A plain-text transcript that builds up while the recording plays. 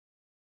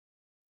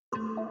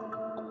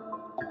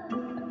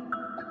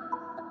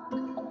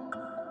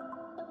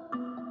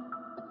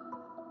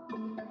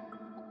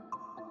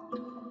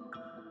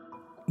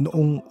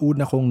Noong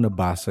una kong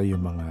nabasa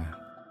yung mga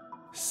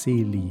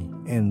silly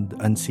and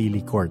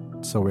unsilly court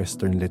sa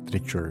Western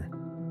literature,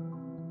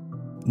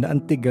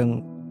 naantig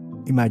ang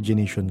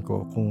imagination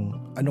ko kung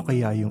ano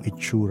kaya yung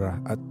itsura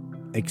at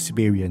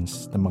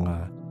experience ng mga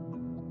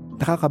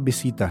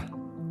nakakabisita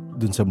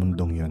dun sa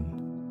mundong yon.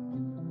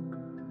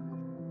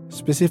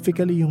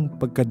 Specifically yung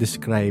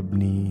pagka-describe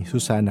ni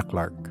Susanna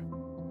Clarke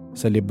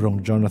sa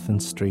librong Jonathan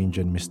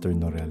Strange and Mr.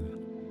 Norrell.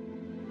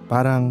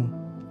 Parang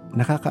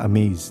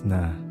nakaka-amaze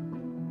na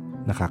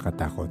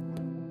nakakatakot.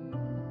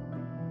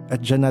 At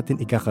dyan natin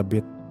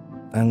ikakabit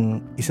ang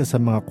isa sa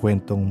mga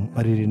kwentong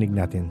maririnig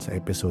natin sa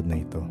episode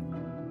na ito.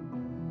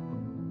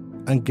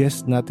 Ang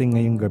guest natin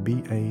ngayong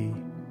gabi ay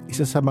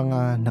isa sa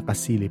mga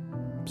nakasilip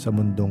sa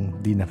mundong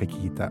di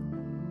nakikita.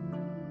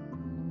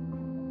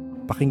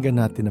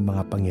 Pakinggan natin ang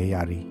mga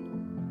pangyayari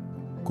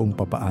kung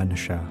papaano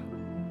siya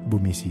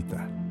bumisita.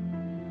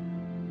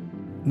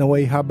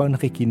 Naway habang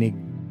nakikinig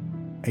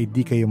ay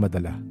di kayo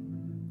madala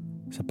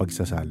sa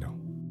pagsasalo.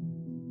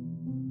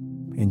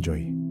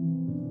 Enjoy.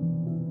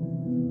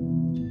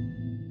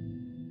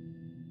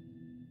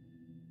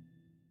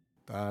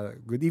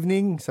 Good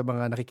evening sa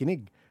mga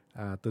nakikinig.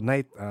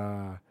 Tonight,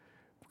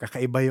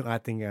 kakaiba yung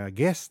ating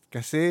guest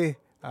kasi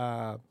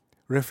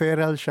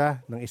referral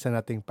siya ng isa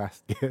nating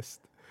past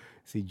guest,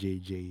 si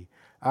JJ.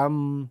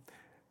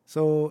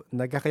 So,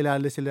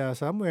 nagkakilala sila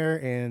somewhere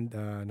and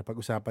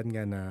napag-usapan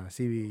nga na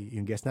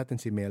yung guest natin,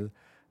 si Mel,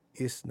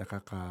 is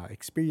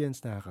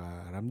nakaka-experience,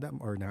 nakakaramdam,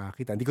 or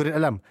nakakita. Hindi ko rin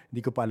alam. Hindi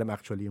ko pa alam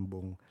actually yung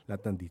buong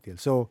lahat ng details.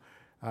 So,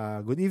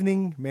 good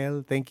evening, Mel.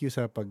 Thank you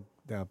sa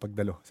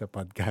pagdalo sa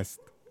podcast.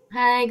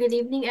 Hi, good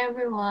evening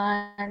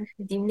everyone.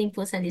 Good evening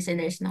po sa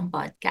listeners ng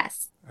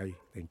podcast. Ay,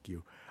 thank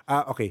you.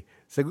 Okay.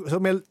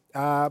 So Mel,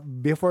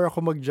 before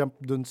ako mag-jump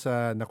dun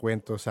sa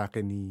nakwento sa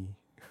akin ni...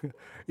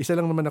 isa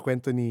lang naman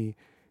nakwento ni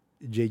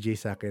JJ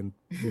sa akin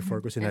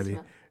before ko sinabi.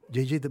 Yes,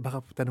 JJ,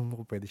 baka tanong mo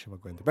kung pwede siya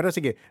magkwento. Pero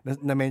sige,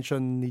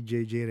 na-mention ni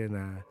JJ rin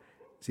na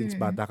since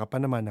bata ka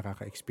pa naman,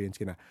 nakaka-experience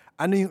ka na.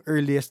 Ano yung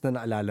earliest na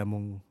naalala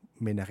mong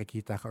may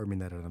nakikita ka or may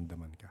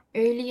nararamdaman ka?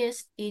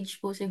 Earliest age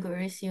po siguro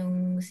is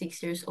yung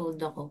 6 years old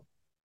ako.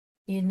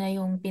 Yun na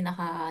yung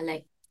pinaka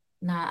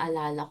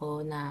naaalala ko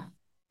na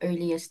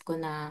earliest ko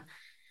na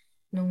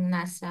nung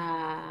nasa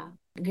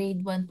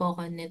grade 1 po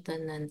ako nito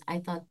nun. I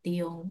thought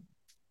yung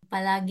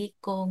palagi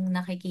kong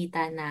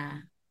nakikita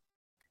na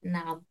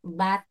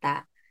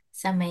bata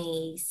sa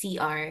may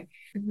CR.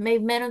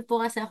 Meron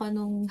po kasi ako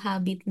nung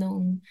habit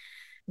nung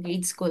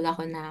grade school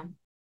ako na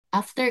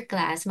after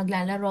class,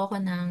 maglalaro ako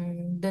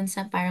doon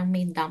sa parang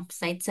may dump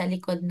site sa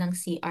likod ng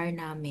CR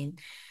namin.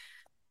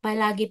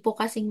 Palagi po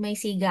kasing may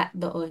siga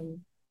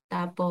doon.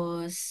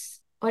 Tapos,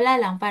 wala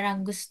lang,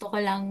 parang gusto ko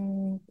lang,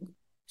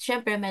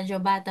 syempre medyo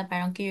bata,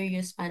 parang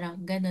curious,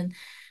 parang ganun.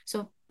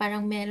 So,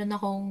 parang meron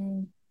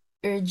akong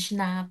urge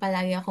na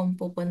palagi akong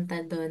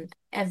pupunta doon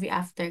every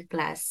after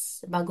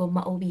class bago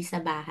mauwi sa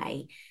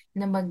bahay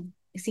na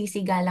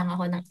magsisiga lang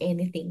ako ng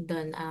anything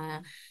doon.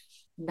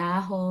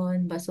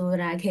 Dahon,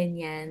 basura,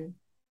 ganyan.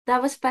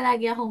 Tapos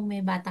palagi akong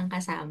may batang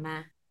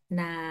kasama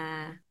na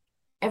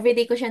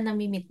everyday ko siya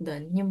namimit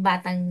doon, yung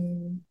batang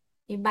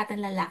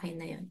lalaki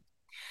na yun.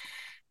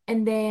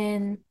 And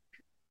then,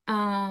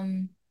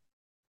 um,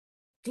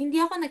 hindi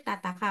ako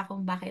nagtataka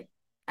kung bakit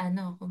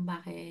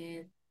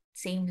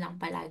same lang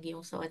palagi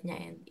yung suot niya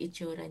and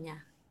itsura niya.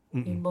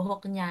 Yung Mm-mm.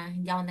 buhok niya,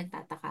 hindi ako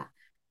nagtataka.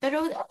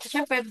 Pero,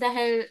 syempre,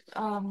 dahil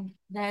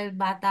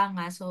bata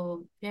nga,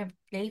 so, syempre,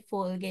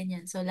 playful,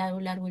 ganyan. So,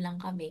 laro-laro lang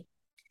kami.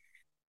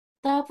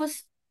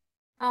 Tapos,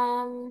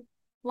 um,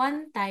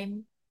 one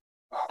time,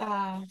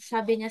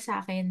 sabi niya sa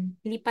akin,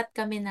 lipat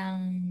kami ng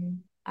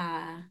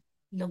ah,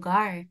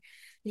 lugar.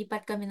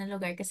 Lipat kami ng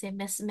lugar kasi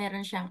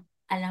meron siyang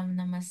alam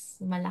na mas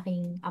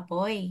malaking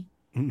apoy.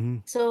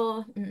 Mm-mm.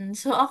 So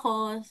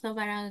ako, so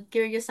parang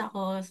curious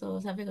ako. So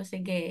sabi ko,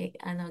 sige,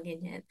 ano,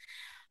 ganyan.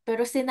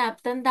 Pero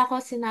tanda ko,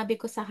 sinabi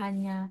ko sa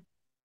kanya,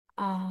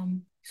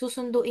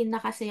 susunduin na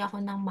kasi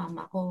ako ng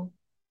mama ko.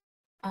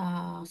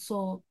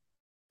 So,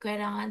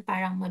 kailangan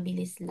parang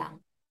mabilis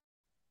lang.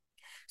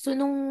 So,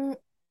 nung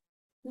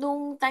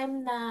time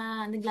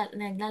na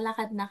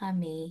naglalakad na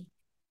kami,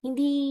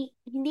 hindi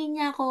hindi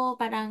niya ako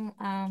parang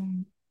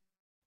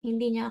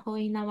hindi niya ako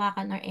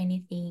hinawakan or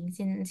anything.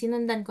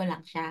 Sinundan ko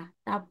lang siya.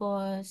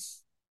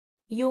 Tapos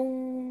yung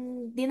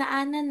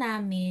dinaanan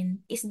namin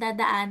is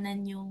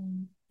dadaanan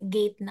yung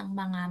gate ng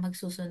mga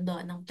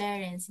magsusundo ng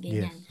parents, Yes,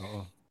 ganyan.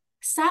 oo.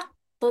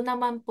 Sakto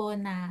naman po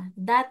na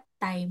that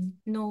time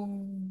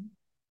nung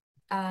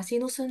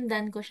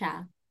sinusundan ko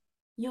siya,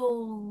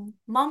 yung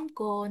mom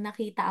ko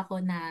nakita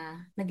ako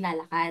na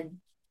naglalakad.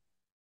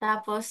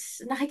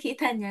 Tapos,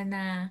 nakikita niya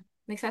na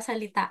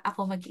nagsasalita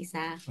ako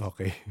mag-isa.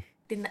 Okay.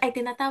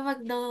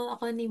 Tinatawag daw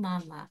ako ni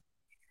mama.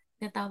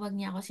 Tinatawag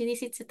niya ako.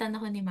 Sinisitsitan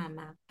ako ni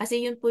mama.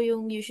 Kasi yun po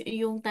yung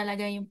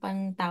talaga yung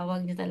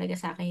pangtawag niya talaga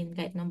sa akin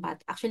kahit nung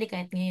bata. Actually,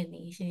 kahit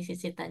ngayon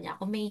sinisitsitan niya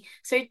ako. May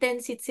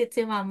certain sit-sit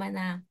si mama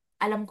na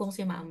alam kong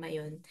si mama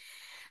yun.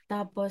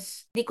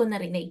 Tapos, hindi ko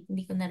narinig.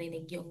 Hindi ko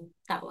narinig yung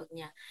tawag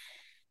niya.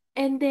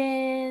 And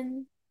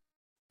then,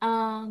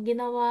 Ang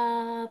ginawa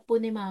po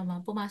ni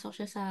mama, pumasok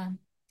siya sa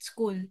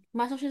school,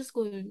 pumasok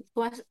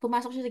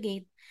siya sa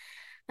gate,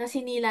 tapos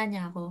hinila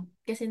niya ako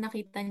kasi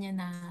nakita niya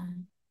na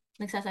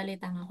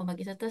nagsasalita nga ako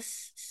mag-isa. Tapos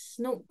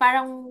no,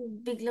 parang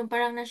biglang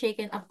parang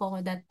na-shaken up ako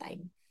that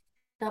time.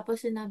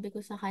 Tapos sinabi ko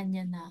sa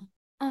kanya na,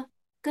 ah,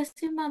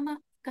 kasi mama,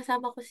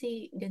 kasama ko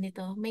si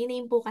ganito. May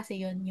name po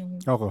kasi yon yung,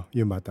 Ako,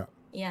 yung bata.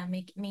 yeah,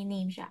 may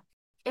name siya.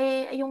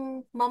 Eh,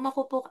 yung mama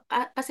ko po,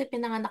 kasi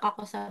pinanganak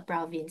ako sa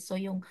province. So,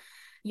 yung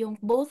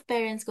both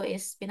parents ko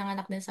is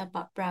pinanganak din sa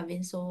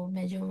province. So,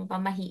 medyo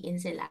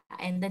pamahiin sila.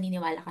 And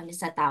naniniwala kami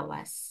sa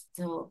tawas.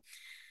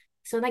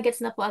 So nagets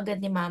na po agad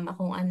ni mama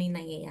kung ano yung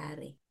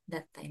nangyayari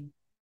that time.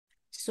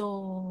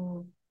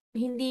 So,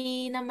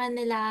 hindi naman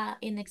nila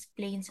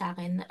in-explain sa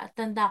akin. At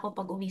tanda ko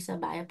pag uwi sa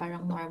bahay,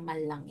 parang normal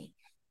lang eh.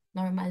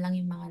 Normal lang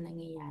yung mga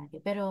nangyayari.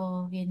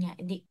 Pero, yun nga,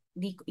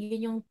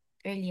 yun yung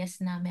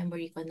earliest na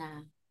memory ko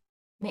na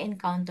may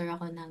encounter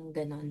ako ng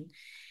ganun.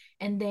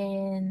 And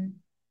then,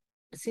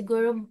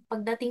 siguro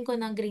pagdating ko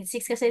ng grade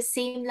 6 kasi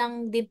same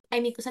lang din, I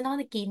mean, kung saan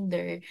ako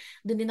nag-kinder,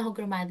 doon din ako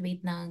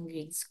graduate ng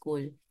grade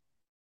school.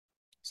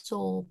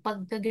 So,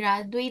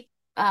 pagka-graduate,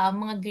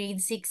 mga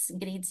grade 6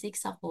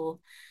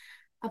 ako,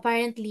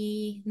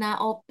 apparently,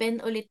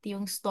 na-open ulit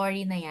yung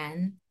story na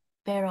yan.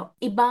 Pero,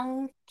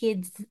 ibang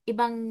kids,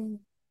 ibang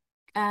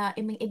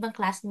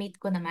classmate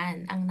ko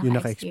naman ang Yung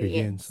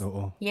naka-experience, naka-experience.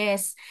 oo.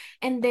 Yes.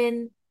 And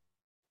then,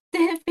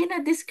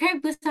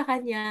 pinadescribe ko sa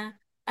kanya,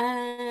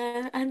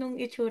 anong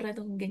itsura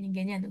nung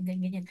ganyan-ganyan, nung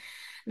ganyan-ganyan,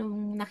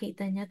 nung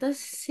nakita niya.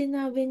 Tapos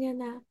sinabi niya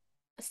na,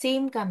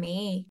 same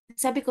kami.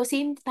 Sabi ko,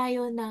 same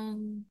tayo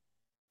ng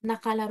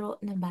nakalaro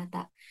ng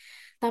bata.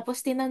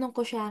 Tapos tinanong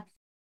ko siya,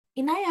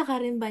 inaya ka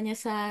rin ba niya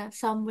sa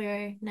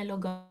somewhere na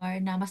lugar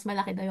na mas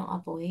malaki daw yung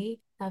apoy?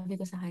 Sabi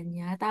ko sa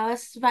kanya.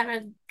 Tapos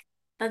parang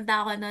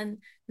tanda ko nun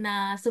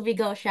na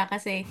sumigaw siya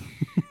kasi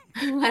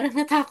parang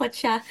natakot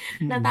siya.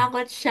 Mm-mm.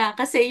 Natakot siya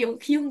kasi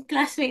yung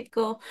classmate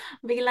ko,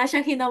 bigla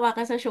siyang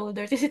hinawakan sa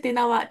shoulder kasi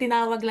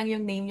tinawag lang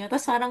yung name niya.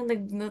 Tapos parang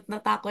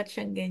natakot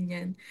siyang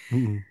ganyan.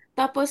 Mm-mm.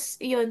 Tapos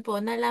yun po,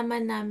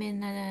 nalaman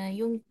namin na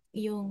yung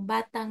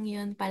batang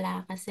yun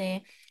pala kasi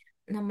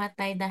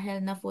namatay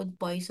dahil na food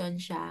poison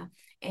siya.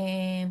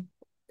 Eh,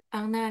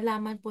 ang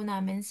nalaman po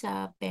namin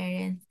sa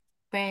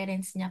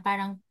parents niya,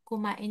 parang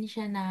kumain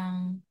siya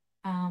ng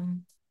um,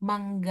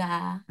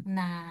 mangga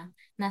na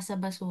nasa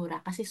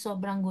basura kasi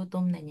sobrang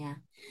gutom na niya.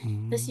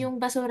 Tapos Mm. yung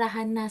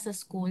basurahan nasa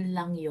school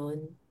lang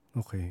yun.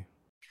 Okay.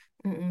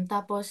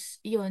 Tapos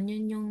yun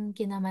yung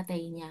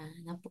kinamatay niya,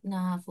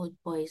 na food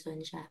poison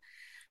siya.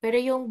 Pero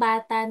yung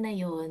bata na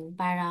yun,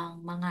 parang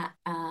mga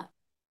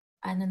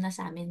ano na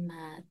sa amin,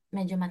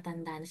 medyo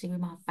matanda na. Siguro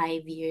mga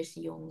 5 years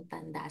yung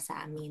tanda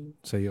sa amin.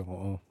 Sa'yo,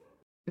 oo.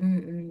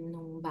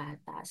 Nung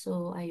bata.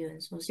 So, ayun.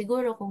 So,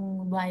 siguro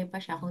kung buhay pa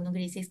siya, kung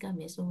nag-resist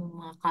kami, so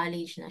mga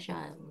college na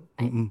siya, nung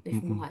time Mm-mm. if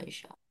Mm-mm. buhay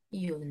siya.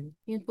 Yun.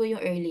 Yun po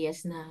yung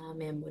earliest na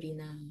memory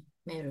na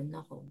meron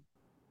ako.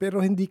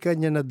 Pero hindi ka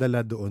niya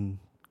nadala doon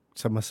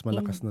sa mas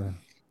malakas In, na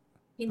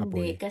hindi,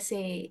 apoy. kasi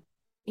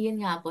yun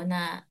nga po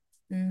na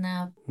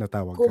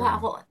Natawag ka kuha lang.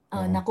 ako,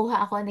 Oo. nakuha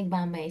ako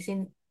nagmamay.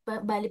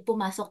 Bali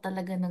pumasok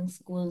talaga ng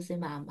school si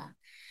mama.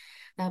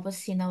 Tapos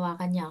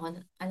sinawakan niya ako.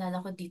 Alala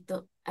ko dito,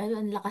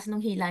 ang lakas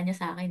ng hila niya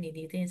sa akin eh,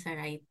 dito yun sa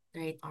right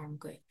arm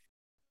ko eh.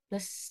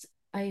 Tapos,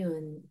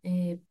 ayun,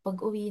 pag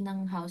uwi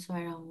ng house,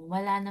 parang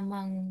wala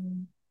namang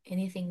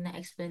anything na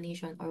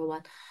explanation or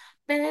what.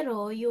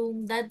 Pero,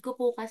 yung dad ko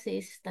po kasi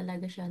is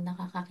talaga siya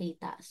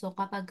nakakakita. So,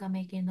 kapag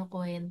may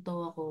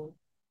kinukuwento ako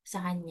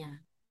sa kanya,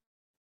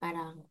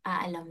 parang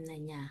aalam na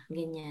niya,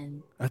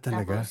 ganyan. Ah, Tapos,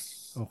 talaga?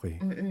 Okay.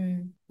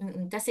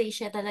 kasi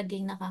siya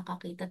talagang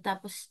nakakakita.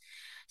 Tapos,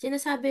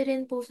 sinasabi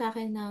rin po sa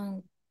akin ng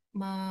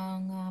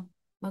mga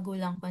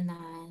magulang ko na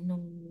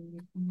nung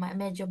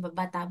medyo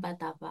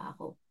bata-bata pa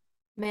ako,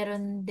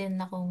 meron din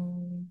akong,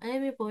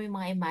 alam mo po, yung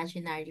mga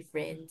imaginary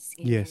friends,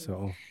 Yes, ganyan.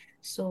 oo.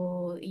 So,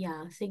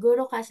 yeah,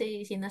 siguro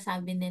kasi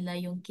sinasabi nila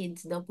yung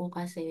kids daw po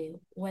kasi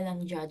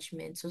walang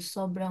judgment. So,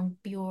 sobrang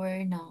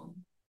pure ng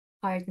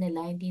heart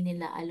nila, hindi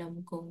nila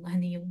alam kung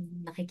ano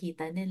yung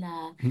nakikita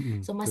nila.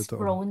 Mm-mm. So, mas Totoo.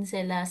 prone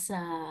sila sa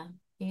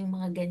yung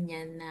mga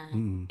ganyan na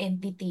Mm-mm.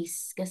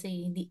 entities kasi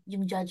hindi,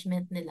 yung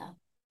judgment nila,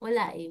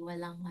 wala eh,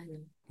 walang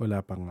ano. Wala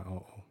pa nga,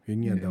 oo.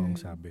 Yun nga daw ang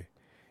Mm-mm. sabi.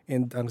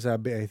 And ang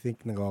sabi, I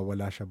think,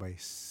 nagwawala siya by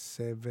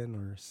 7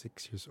 or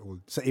 6 years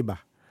old. Sa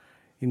iba.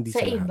 Hindi Sa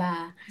sa lahat. iba,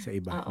 Sa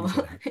iba, oo. hindi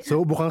sa lahat.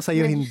 So, mukhang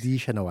sa'yo Medyo, hindi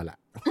siya nawala.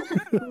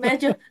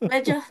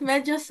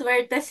 medyo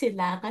swerte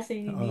sila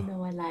kasi Oo. hindi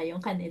nawala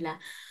yung kanila.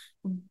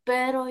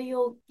 Pero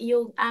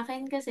yung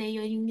akin kasi,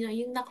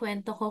 yung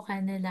nakwento ko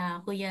kanila,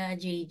 Kuya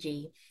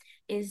JJ,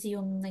 is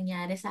yung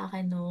nangyari sa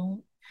akin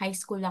nung high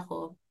school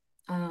ako.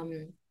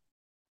 Um,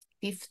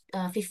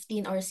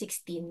 15 or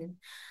 16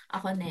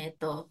 ako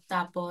neto.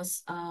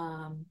 Tapos,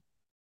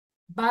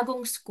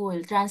 bagong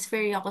school,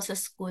 transfer ako sa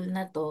school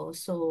na to.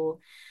 So,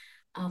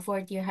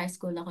 fourth year high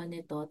school ako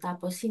nito.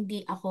 Tapos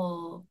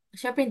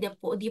syempre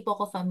hindi po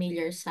ako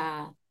familiar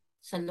sa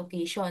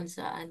location,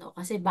 sa ano,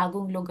 kasi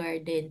bagong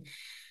lugar din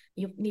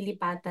yung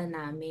nilipatan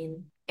namin.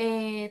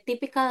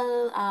 typical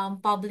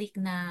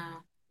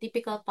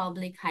typical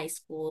public high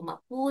school,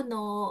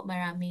 mapuno,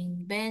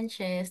 maraming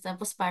benches,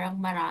 tapos parang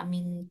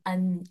maraming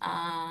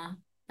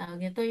tawag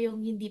nito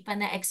yung hindi pa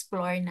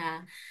na-explore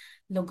na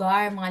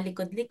lugar, mga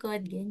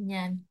likod-likod,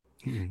 ganyan.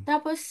 Mm.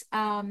 Tapos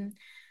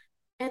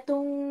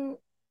etong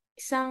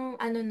isang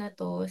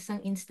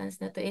instance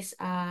na to is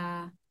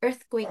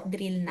earthquake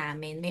drill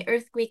namin. May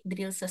earthquake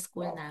drill sa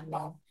school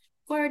namin.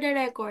 For the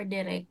record,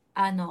 direct,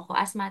 ako,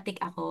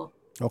 asthmatic ako.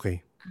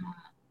 Okay.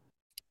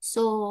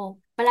 So,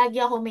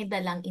 palagi ako may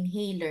dalang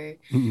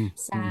inhaler Mm.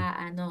 sa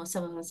Mm.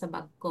 sa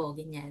bag ko,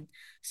 ganyan.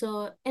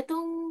 So,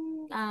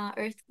 etong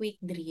earthquake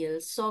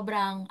drill,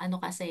 sobrang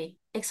kasi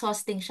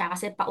exhausting siya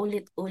kasi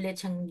paulit-ulit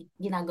siyang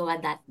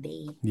ginagawa that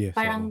day. Yes, oo.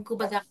 Parang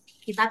kumbaga,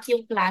 kita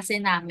yung klase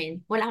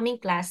namin. Wala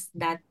kaming class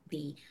that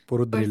day.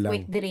 Puro drill lang.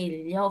 Earthquake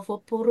drill.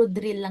 Puro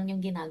drill lang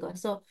yung ginagawa.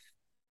 So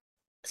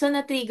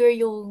na-trigger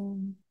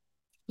yung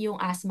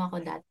asthma ko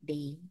that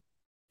day.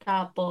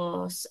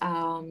 Tapos,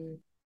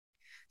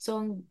 so,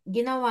 ang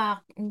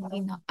ginawa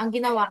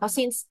ko,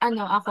 since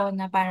ako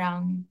na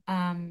parang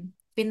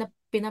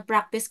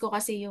pinapractice ko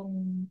kasi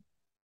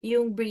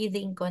yung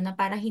breathing ko na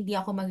parang hindi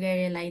ako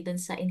magre-rely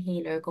dun sa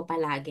inhaler ko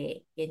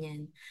palagi.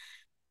 Ganyan.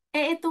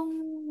 Itong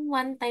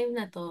one time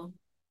na to,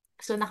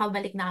 so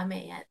nakabalik na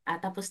kami.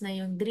 Tapos na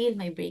yung drill,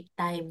 may break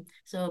time.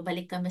 So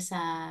balik kami sa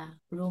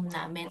room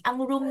namin.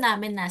 Ang room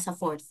namin nasa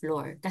fourth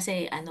floor.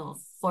 Kasi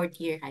fourth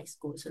year high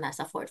school. So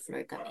nasa fourth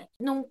floor kami.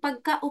 Nung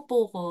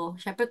pagkaupo ko,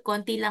 syempre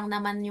konti lang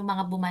naman yung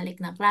mga bumalik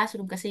ng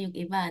classroom kasi yung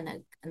iba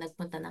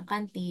nagpunta ng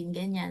canteen,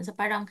 ganyan. So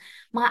parang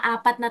mga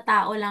apat na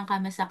tao lang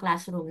kami sa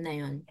classroom na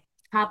yun.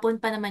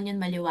 Hapon pa naman yun,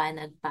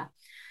 maliwanag pa.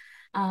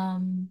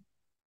 Um,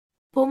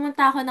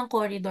 Pumunta ako ng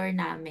corridor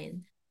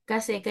namin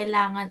kasi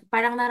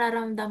parang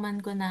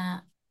nararamdaman ko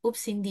na,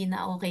 oops, hindi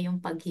na okay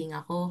yung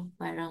paghinga ko.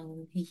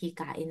 Parang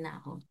hihikain na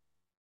ako.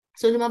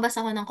 So, lumabas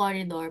ako ng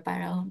corridor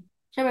para,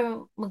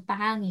 syempre,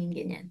 magpahangin,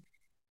 ganyan.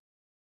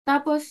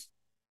 Tapos,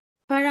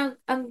 parang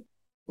ang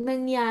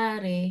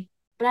nangyari,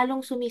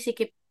 lalong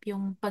sumisikip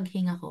yung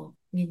paghinga ko,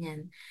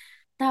 ganyan.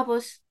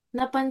 Tapos,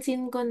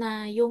 napansin ko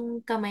na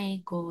yung kamay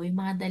ko, yung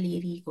mga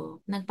daliri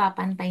ko,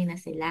 nagpapantay na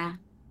sila.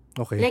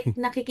 Okay. Like,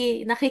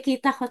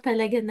 nakikita ko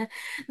talaga na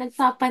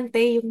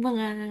nagpapantay yung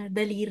mga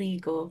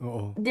daliri ko.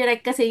 Oo.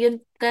 Direct kasi yun,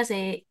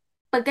 kasi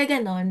pagka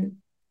ganon,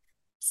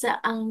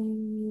 sa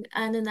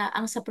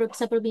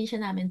probinsya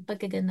namin,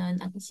 pagka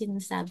ganon, ang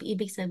sinasabi,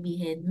 ibig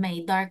sabihin,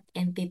 may dark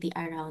entity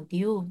around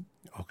you.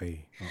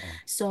 Okay. Oo.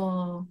 So,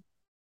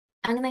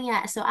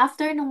 so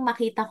after nung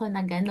makita ko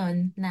na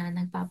ganon, na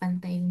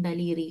nagpapantay yung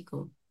daliri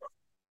ko,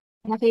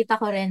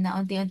 nakita ko rin na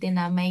unti-unti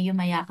na may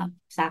yumayakap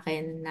sa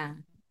akin na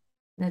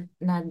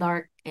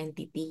dark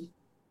entity.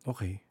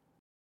 Okay.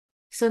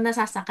 So,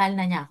 nasasakal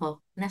na niya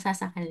ako.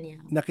 Nasasakal niya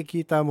ako.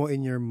 Nakikita mo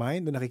in your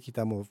mind o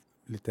nakikita mo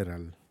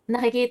literal?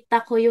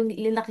 Nakikita ko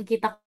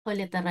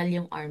literal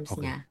yung arms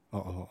Okay. niya.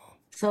 Oo. Oo.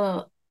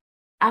 So,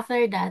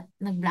 after that,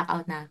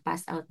 nag-blackout na.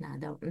 Pass out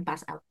na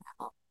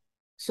ako.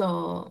 So,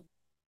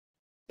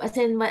 as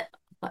in,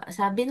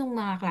 sabi nung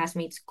mga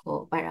classmates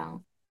ko,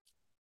 parang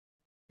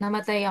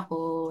namatay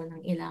ako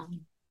ng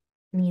ilang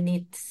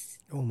minutes.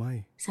 Oh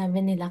my.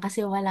 Sabi nila,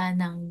 kasi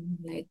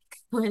like,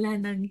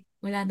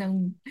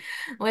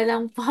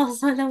 walang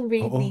pulse, walang Oo.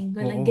 breathing,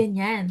 walang Oo.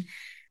 ganyan.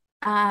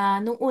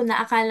 Nung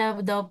una, akala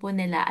daw po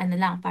nila,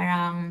 lang,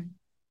 parang,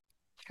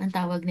 ang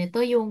tawag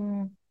nito,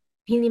 yung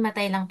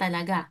hinimatay lang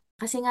talaga.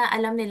 Kasi nga,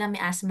 alam nila may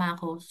asthma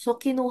ako. So,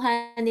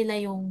 kinuha nila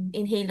yung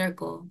inhaler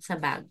ko sa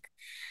bag.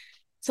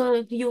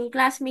 So, yung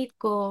classmate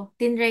ko,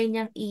 tinry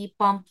niyang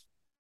i-pump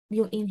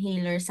yung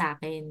inhaler sa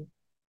akin.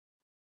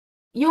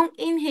 Yung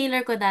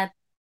inhaler ko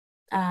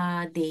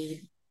day,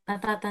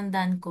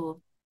 natatandaan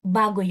ko,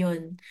 bago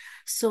yon.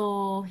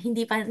 So,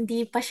 hindi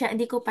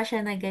ko pa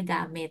siya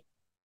nagagamit.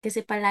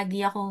 Kasi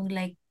lagi akong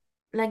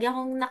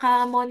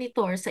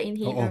naka-monitor sa Oo.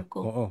 inhaler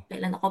ko. Oo.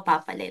 Kailan ako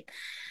papalit.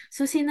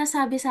 So,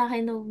 sinasabi sa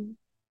akin nung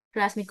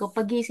classmate ko,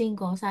 pagising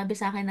ko, sabi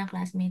sa akin ng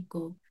classmate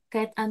ko,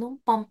 kahit anong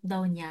pump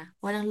daw niya,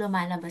 walang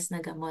lumalabas na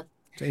gamot.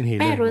 Sa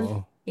inhaler. Pero,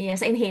 Oo. yeah,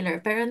 sa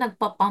inhaler, pero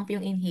nagpa-pump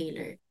yung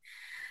inhaler.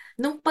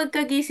 Nung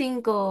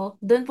pagkagising ko,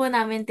 doon po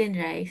namin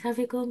tinry.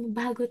 Sabi ko,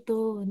 bago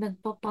to,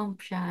 nagpa-pump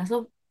siya.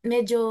 So,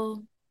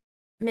 medyo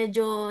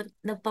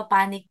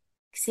nagpapanik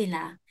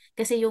sila.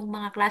 Kasi yung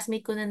mga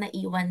classmate ko na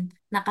naiwan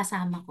na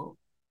kasama ko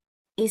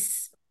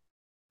is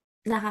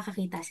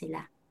nakakakita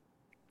sila.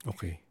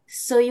 Okay.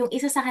 So, yung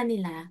isa sa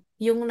kanila,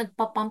 yung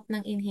nagpa-pump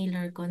ng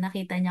inhaler ko,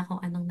 nakita niya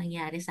kung anong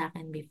nangyari sa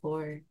akin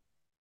before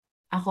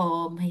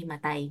ako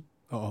mahimatay.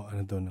 Oo.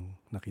 Ano doon ang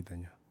nakita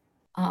niya?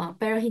 Oo,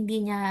 pero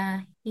hindi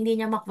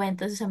niya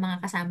makwento sa mga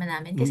kasama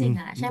namin kasi Mm.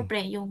 nga, Mm.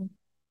 syempre yung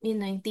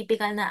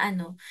typical na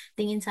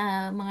tingin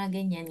sa mga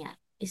ganyan nga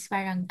is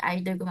parang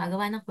either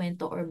gumagawa ng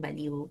kwento or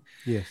baliw.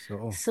 Yes.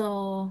 Oo. So,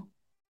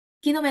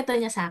 kinuwento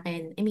niya sa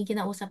akin.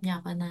 Kinausap niya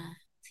ako na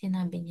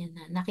sinabi niya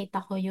na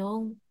nakita ko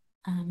yung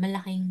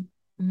malaking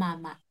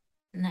mama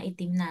na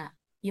itim na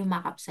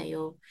yumakap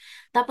sa'yo.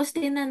 Tapos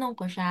tinanong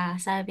ko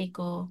siya, sabi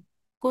ko,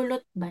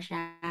 kulot ba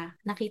siya?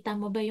 Nakita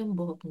mo ba yung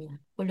buhok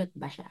niya? Kulot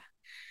ba siya?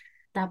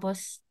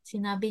 Tapos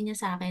sinabi niya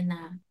sa akin na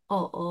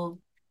oo.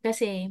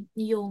 Kasi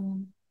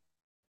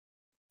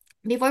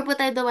before po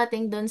tayo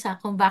dumating doon sa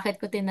kung bakit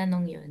ko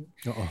tinanong yun,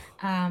 Oo.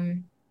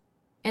 um,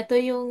 ito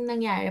yung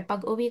nangyari.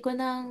 Pag uwi ko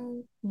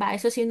ng bahay,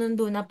 so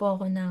sinundo na po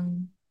ako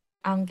ng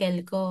uncle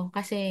ko.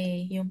 Kasi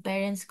yung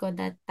parents ko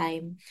that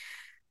time,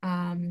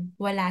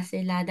 wala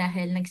sila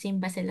dahil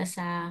nagsimba sila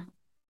sa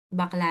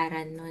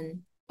Baklaran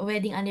nun.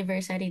 Wedding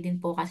anniversary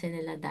din po kasi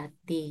nila that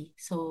day.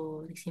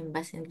 So, nagsimba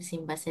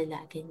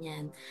sila,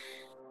 ganyan.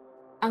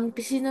 Ang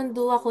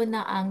sinundo ako ng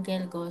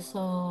uncle ko. So,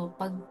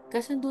 pag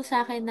kasundo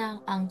sa akin ng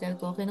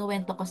uncle ko,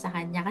 kinuwento ko sa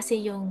kanya.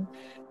 Kasi yung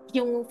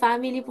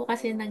family po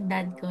kasi ng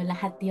dad ko,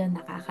 lahat yon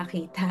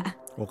nakakakita.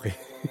 Okay.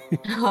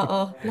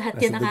 Oo, lahat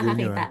Nasa yun dugo niyo,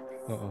 nakakakita. ha?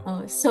 Oo.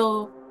 Oh, so,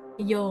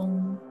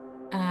 yung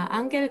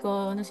uncle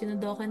ko, nung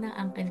sinundo ko ng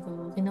uncle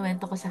ko,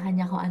 kinuwento ko sa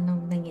kanya kung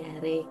anong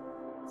nangyari.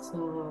 So,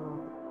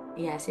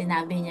 yeah,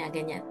 sinabi niya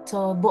ganyan.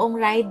 So,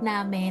 buong ride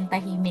namin,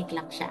 tahimik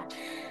lang siya.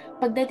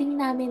 Pagdating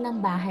namin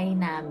ng bahay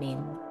namin,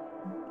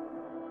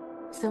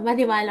 so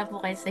maniwala po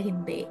kayo sa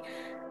hindi,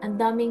 ang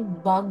daming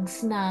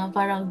bugs na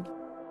parang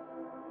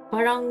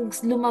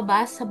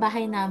lumabas sa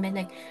bahay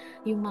namin, like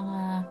yung mga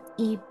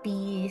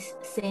ipis,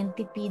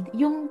 centipede,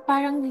 yung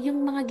parang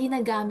yung mga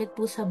ginagamit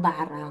po sa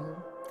barang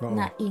Oo.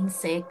 na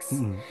insects.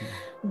 Mm.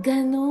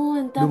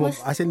 Ganun.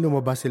 Tapos As in,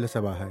 lumabas sila sa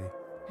bahay.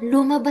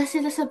 lumabas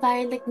sila sa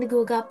bahay, like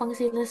nagugapang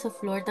sila sa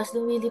floor, tapos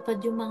lumilipad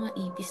yung mga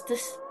ipis.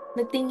 Tapos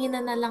nagtingin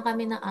na lang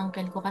kami ng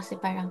uncle ko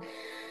kasi parang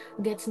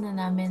gets na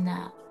namin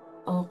na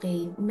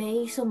okay,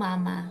 may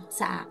sumama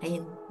sa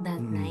akin that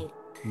Mm. night.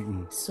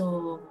 Mm.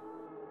 So,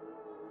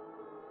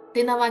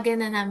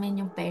 tinawagan na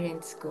namin yung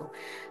parents ko.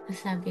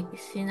 Tapos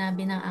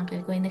sinabi ng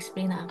uncle ko,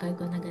 in-explain ng uncle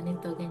ko na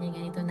ganito, ganyan,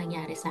 ganito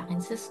nangyari sa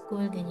akin sa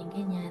school, ganyan,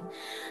 ganyan.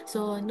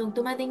 So, nung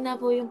tumating na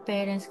po yung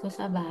parents ko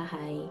sa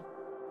bahay,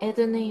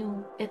 ito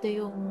yung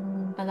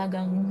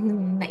talagang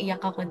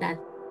naiyak ako that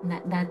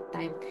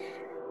time.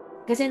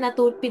 Kasi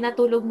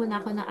pinatulog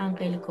muna ako ng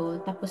uncle ko.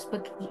 Tapos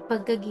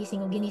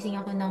pagkagising ko, ginising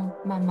ako ng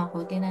mama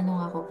ko,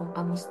 tinanong ako kung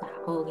kamusta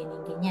ako,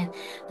 ganyan, ganyan.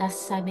 Tapos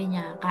sabi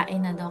niya,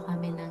 kain na daw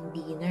kami ng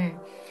dinner.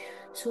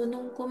 So,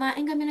 nung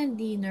kumain kami ng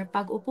dinner,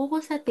 pag upo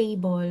ko sa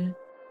table,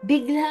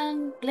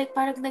 biglang, like,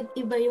 parang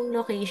nag-iba yung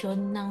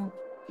location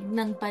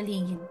ng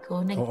paligid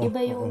ko. Oo, Nag-iba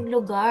oo. yung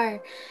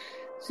lugar.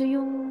 So,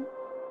 yung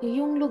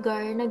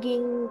lugar,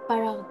 naging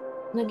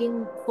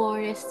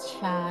forest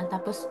siya.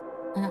 Tapos,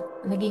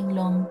 naging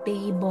long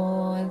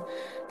table.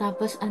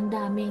 Tapos, ang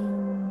daming,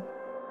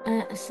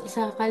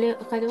 sa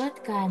kaliwat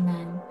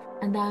kanan,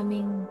 ang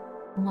daming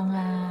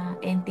mga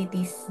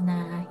entities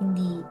na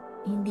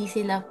hindi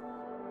sila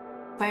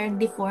parang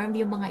deformed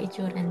yung mga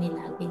itsura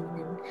nila,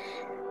 ganyan.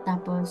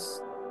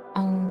 Tapos,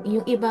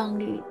 yung ibang,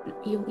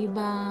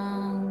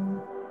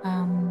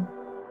 um,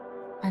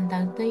 ang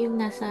tawag dito, yung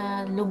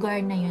nasa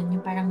lugar na yun, yung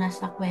parang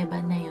nasa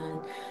kuweba na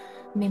yun,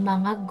 may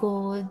mga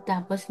gold,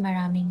 tapos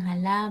maraming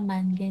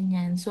halaman,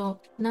 ganyan. So,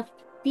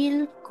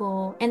 na-feel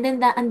ko, and then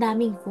ang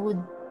daming food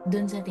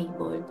dun sa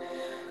table.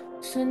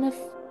 So,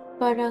 na-feel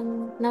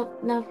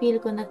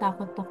ko,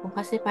 natakot ako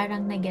kasi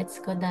parang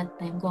na-gets ko that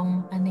time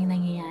kung ano yung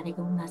nangyayari,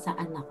 kung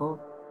nasaan ako.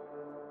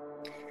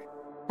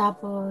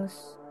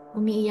 Tapos,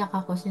 umiiyak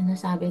ako,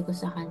 sinasabi ko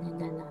sa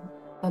kanila na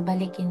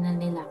pabalikin na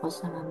nila ako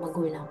sa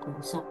magulang ko,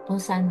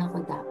 kung saan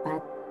ako dapat,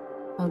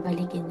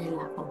 pabalikin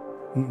nila ako.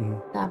 Mm.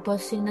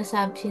 Tapos,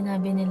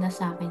 sinabi nila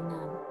sa akin na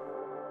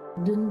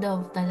dun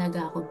daw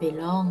talaga ako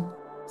belong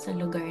sa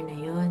lugar na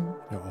yun.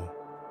 Oo.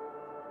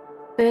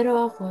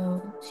 Pero ako,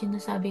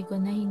 sinasabi ko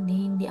na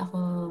hindi ako,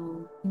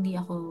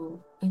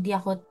 hindi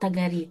ako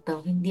taga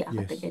rito, hindi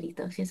ako taga Yes.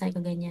 rito. Sinasabi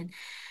ko ganyan.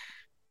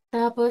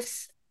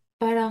 Tapos,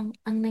 parang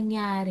ang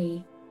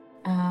nangyari,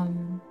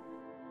 um,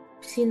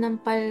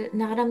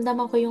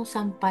 nakaramdaman ko yung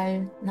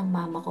sampal ng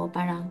mama ko.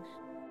 Parang,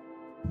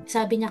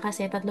 sabi niya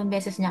kasi 3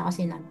 beses niya ako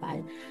sinampal.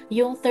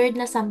 Yung third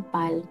na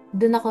sampal,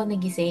 dun ako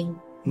nagising.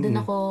 Dun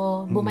Mm. ako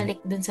Mm. bumalik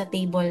dun sa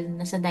table,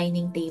 sa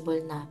dining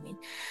table namin.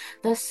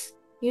 Tapos,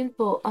 yun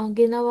po, ang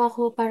ginawa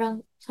ko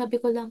parang, sabi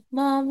ko lang,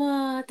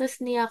 Mama! Tapos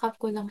niyakap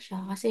ko lang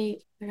siya kasi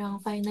parang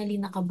finally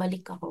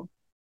nakabalik ako.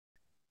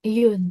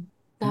 Yun.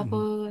 Mm.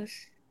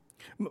 Tapos,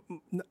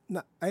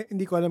 Ay,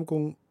 hindi ko alam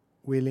kung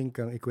willing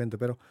kang ikwento,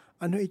 pero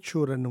ano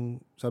itsura nung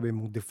sabi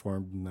mong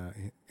deformed na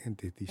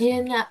entities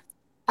ayun na? nga,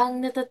 ang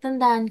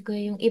natatandaan ko,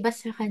 yung iba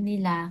sa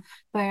kanila,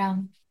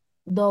 parang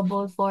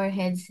double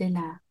forehead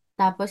sila.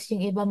 Tapos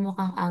yung iba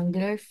mukhang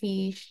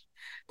anglerfish.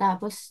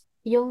 Tapos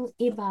yung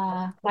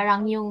iba,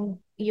 parang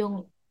yung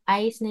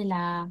eyes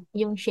nila,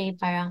 yung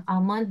shape parang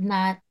almond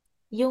nut.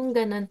 Yung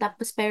ganun.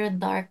 Tapos pero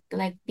dark,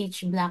 like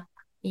peach black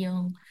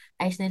yung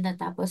eyes nila.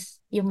 Tapos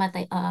yung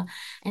mata,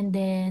 and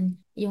then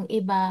yung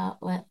iba,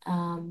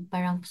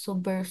 parang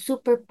super,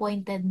 super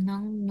pointed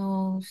ng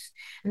nose.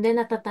 And then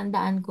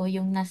natatandaan ko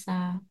yung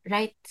nasa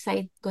right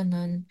side ko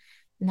nun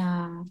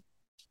na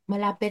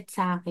malapit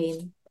sa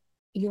akin,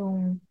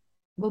 yung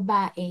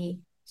babae,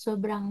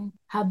 sobrang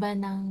haba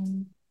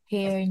ng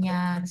hair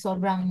niya,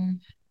 sobrang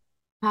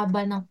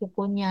haba ng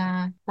kuko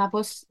niya.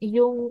 Tapos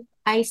yung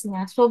eyes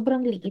niya,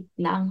 sobrang liit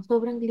lang.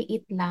 Sobrang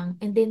liit lang.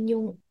 And then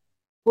yung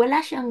wala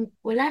siyang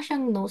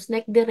nose,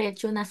 like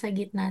diretso nasa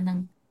gitna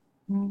ng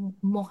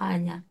mukha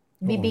niya.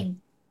 Oo. Bibig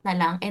na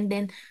lang. And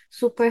then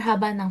super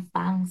haba ng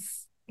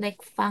fangs.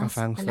 Like fangs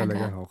Fangs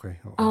talaga, talaga. okay,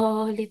 oo.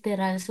 Oh,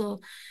 literal.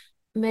 So,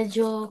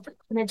 medyo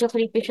medyo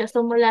creepy siya.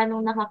 So, mula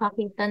nung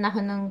nakakakita na ako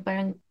ng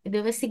parang, di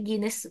ba si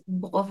Guinness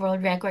Book of World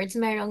Records,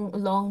 merong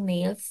long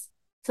nails.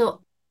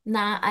 So,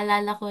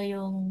 naaalala ko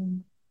yung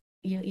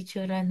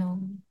itsura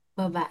nung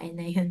babae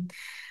na yun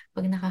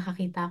pag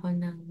nakakakita ako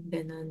ng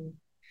ganun.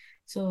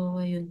 So,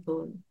 ayun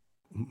po.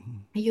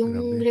 Mm. Yung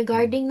Grabe. Mm.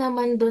 regarding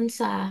naman dun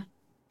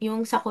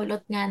yung sa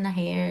kulot nga na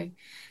hair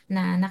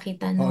na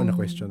nakita Oo, na nung,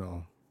 question, oo.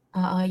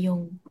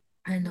 yung,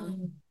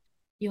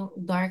 yung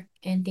dark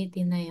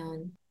entity na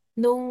yon.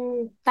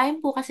 Nung time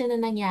po kasi na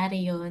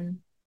nangyari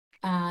yon,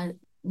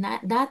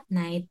 that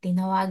night,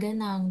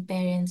 tinawagan ng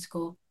parents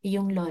ko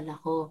yung lola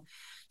ko.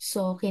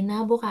 So,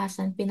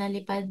 kinabukasan,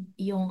 pinalipad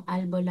yung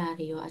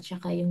albularyo at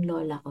saka yung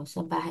lola ko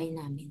sa bahay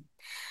namin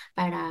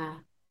para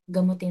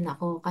gamutin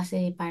ako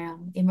kasi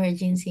parang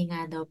emergency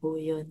nga daw po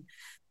yun.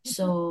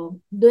 So,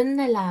 dun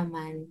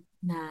nalaman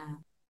na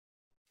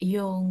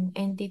yung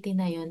entity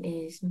na yun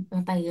is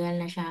matagal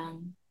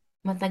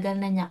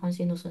na niya akong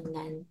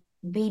sinusundan.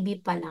 Baby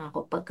pa lang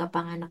ako,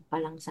 pagkapanganak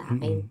pa lang sa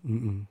akin.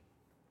 Mm, mm.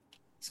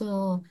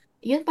 So,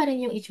 yun pa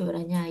rin yung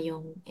itsura niya,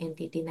 yung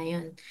entity na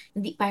yun.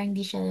 Parang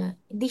hindi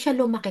siya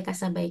lumaki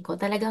kasabay ko.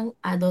 Talagang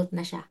adult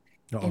na siya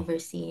Oo. ever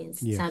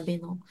since, Yes.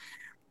 sabi nung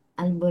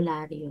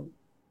albularyo.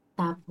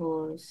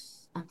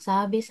 Tapos, ang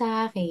sabi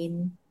sa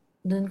akin,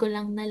 doon ko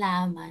lang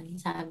nalaman,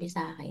 sabi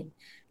sa akin,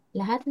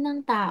 lahat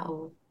ng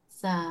tao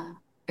sa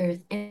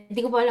Earth,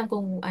 hindi ko pa alam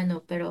kung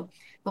ano, pero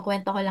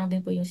pakwento ko lang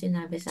din po yung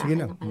sinabi sa Sige akin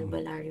lang. ng Mm.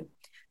 albularyo.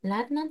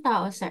 Lahat ng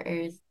tao sa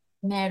Earth,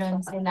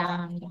 meron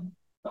silang,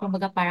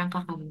 kumbaga parang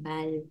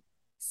kakambal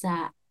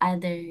sa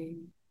other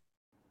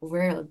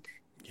world.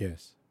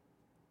 Yes.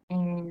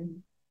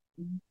 And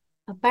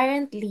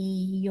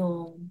apparently,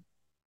 yung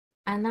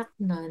anak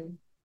nun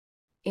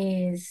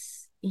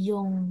is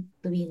yung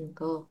twin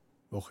ko.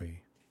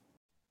 Okay.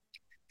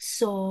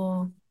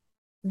 So,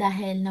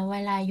 dahil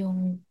nawala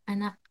yung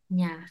anak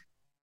niya,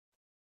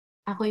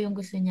 ako yung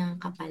gusto niyang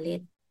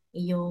kapalit,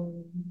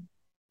 yung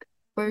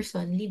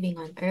person living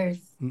on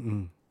Earth.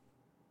 Mm.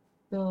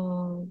 So,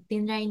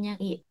 tinry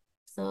niyang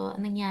so,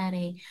 anong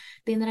nangyari,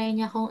 tinry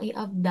niya akong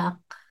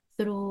i-abduct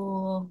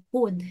through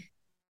food.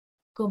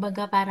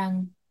 Kumbaga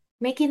parang,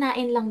 may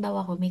kinain lang daw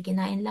ako, may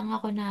kinain lang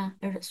ako na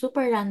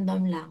super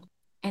random lang.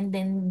 And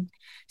then,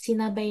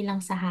 sinabay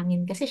lang sa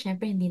hangin kasi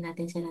syempre hindi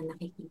natin sila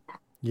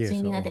nakikita. So, Yes,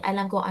 hindi oo. natin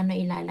alam kung ano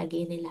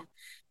ilalagay nila.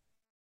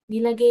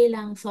 Nilagay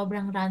lang,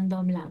 sobrang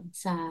random lang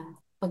sa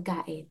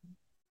pagkain.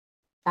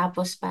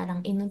 Tapos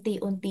parang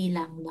inunti-unti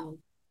lang daw.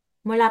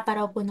 Mula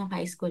pa raw po nung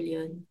high school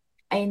yun.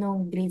 Ay,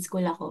 nung grade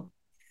school ako.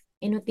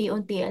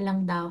 Inunti-unti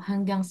lang daw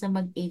hanggang sa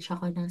mag-age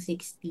ako ng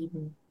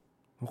 16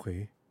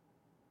 Okay.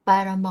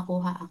 para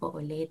makuha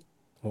ako ulit.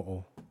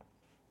 Oo.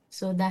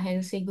 So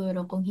dahil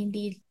siguro kung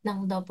hindi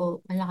lang daw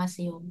po malakas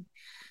yung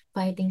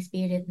fighting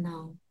spirit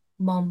ng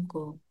mom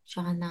ko,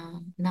 tsaka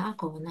na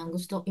ako, na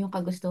gusto, yung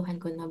kagustuhan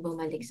ko na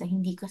bumalik sa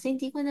hindi, kasi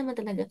hindi ko naman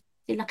talaga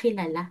sila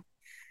kilala.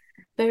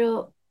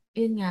 Pero,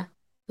 yun nga,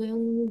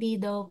 kung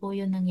hindi daw po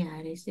yun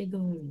nangyari,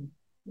 siguro,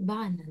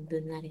 baka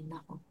nandun na rin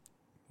ako.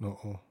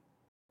 Oo.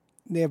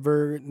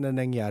 Never na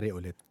nangyari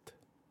ulit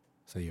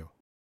sa'yo.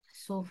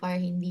 So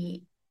far,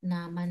 hindi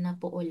naman na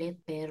po ulit,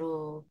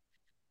 pero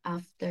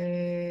after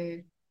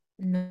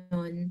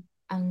nun,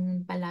 ang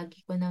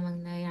palagi ko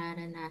namang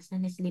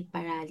nararanasan is sleep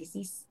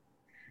paralysis.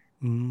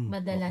 Mm.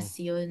 Madalas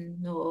Oo. yun,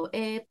 no.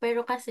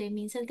 Pero kasi,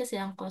 minsan kasi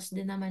ang cause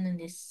din naman nun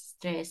is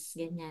stress,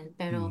 ganyan.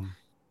 Pero,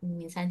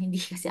 Mm. minsan hindi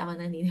kasi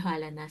ako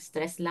naniniwala na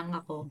stress lang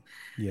ako.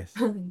 Yes.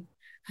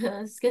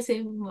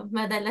 Kasi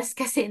madalas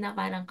kasi na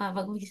parang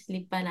kapag may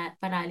sleep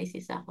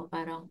paralysis ako,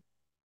 parang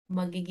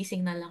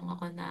magigising na lang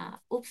ako na,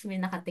 oops, may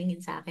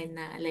nakatingin sa akin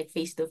na like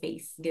face to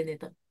face,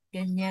 ganito.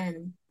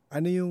 Ganyan.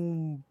 Ano yung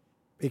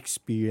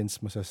experience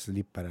mo sa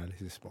sleep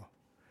paralysis mo?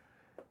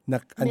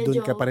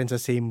 Andun ka pa Medyo rin sa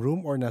same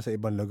room or nasa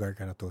ibang lugar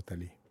ka na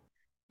totally?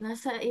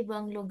 nasa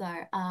ibang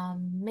lugar.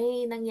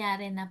 May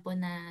nangyari na po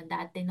na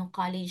dati nung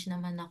college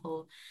naman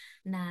ako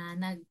na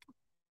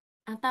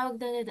ang tawag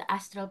doon na the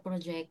astral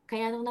project.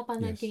 Kaya nung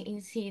napanood ko Yes. yung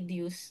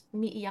Insidious,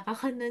 umiiyak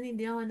ako nun,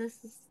 hindi ako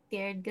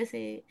scared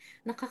kasi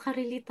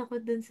nakaka-relate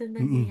ako dun sa Mm.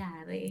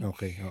 nangyayari.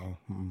 Okay, oo.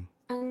 Mm.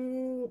 Ang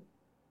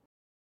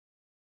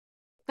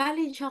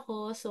college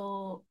ako, so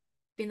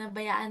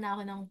pinabayaan na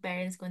ako ng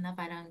parents ko na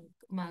parang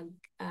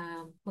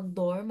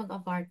mag-dorm,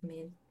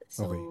 mag-apartment.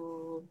 So, Okay.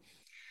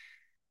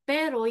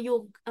 pero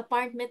yung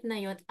apartment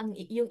na yun,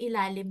 yung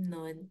ilalim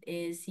nun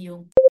is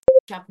yung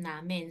shop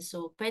namin.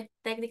 So,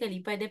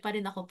 technically, pwede pa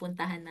rin ako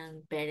puntahan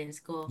ng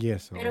parents ko.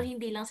 Yes, Pero oo.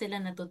 hindi lang sila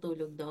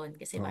natutulog doon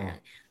kasi Oo.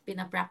 parang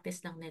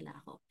pinapractice lang nila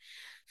ako.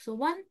 So,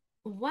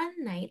 one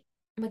night,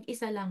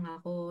 mag-isa lang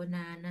ako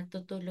na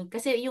natutulog.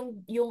 Kasi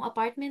yung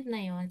apartment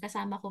na yon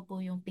kasama ko po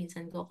yung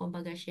pinsan ko,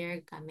 kumbaga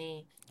share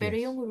kami. Pero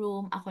Yes. yung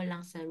room, ako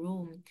lang sa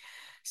room.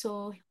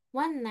 So,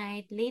 one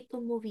night, late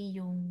umuwi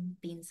yung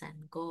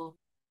pinsan ko.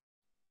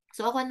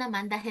 So, ako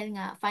naman, dahil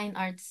nga fine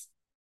arts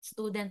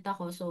student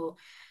ako, so,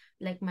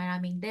 like,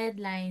 maraming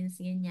deadlines,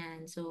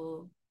 ganyan.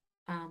 So,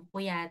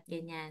 puyat,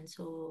 ganyan.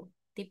 So,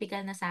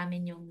 typical na sa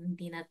amin yung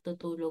hindi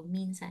natutulog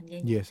minsan,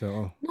 ganyan. Yes,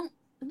 oo. Nung,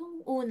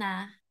 nung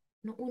una,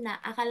 nung una,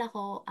 akala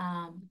ko,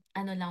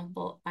 ano lang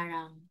po,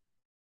 parang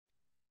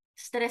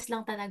stress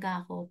lang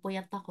talaga ako,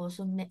 puyat ako,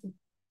 so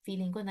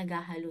feeling ko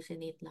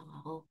nag-hallucinate lang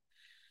ako.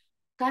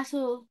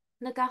 Kaso,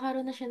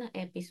 nagkakaroon na siya ng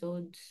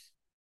episodes.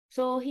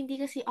 So, hindi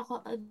kasi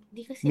ako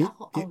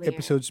aware.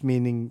 Episodes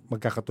meaning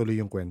magkakatuloy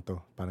yung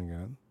kwento. Parang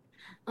gano'n?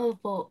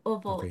 Opo,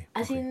 opo. Okay,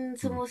 As okay. in,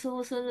 Mm.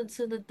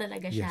 sumusunod-sunod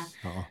talaga siya. Yes,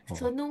 oo, oo.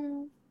 So,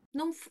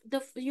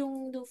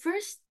 yung the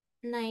first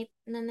night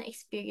na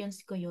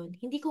na-experience ko yun,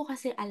 hindi ko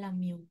kasi alam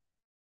yung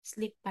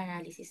sleep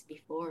paralysis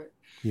before.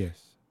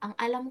 Yes. Ang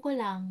alam ko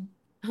lang,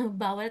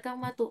 bawal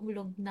kang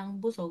matulog ng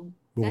busog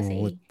Bungungot. kasi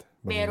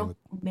Bangungot.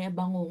 may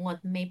bangungot,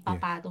 may Yes.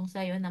 papatong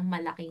sa'yo ng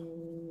malaking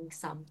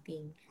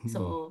something. Mm.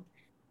 So,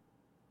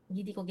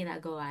 hindi ko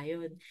ginagawa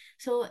yun.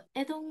 So,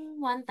 etong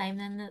one time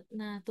na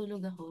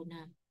natulog ako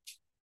na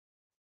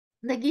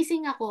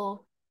nagising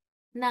ako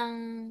ng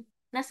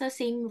nasa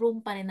same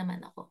room pa rin naman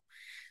ako.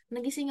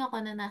 Nagising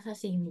ako na nasa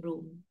same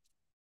room.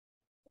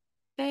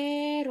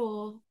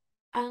 Pero,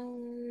 ang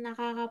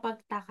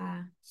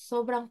nakakapagtaka,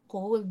 sobrang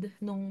cold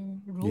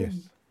nung room.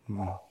 Yes.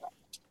 Mm.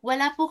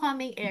 Wala po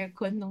kaming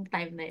aircon nung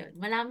time na yun.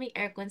 Malaming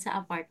aircon sa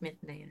apartment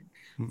na yun.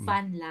 Mm.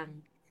 Fan lang.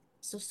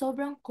 So,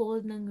 sobrang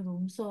cold ng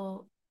room.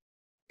 So,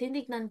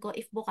 tinignan ko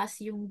if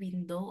bukas yung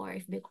window or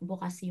if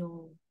bukas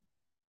yung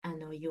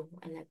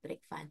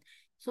electric fan.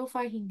 So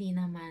far, hindi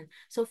naman.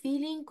 So,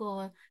 feeling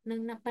ko,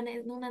 nung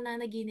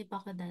nananaginip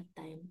ako that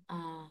time,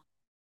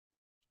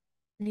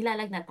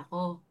 nilalagnat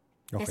ako.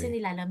 Kasi Okay.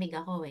 nilalamig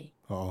ako eh.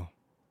 Oo.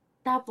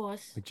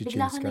 Tapos, bigla Nagchi-chills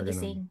ako ka ganun.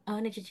 nagising. Oh,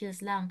 nag-chills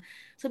lang.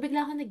 So,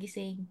 bigla ako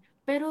nagising.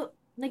 Pero,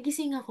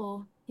 nagising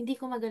ako, hindi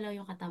ko magalaw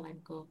yung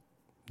katawan ko.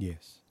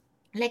 Yes.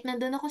 Like,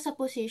 nandun ako sa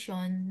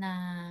position na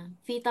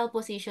fetal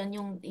position,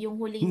 yung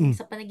huling Mm.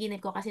 sa panaginip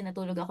ko kasi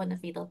natulog ako na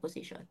fetal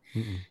position.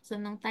 Mm. So,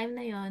 nung time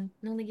na yon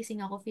nung nagising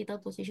ako, fetal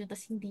position,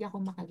 tapos hindi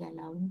ako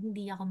makagalaw,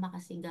 hindi ako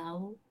makasigaw,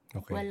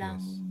 Okay, walang,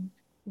 yes.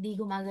 hindi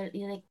gumagal,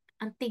 like,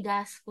 ang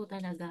tigas ko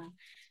talaga.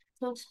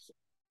 So,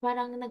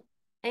 parang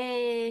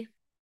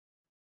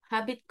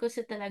habit ko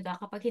sa talaga,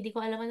 kapag hindi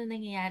ko alam ano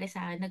nangyayari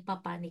sa akin,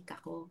 nagpapanik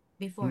ako.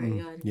 Before Mm.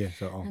 yon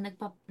Yes, oo. na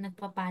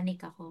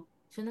nagpapanik ako.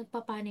 So,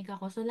 nagpapanik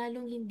ako. So,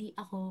 lalong hindi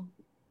ako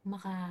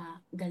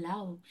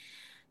makagalaw.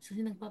 So,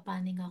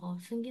 nagpapanik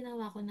ako. So, yung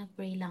ginawa ko,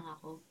 nag-pray lang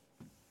ako.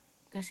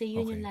 Kasi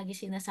yun yung Okay. lagi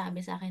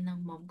sinasabi sa akin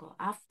ng mom ko.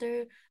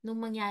 After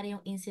nung mangyari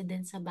yung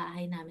incident sa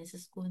bahay namin, sa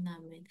school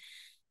namin,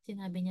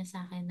 sinabi niya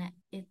sa akin na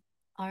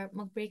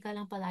mag-pray ka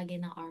lang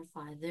palagi ng Our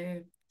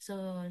Father. So,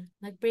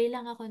 nag-pray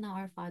lang ako ng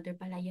Our Father,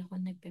 palagi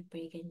ako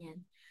nagpe-pray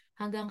ganyan.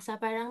 Hanggang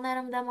sa parang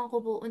naramdaman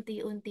ko po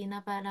unti-unti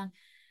na parang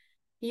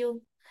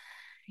yung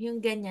yung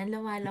ganyan Mm.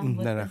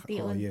 lumalambot Oo, yes.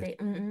 unti-unti.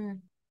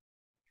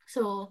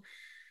 So,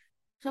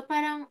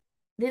 parang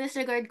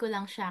dinisregard ko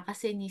lang siya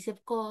kasi nisip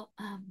ko,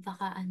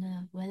 baka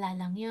ano, wala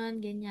lang yun,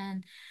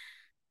 ganyan.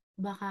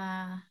 Baka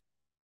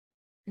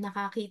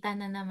nakakita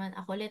na naman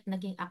ako ulit,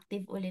 naging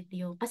active ulit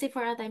yung, kasi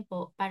for a time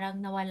po, parang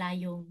nawala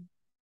yung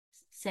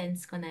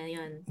sense ko na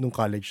yun, Nung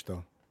college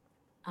to.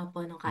 po,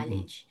 nung Mm.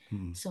 college.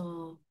 Mm. So,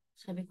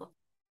 sabi ko,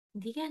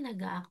 hindi ka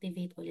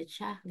nag-activate ulit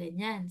siya,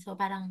 ganyan.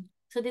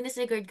 So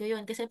dinisregard ko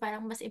yun kasi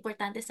parang mas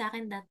importante sa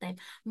akin that time,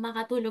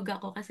 makatulog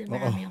ako kasi Oo.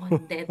 marami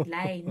akong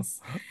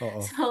deadlines.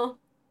 Oo. So,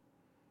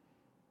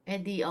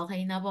 edi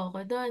okay na po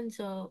ako doon.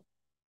 So,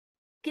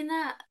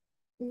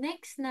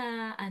 next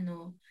na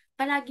ano,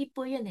 palagi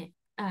po yun eh.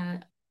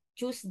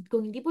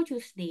 Kung hindi po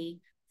Tuesday,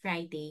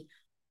 Friday,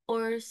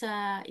 or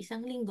sa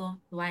isang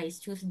linggo, twice,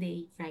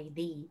 Tuesday,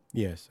 Friday.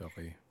 Yes,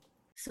 okay.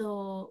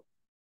 So,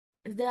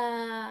 the,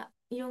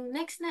 yung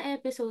next na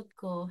episode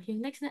ko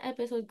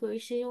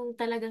is yung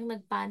talagang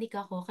nagpanic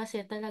ako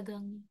kasi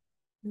talagang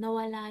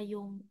nawala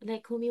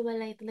like,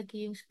 humiwalay talaga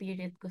yung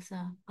spirit ko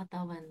sa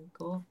katawan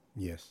ko.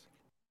 Yes.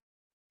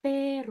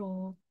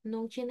 Pero,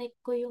 nung chinek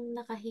ko yung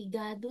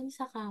nakahiga dun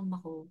sa kama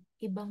ko,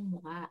 ibang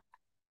muka.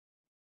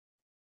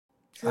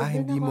 So,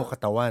 dun Hindi ako, mo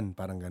katawan.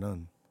 Parang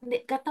ganon. hindi,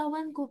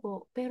 katawan ko po,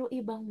 pero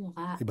ibang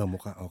muka. Ibang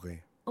mukha.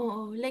 Okay.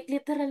 Oo, like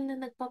literal na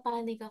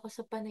nagpapanik ako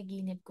sa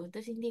panaginip ko.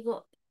 Tapos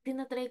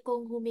tinatry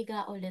kong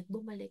humiga ulit,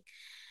 bumalik.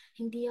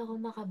 Hindi ako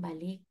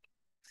makabalik.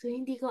 So,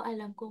 hindi ko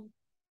alam kung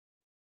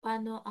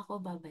paano ako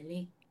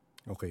babalik.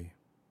 Okay.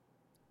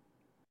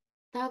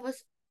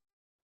 Tapos,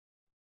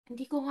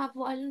 hindi ko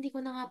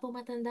na nga po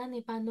matandaan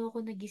paano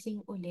ako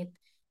nagising ulit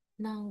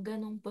ng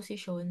ganong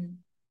posisyon.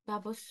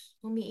 Tapos,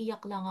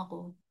 umiiyak lang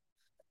ako.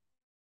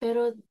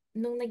 Pero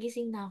nung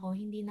nagising na ako,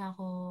 hindi na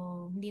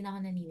ako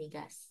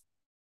naninigas.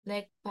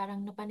 Like,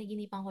 parang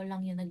napanaginipan ko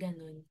lang yun na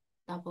ganun.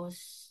 Tapos,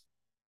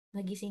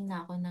 nagising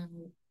na ako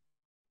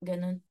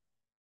Ganun.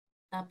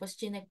 Tapos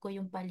chinek ko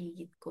yung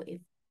paligid ko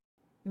if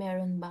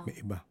meron bang, May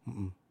iba.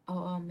 Mm.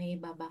 oo, may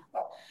iba ba.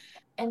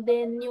 And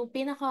then yung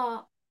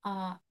pinaka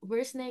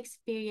worst na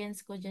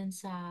experience ko dyan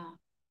sa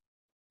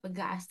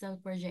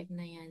pag-astral project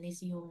na yan is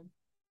yung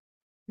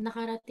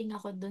nakarating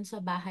ako dun sa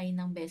bahay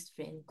ng best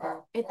friend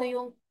ko. Ito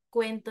yung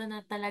kwento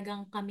na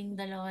talagang kaming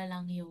dalawa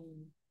lang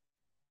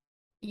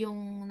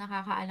yung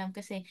nakakaalam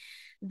kasi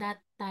that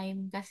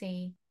time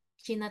kasi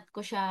chinat ko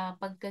siya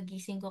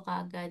pagkagising ko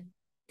kaagad.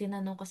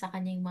 Tinanong ko sa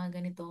kanya yung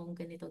mga ganito,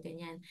 ganito,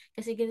 ganyan.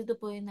 Kasi ganito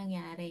po yung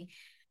nangyari.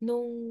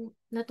 Nung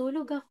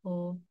natulog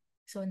ako,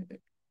 so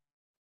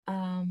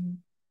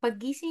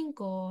paggising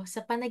ko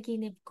sa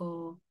panaginip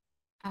ko,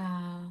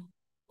 ah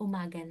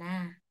umaga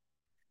na.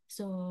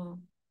 So,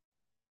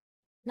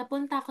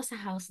 napunta ako sa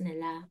house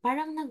nila.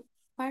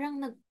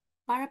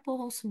 Para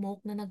po akong smoke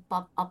na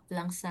nag-pop up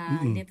lang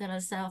sa, Mm. literal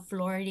sa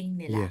flooring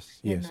nila.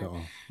 Yes, yes, Ganun.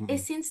 oo. Eh,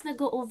 Mm. since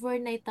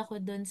nag-overnight ako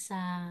dun sa,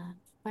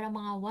 parang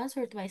mga once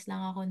or twice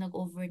lang ako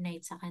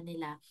nag-overnight sa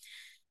kanila,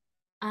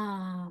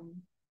 um,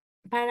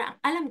 para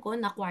alam ko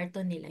na kwarto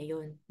nila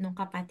yon nung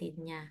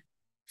kapatid niya.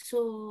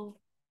 So,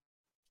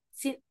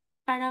 si,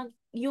 parang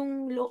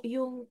yung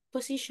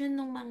position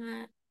ng mga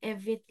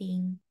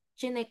everything,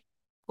 chinek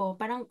ko,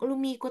 parang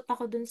lumikot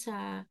ako dun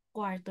sa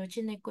kwarto,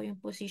 chinek ko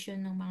yung position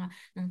ng mga,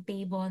 ng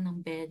table, ng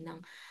bed, ng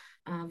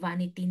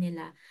vanity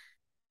nila.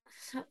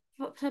 Sa,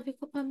 sabi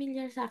ko,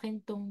 familiar sa akin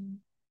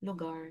tong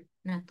lugar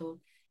na to.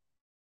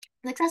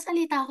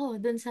 Nagsasalita ako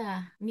dun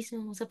sa,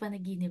 mismo sa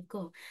panaginip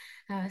ko.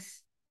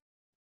 Tapos,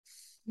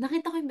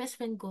 nakita ko yung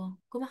best friend ko,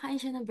 kumakain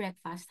siya ng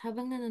breakfast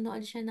habang nanonood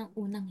siya ng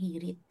unang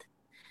hirit.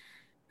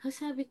 Tapos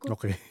sabi ko,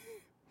 Okay.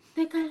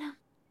 teka lang,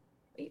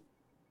 eh,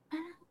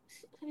 parang,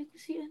 sabi ko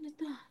si ano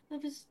to ah.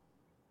 Tapos,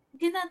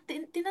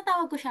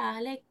 tinatawag ko siya,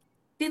 like,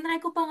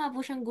 tinry ko pa nga po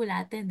siyang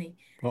gulatin eh.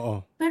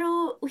 Oo.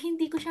 Pero,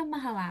 hindi ko siya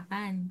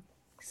mahawakan.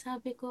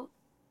 Sabi ko,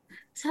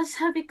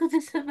 sabi ko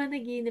dun sa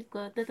panaginip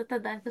ko,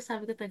 tatatandaan ko,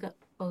 sabi ko taga,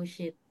 oh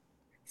shit.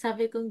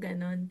 Sabi ko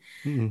ganon.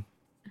 Mm.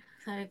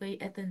 Sabi ko,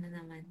 eto na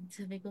naman.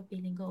 Sabi ko,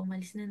 feeling ko,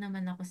 umalis na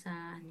naman ako sa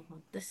ano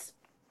ko. Tapos,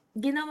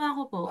 ginawa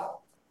ko po,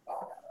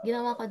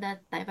 ginawa ko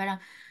that time, parang,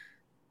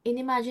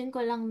 inimagine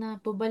ko lang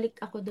na pabalik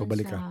ako dun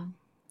Pabalik ka. sa,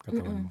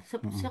 Katawan mo. sa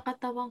Mm.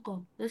 katawan ko.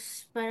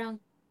 Tapos parang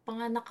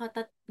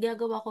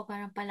gagawa ko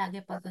parang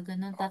palagi pagka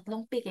ganun,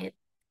 tatlong pikit,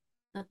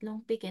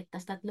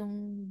 tas tatlong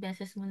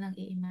beses mo lang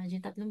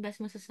i-imagine, tatlong beses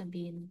mo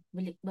sasabihin,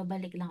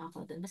 babalik lang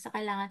ako dun. Basta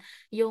kailangan,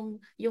 yung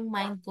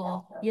mind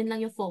ko, yun lang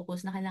yung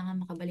focus na kailangan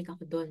makabalik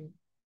ako dun.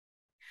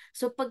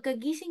 So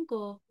pagkagising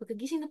ko,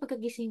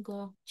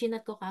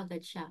 chinat ko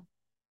kaagad siya.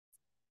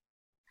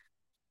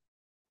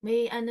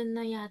 May ano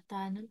na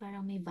yata nun,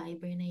 parang may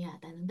Viber na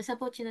yata nun. Basta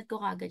po, chinat ko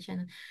kaagad siya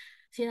nun.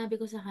 Sinabi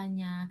ko sa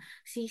kanya,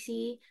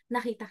 Sisi,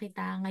 nakita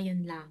kita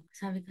ngayon lang.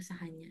 Sabi ko sa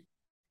kanya,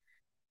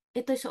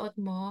 ito yung suot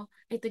mo,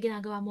 ito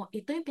ginagawa mo,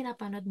 ito yung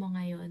pinapanood mo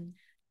ngayon.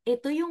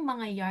 Ito yung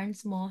mga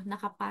yarns mo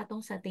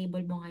nakapatong sa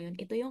table mo ngayon.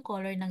 Ito yung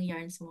color ng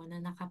yarns mo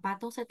na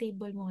nakapatong sa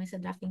table mo ngayon, sa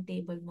drafting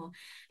table mo.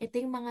 Ito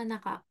yung mga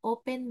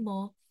naka-open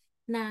mo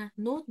na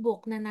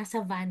notebook na nasa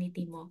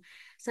vanity mo.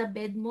 Sa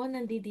bed mo,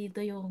 nandito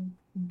yung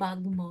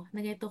bag mo na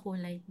ganito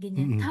kulay.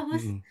 Ganyan. Mm.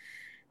 Tapos, Mm.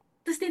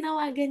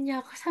 tinawagan niya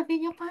ako.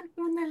 Sabi niya, paano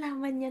mo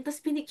nalaman niya? Tapos,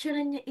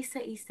 pinicturean niya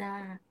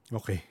isa-isa.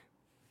 Okay.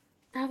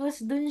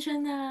 Tapos dun siya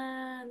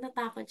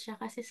natakot siya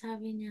kasi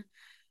sabi niya,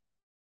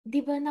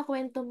 "Di ba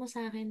nakwento mo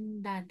sa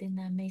akin dati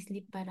na may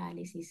sleep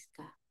paralysis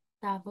ka?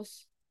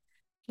 Tapos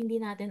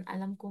hindi natin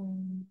alam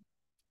kung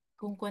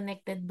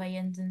connected ba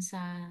yan dun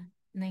sa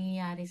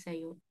nangyayari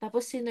sa'yo."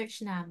 Tapos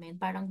sinearch namin,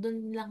 parang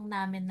dun lang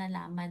namin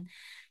nalaman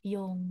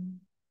yung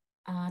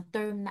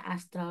term na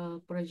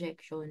astral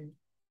projection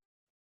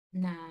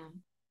na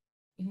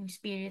yung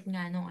spirit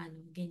nga nung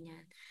ano,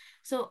 ganyan.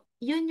 So,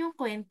 yun yung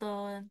kwento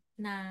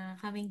na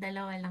kaming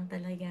dalawa lang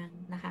talagang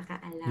Yes,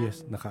 nakakaalam.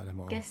 nakaalam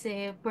mo. Oo.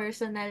 Kasi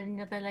personal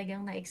niya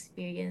talagang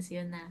na-experience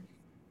yun na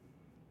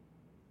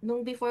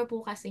nung before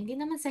po kasi, hindi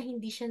naman sa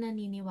hindi siya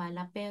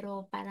naniniwala,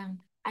 pero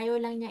parang ayaw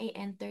lang niya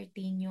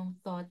i-entertain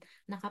yung thought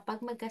na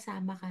kapag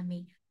magkasama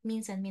kami,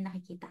 minsan may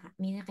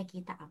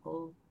nakikita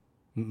ako.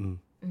 Mm.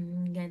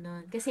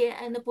 Ganon. Kasi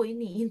ano po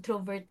yun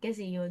introvert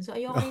kasi yun. So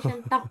ayoko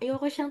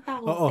siyang Oo,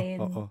 takutin.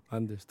 oo.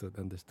 Understood,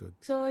 understood.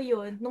 So,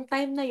 yun, nung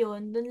time na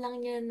yun, dun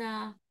lang niya na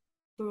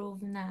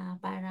prove na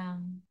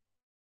parang,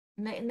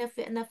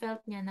 na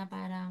felt niya na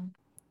parang,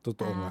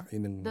 Totoo nga, ah,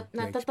 yun ang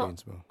na totoo,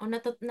 na-experience mo. o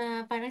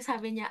na parang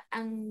sabi niya,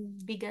 ang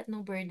bigat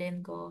ng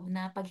burden ko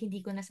na pag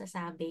hindi ko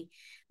nasasabi,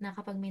 na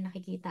kapag may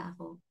nakikita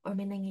ako, or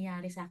may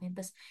nangyayari sa akin,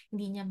 tas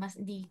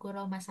hindi ko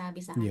raw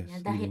masabi sa kanya, Yes,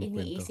 hindi dahil mo kwento.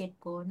 iniisip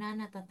ko na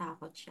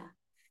natatakot siya.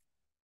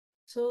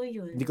 So,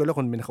 Hindi ko yun. alam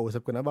kung may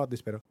nakausap ko na about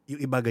this, pero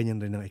yung iba ganyan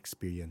rin ang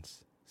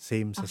experience.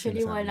 Same sa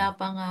Actually, sinasabi wala mo.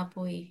 pa nga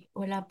po eh.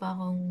 Wala pa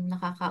akong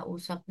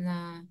nakakausap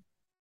na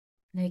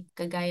like,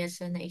 kagaya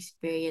sa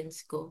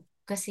na-experience ko.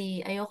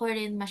 Kasi ayoko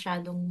rin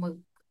masyadong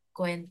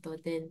magkwento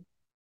din.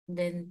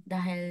 Then,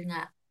 dahil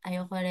nga,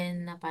 ayoko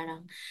rin na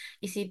parang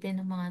isipin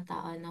ng mga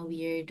tao na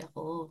weird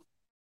ako.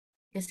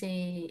 Kasi,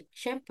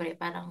 syempre,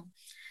 parang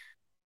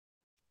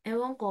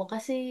Ewan ko,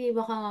 kasi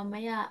baka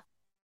mamaya,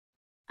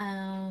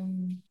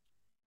 um,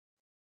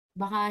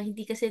 baka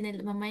hindi kasi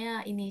nila,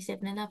 mamaya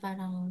inisip nila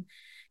parang,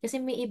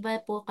 kasi may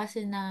iba po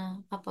kasi na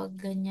kapag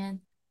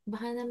ganyan,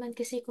 baka naman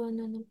kasi kung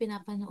ano nung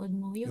pinapanood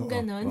mo, yung Oo,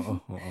 ganon.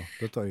 oo, oo.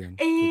 Totoo yun.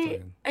 Totoo Eh,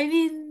 yun. I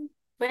mean,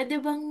 pwede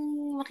bang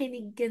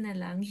makinig ka na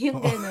lang? Yung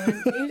Oo. ganon.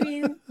 I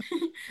mean,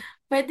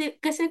 pwede,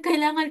 kasi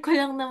kailangan ko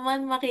lang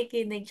naman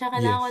makikinig,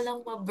 tsaka kailangan ko Yes. lang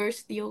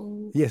ma-burst yung,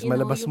 Yes,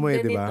 malabas mo yung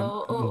eh, di ba?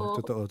 ganito. Oo.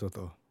 Totoo,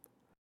 totoo.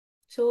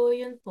 So,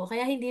 yun po.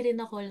 Kaya hindi rin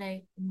ako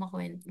like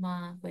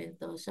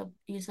makwento. So,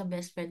 yun sa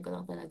best friend ko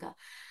lang talaga.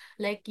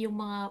 Like,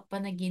 yung mga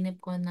panaginip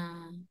ko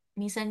na,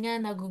 minsan nga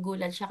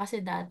nagugulat siya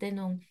kasi dati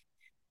nung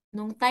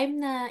time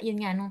na,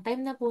 yun nga, nung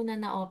time na po na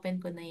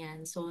na-open ko na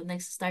yan. So,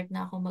 nag-start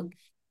na ako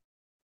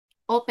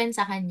open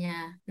sa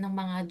kanya ng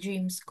mga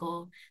dreams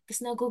ko. Tapos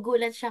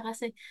nagugulat siya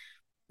kasi,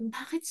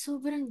 bakit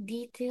sobrang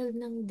detailed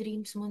ng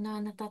dreams mo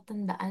na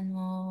natatandaan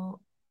mo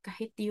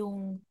kahit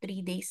yung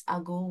 3 days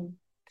ago?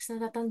 Tapos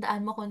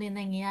natatandaan mo kung ano yung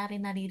nangyayari,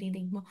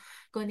 naririnig mo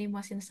kung ano yung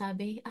mga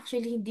sinasabi.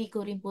 Actually, hindi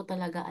ko rin po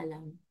talaga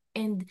alam.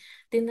 And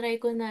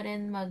tinry ko na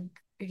rin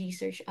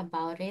mag-research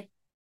about it.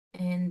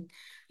 And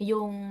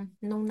nung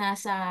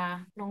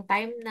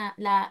time na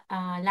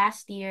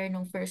last year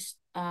nung first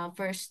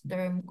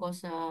term ko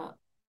sa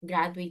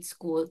graduate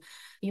school,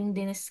 yung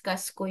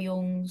diniscuss ko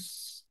yung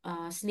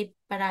sleep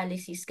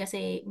paralysis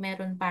kasi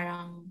meron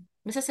parang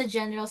basta sa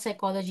general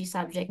psychology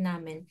subject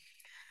namin,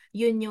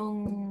 yun yung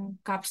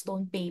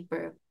capstone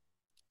paper.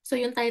 So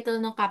yung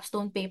title ng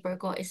capstone paper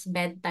ko is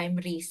bedtime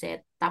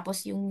reset.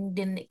 Tapos yung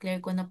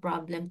dineclare ko na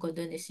problem ko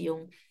dun is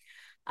yung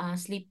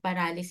sleep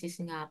paralysis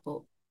nga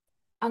po.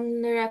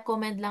 Ang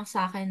recommend lang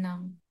sa akin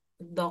ng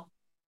doc,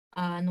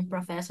 nung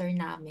professor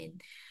namin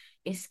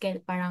is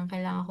parang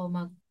kailangan ko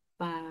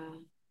magpa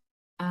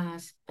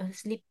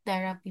sleep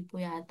therapy po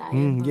yata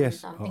yun or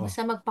Yes, something. oo.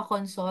 Basta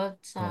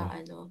magpa-consult sa Oo.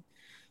 ano.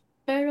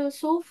 Pero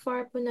so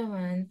far po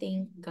naman,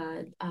 thank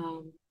God,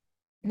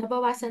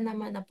 nabawasan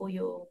naman na po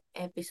yung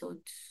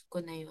episodes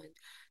ko na yun.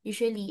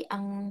 Usually,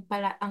 ang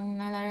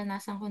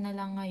nararanasan ko na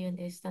lang ngayon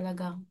is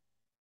talagang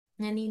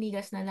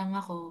naninigas na lang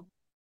ako,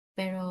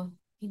 pero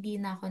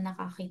hindi na ako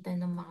nakakita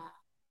ng mga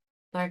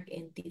dark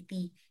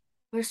entity.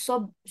 Or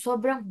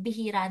sobrang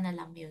bihira na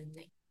lang yun.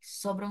 Like,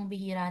 sobrang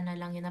bihira na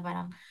lang yun na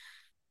parang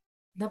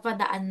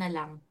napadaan na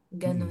lang. Mm,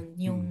 Ganun.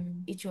 Yung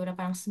mm. itsura,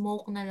 parang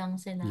smoke na lang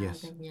sila,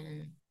 Yes.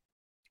 ganyan.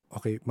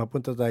 Okay,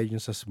 mapunta tayo dun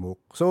sa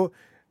smoke. So,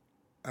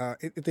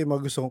 ito yung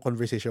mga gusto kong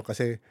conversation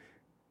kasi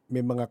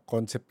may mga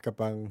concept ka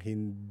pang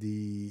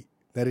hindi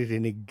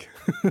naririnig.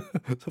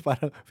 So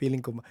parang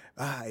feeling ko,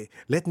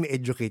 let me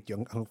educate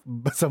you. Ang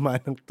basama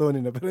ng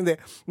tone na. Pero hindi,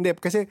 hindi.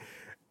 Kasi,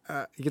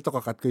 ito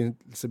kakat ko yung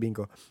sabihin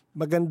ko.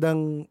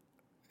 Magandang,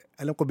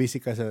 alam ko busy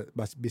ka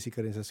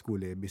rin sa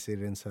school eh. Busy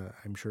rin sa,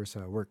 I'm sure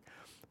sa work.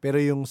 Pero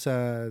yung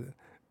sa,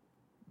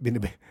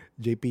 binibe,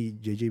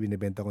 JJ,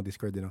 binibenta ko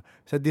Discord. You know?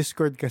 Sa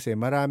Discord kasi,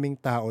 maraming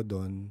tao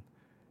doon,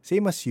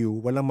 same as you,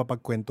 walang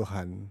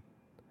mapagkwentuhan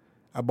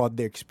about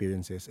their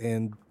experiences.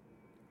 And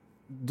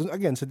dun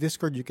again, sa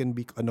Discord, you can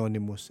be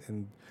anonymous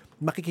and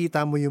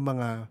makikita mo yung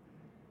mga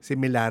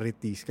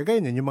similarities.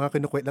 Kagaya yun, yung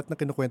mga lahat na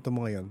kinukwento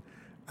mo ngayon,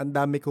 ang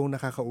dami kong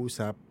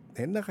nakakausap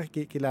and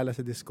nakakilala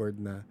sa Discord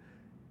na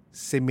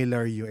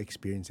similar yung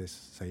experiences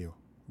sa'yo.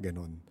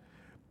 Ganon.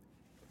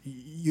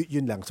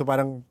 Yun lang. So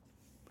parang,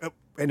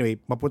 anyway,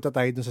 mapunta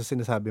tayo dun sa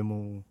sinasabi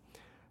mong,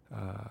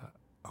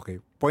 okay,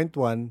 point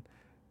one,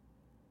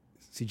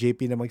 si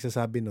JP na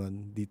magsasabi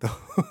nun, dito,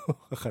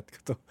 kakat ko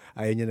to,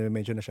 ayaw niya na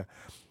mention na siya,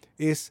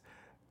 is,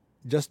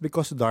 just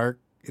because dark,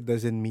 it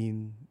doesn't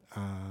mean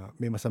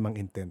may masamang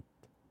intent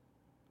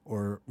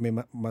or may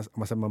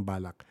masamang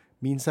balak.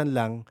 Minsan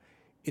lang,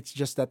 it's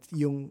just that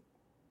yung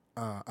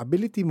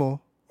ability mo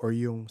or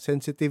yung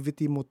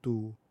sensitivity mo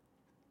to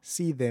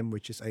see them,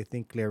 which is I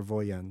think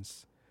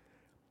clairvoyance,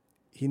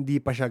 hindi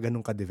pa siya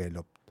ganun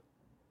ka-developed.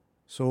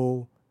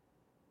 So,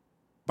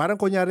 parang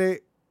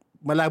kunyari,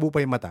 malabo pa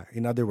yung mata.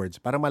 In other words,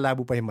 parang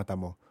malabo pa yung mata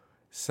mo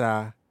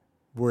sa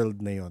world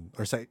na yon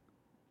or sa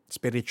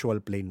spiritual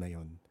plane na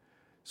yon.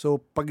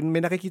 So, pag may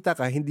nakikita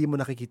ka, hindi mo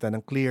nakikita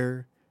ng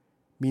clear.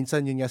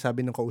 Minsan, yun nga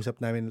sabi ng kausap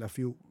namin a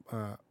few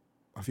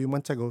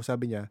months ago,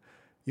 sabi niya,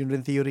 yun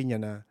rin theory niya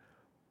na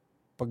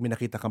pag may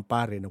nakita kang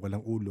pare na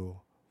walang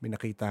ulo, may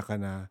nakita ka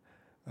na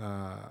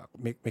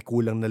may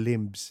kulang na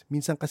limbs,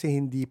 minsan kasi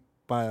hindi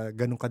pa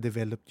ganun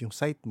ka-develop yung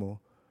sight mo,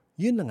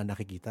 yun na nga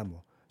nakikita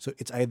mo. So,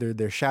 it's either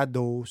their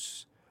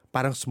shadows,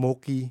 parang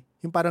smoky,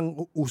 yung parang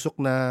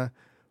usok na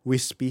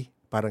wispy,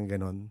 parang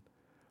ganun.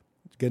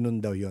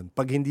 Ganun daw yon.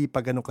 Pag hindi pa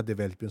ganun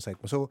ka-develop yung sight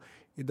mo. So,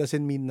 it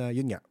doesn't mean na,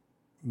 yun nga,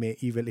 may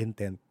evil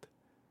intent.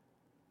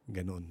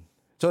 Ganun.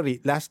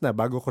 Sorry, last na,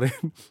 bago ko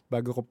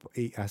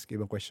i-ask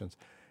ibang questions.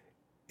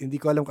 Hindi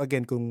ko alam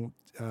again kung,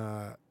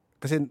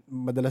 kasi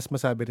madalas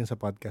masabi rin sa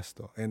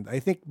podcast to. And I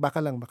think baka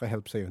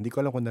maka-help sa'yo. Hindi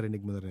ko alam kung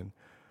narinig mo na rin.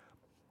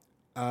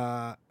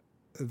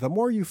 The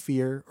more you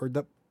fear or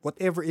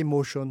whatever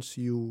emotions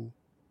you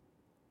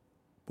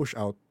push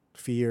out,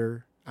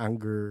 fear,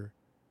 anger,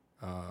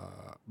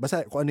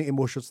 basta kung ano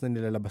yung emotions na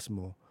nilalabas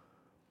mo,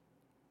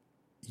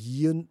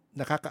 yun,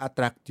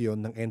 nakaka-attract yun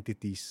ng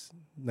entities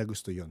na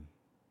gusto yun.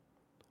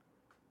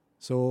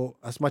 So,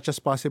 as much as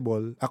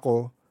possible,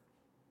 ako,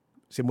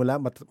 simula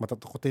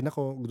matatakotin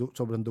ako,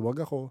 sobrang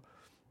duwag ako,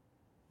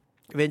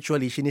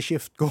 eventually,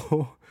 sinishift ko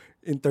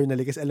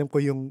internally kasi alam ko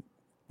yung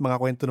mga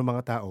kwento ng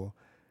mga tao,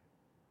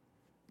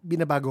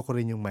 binabago ko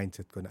rin yung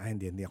mindset ko na,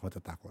 hindi ako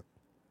matatakot.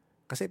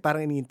 Kasi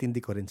parang iniintindi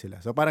ko rin sila.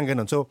 So, parang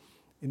ganun. So,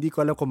 hindi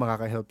ko alam kung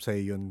makaka-help sa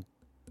yun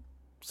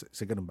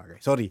sa ganun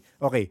bagay. Sorry.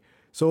 Okay.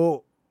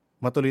 So,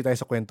 matuloy tayo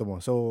sa kwento mo.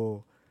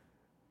 So,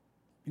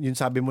 yun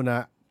sabi mo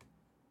na,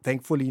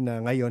 thankfully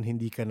na ngayon,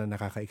 hindi ka na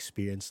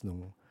nakaka-experience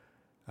nung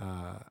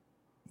ah,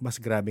 mas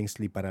grabing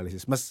sleep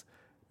paralysis. Mas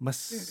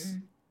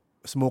Mm.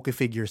 smoky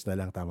figures na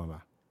lang, tama ba?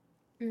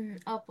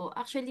 Opo.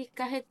 Actually,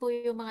 kahit po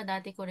yung mga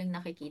dati ko ring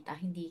nakikita,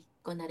 hindi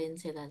ko na rin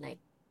sila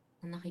like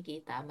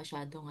nakikita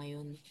masyado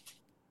ngayon.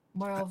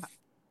 More of,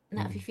 Mm.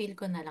 na-feel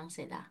ko na lang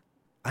sila.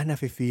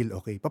 Nafe-feel.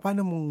 Okay.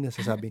 Paano mong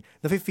nasasabing?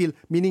 Nafe-feel,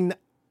 meaning,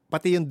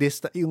 pati yung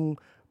yung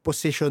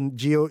position,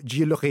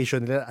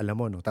 geolocation nila, alam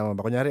mo, no? Tama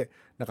ba? Kunyari,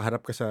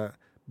 nakaharap ka sa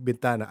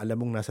bintana, alam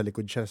mong nasa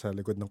likod siya, sa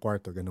likod ng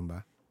kwarto, ganun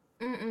ba?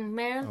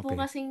 Meron po Okay.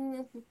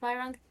 kasing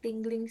parang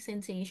tingling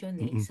sensation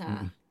eh Mm-mm, sa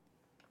mm-mm.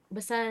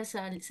 basta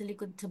sa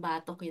likod sa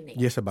batok yun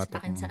eh. Yes, sa Sa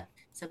batok. akin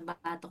sa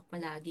batok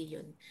palagi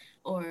yun.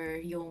 Or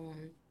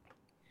yung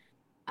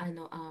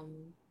ano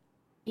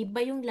iba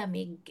yung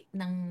lamig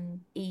ng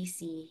AC,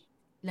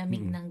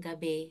 lamig Mm-mm. ng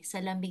gabi sa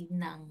lamig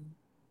ng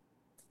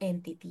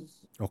entity.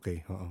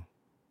 Okay, oo.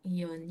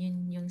 Yun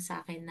yung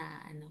sa akin na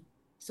ano.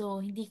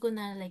 So, hindi ko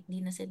na like, di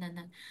na sila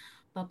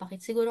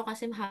nagpapakit. Siguro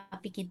kasi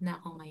happy kid na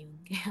ako ngayon.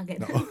 Kaya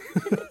Oo. ganun.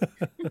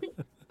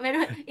 Pero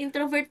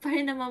introvert pa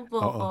rin naman po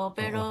Oo, ako.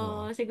 Pero oo,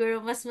 oo.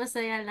 siguro mas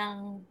masaya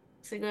lang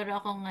siguro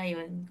ako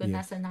ngayon kung Yes.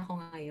 nasan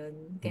ako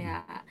ngayon. Mm-mm.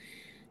 Kaya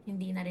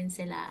hindi na rin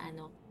sila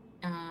ano.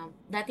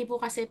 Dati po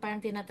kasi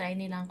parang tinatry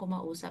nilang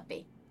kumausap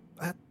eh.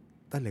 At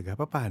talaga,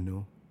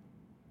 paano?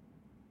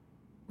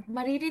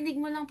 Maririnig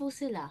mo lang po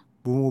sila.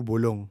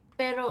 Bumubulong.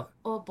 Pero,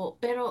 opo,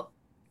 pero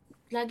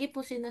lagi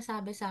po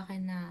sinasabi sa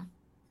akin na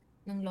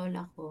ng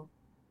lola ko,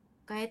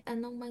 kahit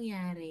anong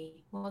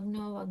mangyari, huwag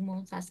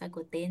mong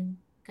sasagutin.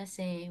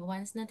 Kasi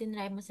once na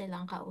tinry mo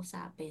silang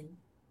kausapin,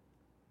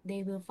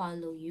 they will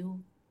follow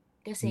you.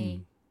 Kasi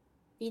Mm.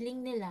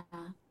 feeling nila,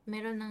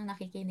 meron nang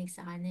nakikinig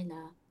sa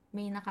kanila,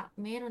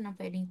 meron nang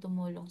pwedeng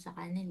tumulong sa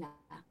kanila.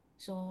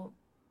 So,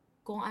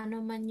 kung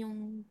ano man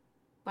yung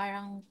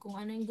kung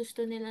ano yung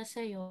gusto nila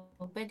sa'yo,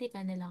 pwede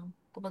ka nilang,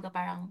 kumbaga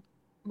parang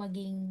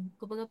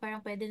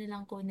pwede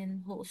nilang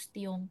kunin host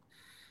yung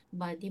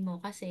body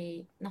mo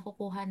kasi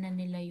nakukuha na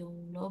nila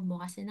yung loob mo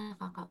kasi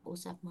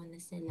nakakausap mo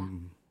na sila.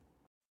 Mm.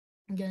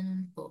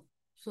 Ganun po.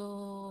 So,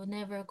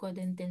 never ko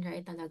din tinry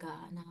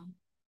talaga na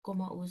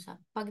kumausap.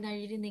 Pag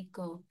naririnig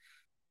ko,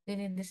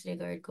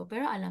 dinidisregard ko.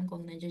 Pero alam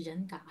kong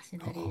nandiyan ka kasi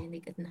Oo.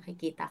 naririnig at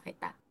nakikita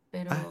kita.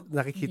 Pero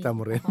hindi Nakikita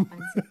mo kita rin?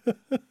 papansin.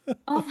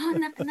 Opo,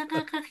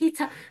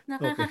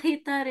 Okay.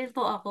 nakakakita rin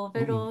po ako.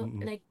 Pero Mm,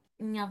 mm. like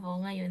nga po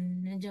ngayon,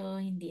 medyo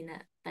hindi na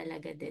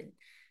talaga din.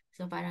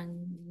 So parang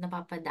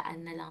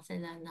napapadaan na lang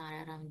sila,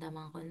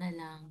 nararamdaman ko na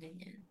lang,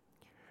 ganyan.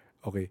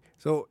 Okay.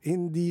 So,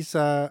 hindi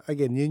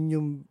again, yun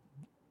yung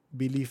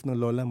belief ng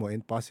lola mo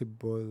and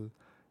possible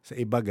sa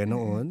iba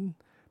Mm-mm. ganoon.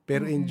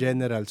 Pero in Mm-mm.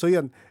 general, so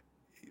yun,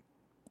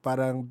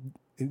 parang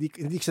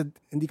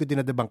hindi ko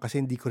dinadabang kasi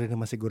hindi ko rin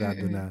naman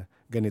sigurado Mm-mm. na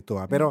ganito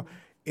ha. Pero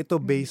Mm-mm. ito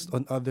based Mm-mm.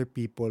 on other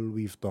people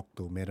we've talked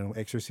to. Merong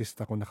exorcist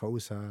ako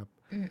nakausap,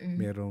 Mm-mm.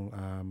 merong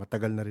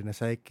matagal na rin na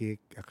psychic,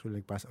 actually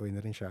nag-pass away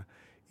na rin siya.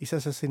 Isa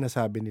sa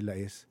sinasabi nila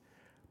is,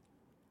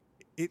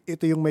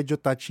 ito yung medyo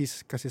touchy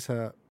kasi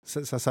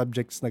sa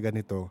subjects na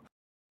ganito.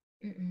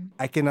 Mm-mm.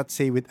 I cannot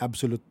say with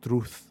absolute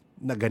truth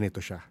na ganito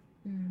siya.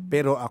 Mm.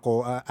 Pero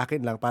ako,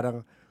 akin lang,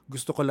 parang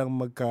gusto ko lang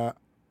magka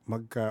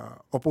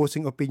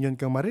opposing opinion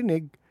kang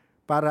marinig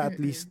para at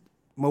least Mm-mm.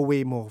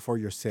 ma-weigh mo for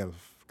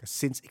yourself.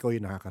 Kasi since ikaw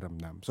yung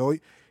nakakaramdam. So,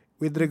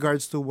 with Mm.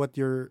 regards to what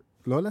your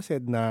lola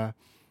said na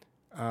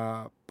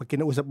pag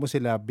kinausap mo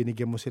sila,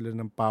 binigyan mo sila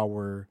ng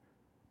power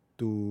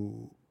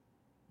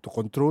to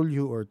control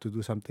you or to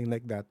do something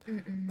like that.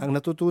 Mm-mm. Ang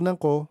natutunan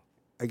ko,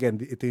 again,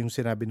 ito yung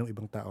sinabi ng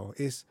ibang tao,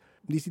 is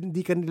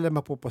hindi ka nila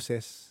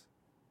mapoposes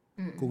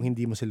kung Mm-mm.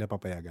 hindi mo sila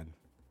papayagan.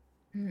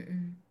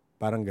 Mm-mm.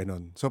 Parang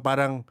ganon. So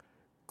parang,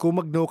 kung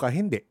mag-no ka,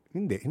 hindi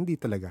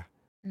talaga.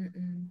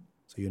 Mm-mm.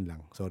 So yun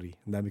lang. Sorry.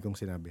 Ang dami kong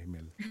sinabi,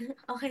 Mel.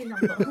 Okay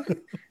lang po.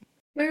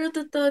 Pero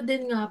totoo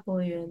din nga po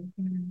yun.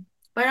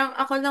 Parang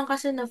ako lang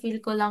kasi na-feel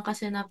ko lang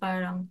kasi na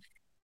parang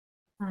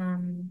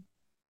um,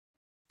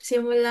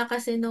 simula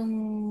kasi nung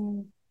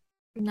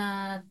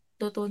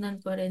natutunan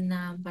ko rin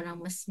na parang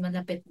mas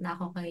malapit na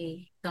ako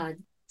kay God.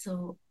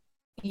 So,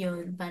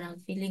 yun,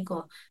 parang feeling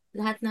ko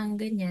lahat ng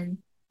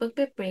ganyan,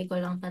 pagpe-pray ko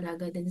lang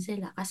talaga din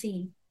sila.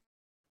 Kasi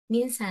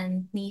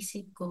minsan,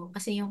 nisip ko,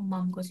 kasi yung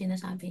mom ko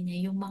sinasabi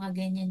niya, yung mga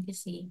ganyan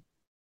kasi,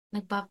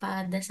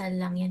 nagpapadasal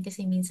lang yan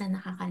kasi minsan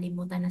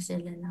nakakalimutan na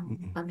sila ng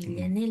Mm-mm.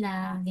 pamilya Mm-mm.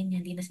 nila,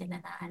 ganyan, di na sila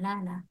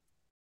naalala.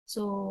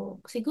 So,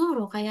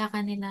 siguro kaya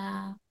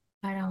kanila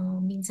parang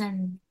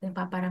minsan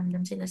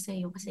nagpaparamdam sila sa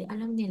iyo kasi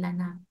alam nila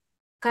na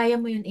kaya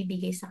mo yun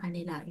ibigay sa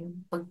kanila,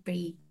 yung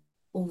pag-pray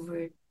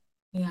over.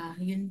 Yeah,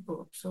 yun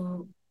po.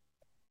 So,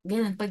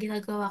 ganun. Pag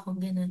ginagawa ko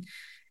ganun,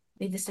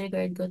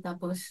 disregard ko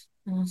tapos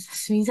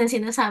minsan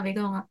sinasabi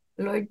ko nga,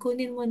 Lord,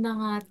 kunin mo na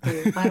nga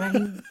to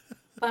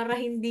para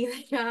hindi na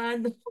siya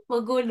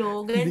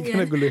magulo, Hindi ka ganyan.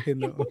 naguluhin,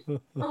 no?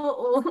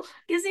 Oo.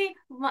 Kasi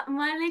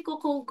malay ko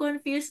kung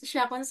confused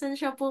siya kung saan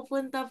siya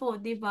pupunta po,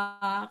 'di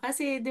ba?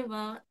 Kasi 'di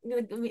ba,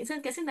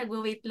 minsan kasi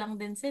nagwa-wait lang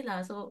din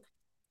sila. So,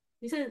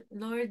 minsan,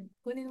 Lord,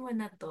 kunin mo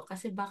na to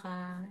kasi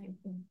baka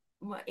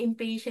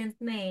impatient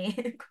na eh.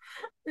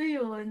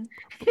 Ayun.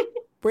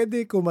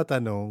 Pwede ko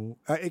matanong,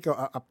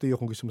 ikaw, up to you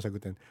kung gusto mo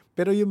sagutin.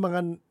 Pero yung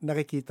mga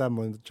nakikita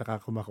mo tsaka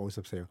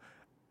kumakausap sa'yo,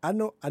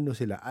 ano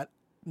sila?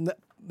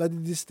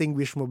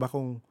 Nadidistinguish mo ba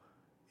kung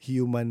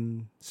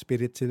human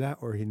spirit sila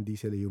or hindi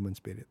sila human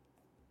spirit?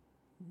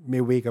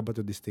 May way ka ba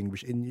to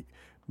distinguish?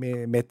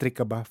 May metric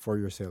ka ba for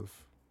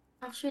yourself?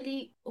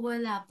 Actually,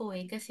 wala po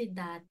eh. Kasi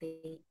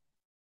dati,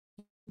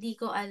 hindi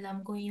ko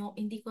alam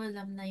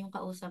na yung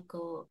kausap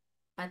ko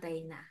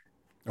patay na.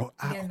 Oh,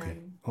 okay.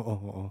 Ganon. Oo,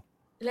 oo.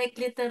 Like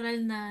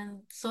literal na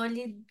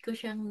solid ko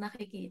siyang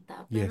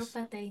nakikita pero Yes.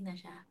 patay na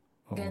siya.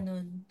 Oo.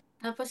 Ganon.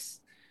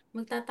 Tapos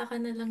magtataka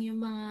na lang yung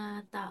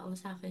mga tao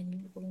sa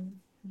akin kung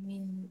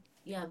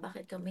yeah,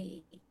 bakit ka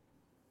may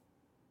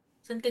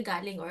saan ka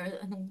galing or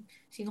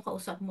sino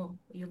kausap mo?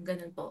 Yung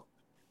ganon po.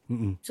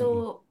 Mm-mm, So,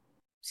 mm-mm.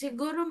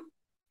 siguro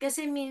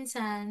kasi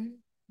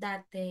minsan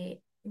dati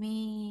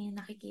may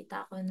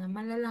nakikita ko na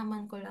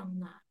malalaman ko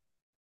lang na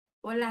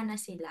wala na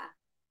sila.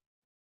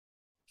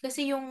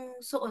 Kasi yung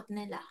suot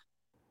nila,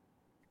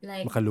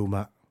 like,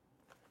 Makaluma.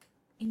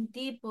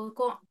 hindi po,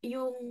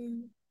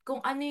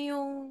 kung ano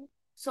yung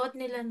suot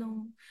nila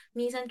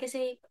minsan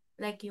kasi,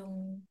 like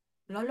yung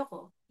lolo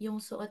ko, yung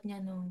suot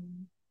niya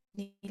nung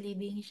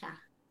nilibing siya.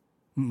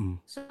 Mm-mm,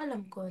 So,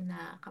 alam ko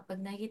na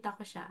kapag nakikita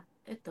ko siya,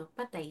 ito,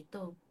 patay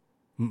ito.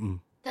 mm-mm.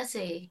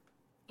 Kasi,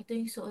 ito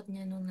yung suot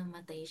niya nung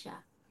namatay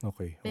siya.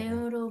 Okay, oo.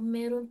 Pero,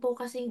 meron po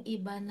kasing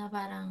iba na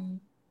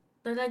parang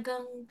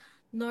talagang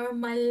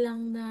normal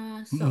lang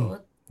na Mm-mm.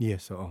 suot.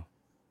 Yes, oo.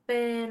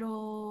 Pero,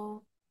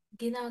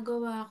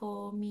 ginagawa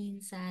ko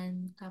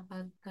minsan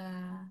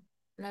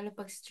lalo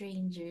pag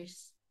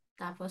strangers,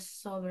 tapos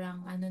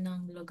sobrang ano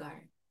ng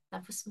lugar,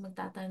 tapos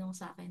magtatanong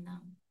sa akin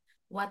ng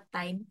what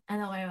time,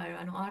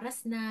 anong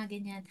oras na,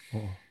 ganyan.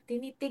 Oo.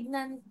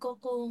 Tinitignan ko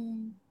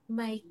kung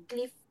may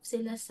cliff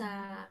sila sa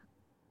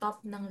top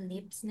ng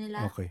lips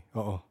nila. Okay,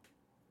 oo.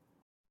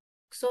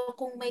 So,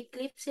 kung may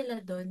clip sila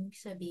doon,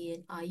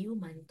 sabihin,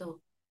 human to.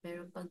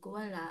 Pero pag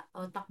wala,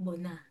 takbo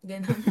na.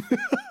 Ganon.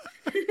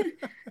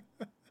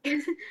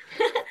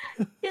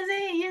 Kasi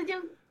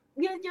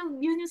yun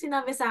yung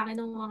sinabi sa akin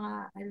ng mga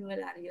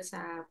albularyo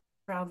sa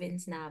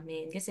province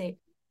namin. Kasi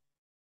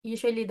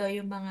usually daw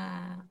yung mga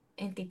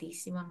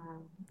entities, yung mga,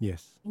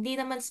 Yes. hindi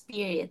naman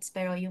spirits,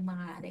 pero yung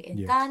mga like,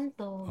 Yes.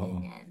 encanto, Oo.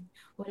 ganyan.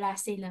 Wala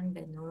silang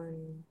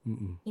ganon.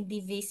 Mm-mm. Hindi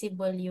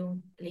visible yung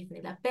clip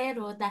nila.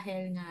 Pero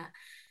dahil nga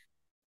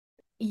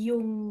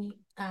yung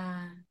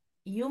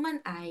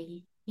human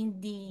eye,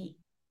 hindi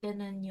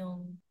ganun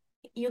yung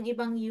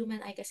ibang human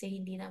eye kasi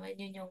hindi naman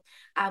yun yung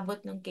abot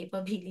ng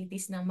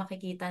capabilities ng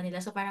makikita nila.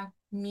 So parang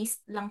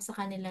mist lang sa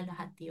kanila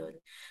lahat yun.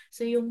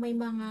 So yung may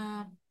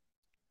mga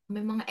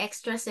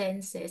extra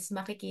senses,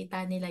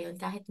 makikita nila yun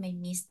kahit may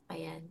mist pa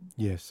yan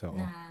Yes, na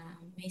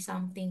oo. may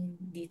something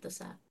dito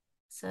sa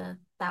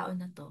tao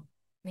na to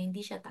na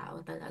hindi siya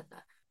tao talaga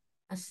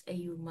as a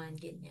human,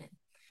 ganyan.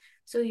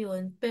 So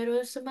yun,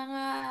 pero sa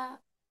mga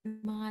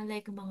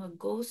like mga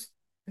ghost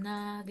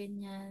na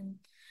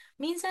ganyan.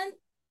 Minsan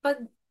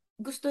pag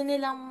gusto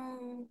nilang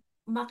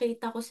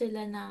makita ko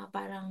sila na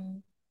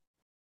parang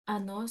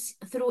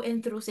through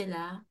and through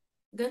sila,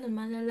 ganun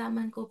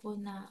malalaman ko po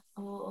na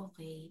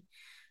okay.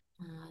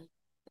 ah,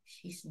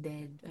 she's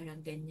dead,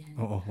 parang ganyan.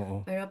 Oo, oo.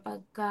 Pero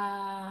pagka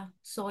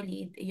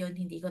solid, yun,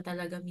 hindi ko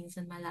talaga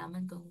minsan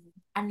malaman kung,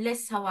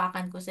 unless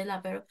hawakan ko sila.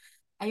 Pero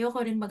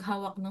ayoko rin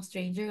maghawak ng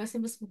stranger kasi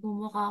mas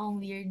bumukha akong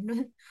weird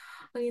nun.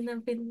 Pag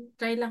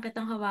try lang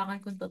kitang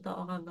hawakan kung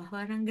totoo ka ba.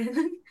 Parang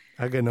ganun.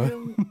 Ganon. Pero,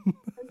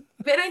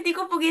 pero hindi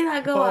ko po Oo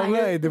ginagawa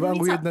nga yun. eh, di ba?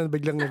 Ang weird Minsan, na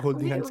biglang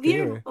nag-holding hands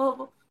kayo weird.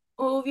 eh.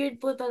 Weird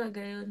po talaga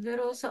yun.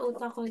 Pero sa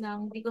utak ko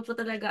lang, hindi ko po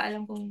talaga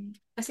alam kung,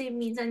 kasi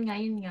minsan nga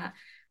yun nga,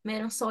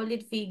 merong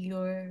solid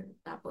figure,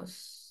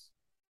 tapos,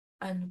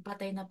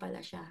 patay na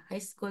pala siya.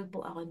 High school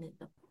po ako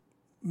nito.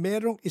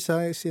 Merong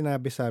isa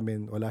sinabi sa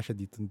amin, wala siya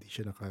dito, hindi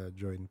siya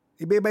naka-join.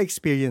 Iba-iba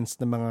experience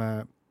ng mga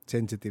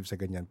sensitive sa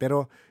ganyan.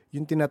 Pero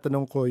yung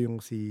tinatanong ko,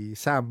 yung si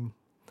Sam,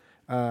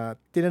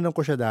 tinanong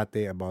ko siya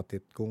dati about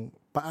it, kung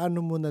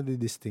paano mo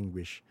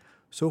na-distinguish.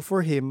 So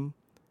for him,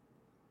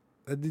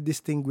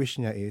 na-distinguish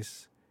niya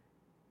is,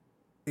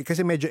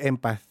 kasi medyo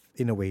empath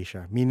in a way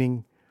siya.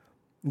 Meaning,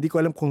 hindi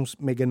ko alam kung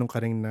may ganun ka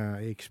rin na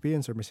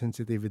experience or may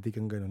sensitivity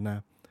kang ganun na,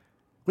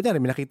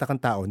 kunyari, may nakita kang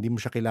tao, hindi mo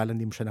siya kilala,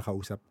 hindi mo siya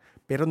nakausap,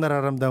 pero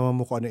nararamdaman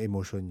mo kung ano yung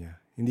emotion niya.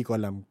 Hindi ko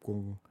alam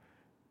kung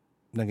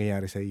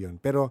nangyayari sa yun.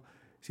 Pero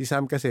si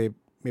Sam kasi,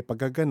 may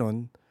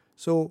pagkaganon,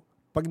 So,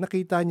 pag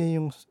nakita niya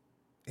yung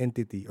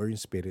entity or yung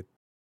spirit,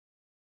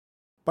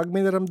 pag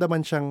may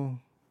naramdaman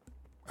siyang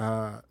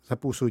sa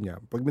puso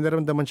niya, pag may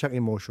naramdaman siyang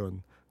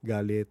emotion,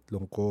 galit,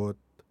 lungkot,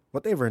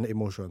 whatever na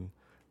emotion,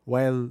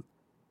 while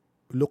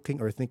looking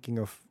or thinking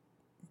of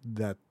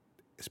that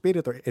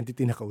spirit or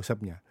entity na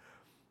kausap niya,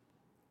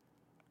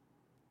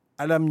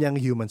 alam niyang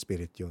human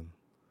spirit yun.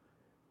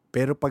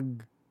 Pero pag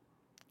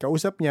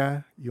kausap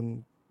niya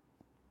yung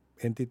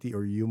entity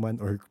or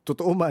human or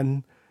totoo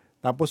man,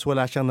 tapos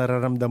wala siyang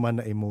nararamdaman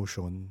na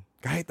emotion,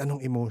 kahit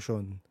anong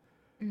emotion,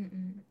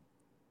 Mm.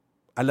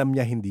 alam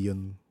niya hindi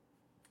yun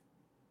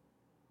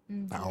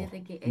Hindi tao. Hindi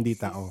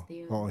nag-e-exist tao.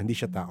 Oo, yun. hindi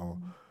siya tao.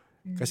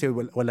 Kasi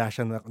Mm. wala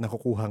siyang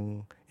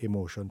nakukuhang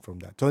emotion from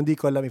that. So, hindi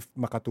ko alam if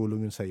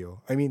makatulong yun sa'yo.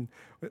 I mean,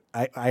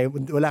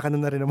 wala ka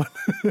na rin naman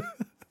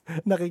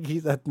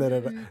nakikita at So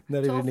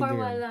naririnig far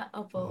niya yun. wala,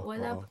 opo, Oo,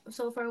 oo.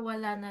 so far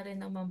wala na rin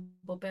naman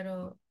po,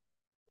 pero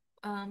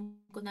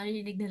kung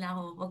narinig nila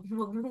ako,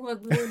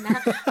 wag muna.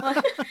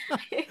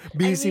 I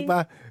Busy mean, pa.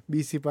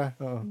 Busy pa.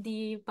 Oo.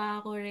 hindi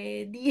pa ako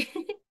ready.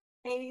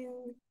 I mean,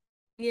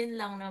 yun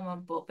lang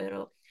naman po.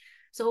 Pero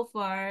so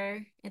far,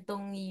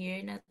 itong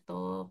year na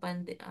to,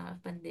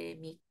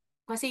 pandemic.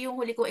 Kasi yung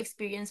huli ko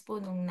experience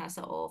po nung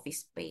nasa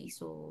office space.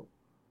 So,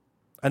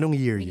 Anong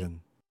year pre, yun?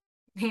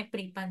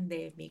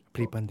 pre-pandemic po.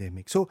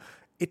 Pre-pandemic. So,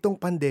 itong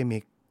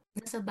pandemic,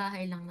 Nasa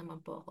bahay lang naman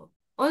po ako.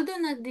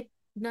 Although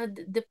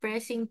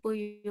na-depressing po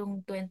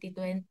yung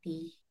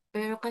 2020,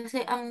 pero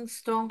kasi ang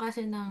strong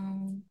kasi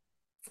ng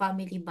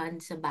family bond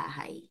sa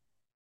bahay.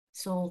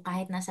 So,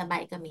 kahit nasa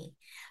bahay kami,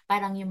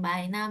 parang yung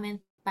bahay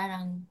namin,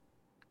 parang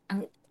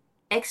ang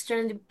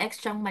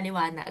extrang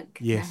maliwanag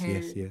yes, yes,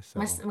 dahil yes.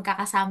 mas Oo.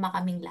 magkakasama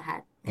kaming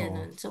lahat. Oo.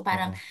 Ganun. So,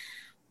 parang Oo.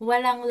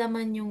 walang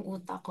laman yung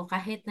utak ko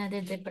kahit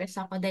nade-depress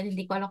ako dahil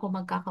hindi ko alam kung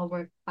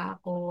magkaka-work pa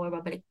ako or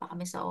babalik pa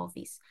kami sa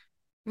office.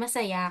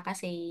 Masaya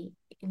kasi,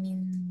 I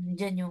mean,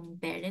 dyan yung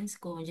parents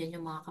ko, dyan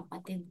yung mga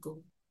kapatid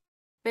ko.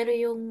 Pero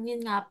yun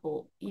nga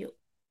po,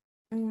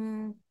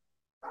 mm,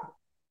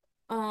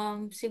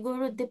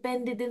 siguro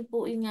depende din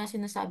po yun nga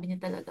sinasabi niya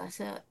talaga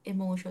sa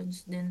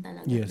emotions din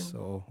talaga Yes, ng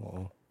oo,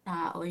 oo.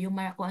 tao. Yung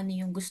kung ano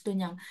yung gusto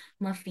niyang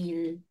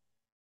ma-feel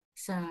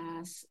sa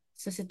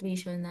sa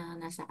situation na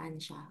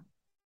nasaan siya.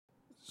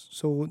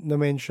 So,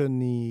 na-mention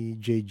ni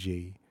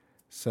JJ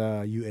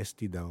sa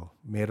UST daw,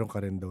 meron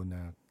ka rin daw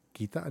na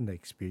kita na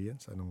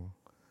experience? Anong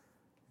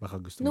baka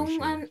gusto mo Nung,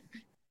 i-share? an,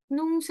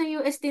 nung sa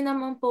UST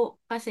naman po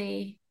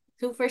kasi,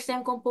 so first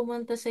time kong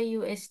pumunta sa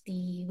UST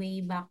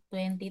way back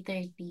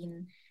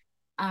 2013,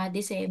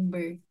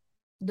 December,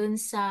 dun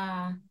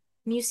sa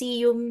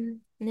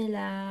museum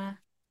nila,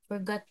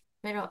 forgot,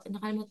 pero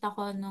nakalimutan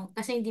ko no,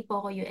 kasi hindi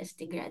po ako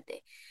UST grad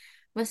eh.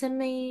 Basta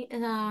may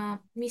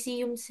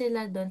museum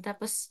sila dun,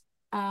 tapos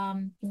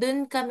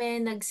dun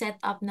kami nag-set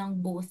up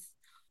ng booth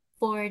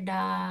for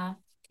the,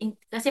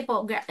 kasi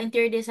po,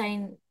 interior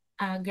design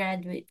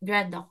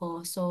grad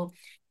ako. So,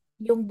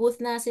 yung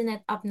booth na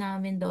sinet up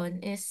namin doon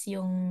is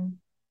yung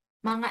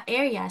mga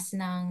areas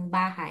ng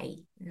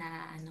bahay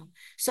na ano.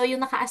 So,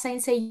 yung naka-assign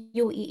sa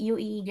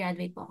UE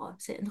graduate po ako.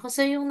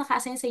 So, yung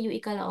naka-assign sa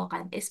UE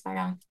Caloocan is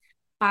parang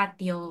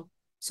patio.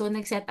 So,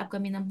 nag-set up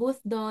kami ng booth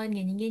doon,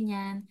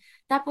 ganyan-ganyan.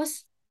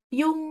 Tapos,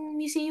 yung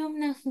museum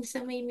ng,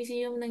 sa may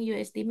museum ng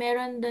USD,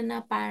 meron doon na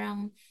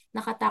parang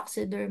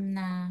naka-taxiderm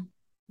na,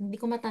 hindi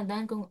ko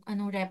matandaan kung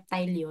anong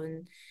reptile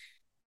yun.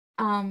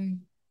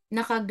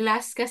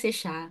 Naka-glass kasi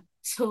siya.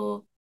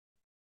 So,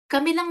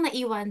 kami lang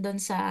naiwan doon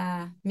sa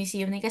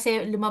museum na yun.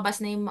 Kasi lumabas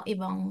na yung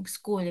ibang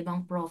school,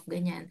 ibang prof,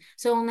 ganyan.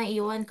 So, ang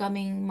naiwan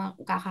kaming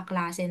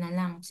makakaklase na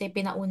lang. Kasi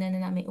pinauna na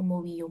namin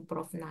umuwi yung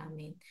prof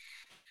namin.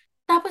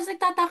 Tapos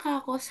nagtataka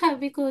ako,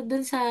 sabi ko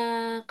doon sa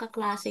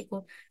kaklase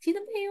ko,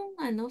 sino ba yung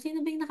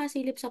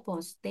nakasilip sa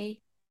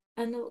poste?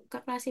 Ano,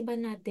 kaklase ba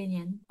natin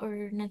yan? Or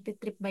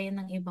nagtitrip ba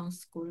yan ng ibang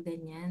school,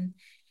 ganyan?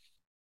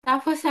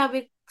 Tapos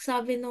sabi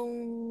nung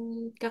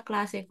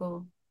kaklase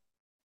ko,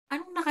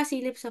 anong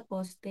nakasilip sa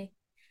poste?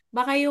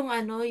 Baka yung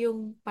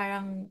yung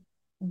parang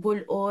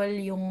bulol,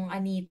 yung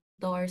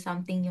anito or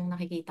something yung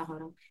nakikita ko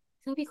raw.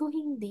 Sabi ko,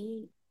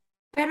 hindi.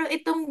 Pero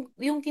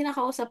yung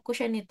kinakausap ko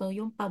siya nito,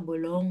 yung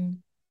pabulong.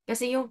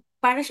 Kasi yung,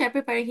 parang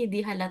syempre parang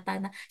hindi halata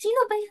na,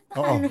 sino ba yung Oo,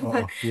 nakaano ba?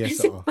 oo. Yes,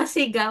 Kasi oo.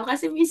 pasigaw,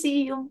 kasi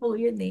museum po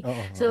yun eh.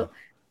 Oo, oo.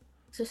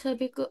 So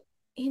sabi ko,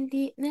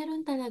 hindi,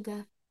 meron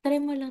talaga. Try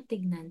mo lang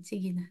tignan.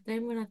 Sige na, try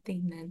mo lang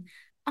tignan.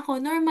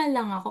 Ako, normal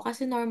lang ako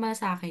kasi normal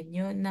sa akin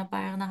yun na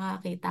parang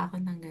nakakita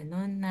ako ng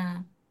ganun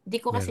na hindi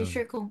ko kasi Meron.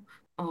 sure kung,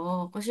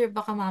 oo, kasi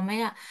baka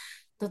mamaya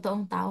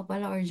totoong tao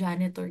pala or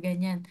janitor,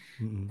 ganyan.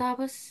 Mm-mm.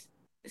 Tapos,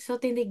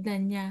 so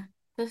tinignan niya.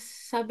 Tapos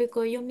sabi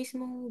ko, yung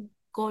mismong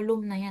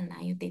column na yan,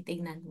 yung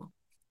titignan mo.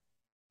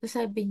 So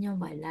sabi niya,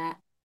 wala.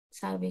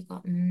 Sabi ko,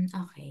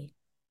 okay.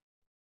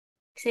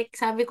 Kasi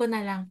sabi ko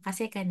na lang,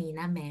 kasi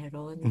kanina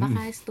meron. Mm-mm.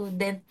 Baka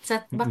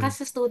Mm-mm.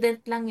 sa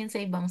student lang yun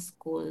sa ibang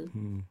school.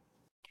 Mm-mm.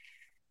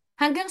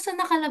 Hanggang sa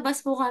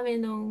nakalabas po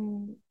kami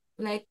nung,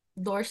 like,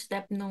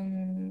 doorstep nung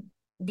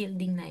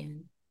building na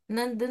yun.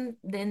 Nandun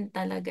din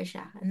talaga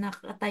siya.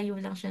 Nakatayo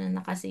lang siya,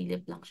 na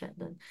nakasilip lang siya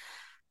doon.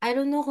 I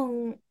don't know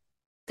kung,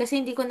 kasi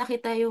hindi ko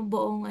nakita yung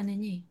buong ano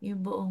niya eh, yung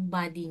buong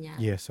body niya.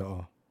 Yes,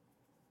 oo.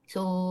 So,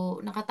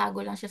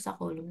 nakatago lang siya sa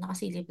column,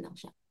 nakasilip lang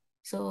siya.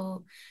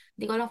 So,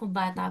 hindi ko alam kung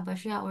bata ba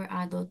siya or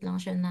adult lang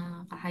siya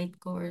na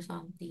ka-height ko or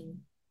something.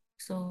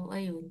 So,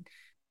 ayun.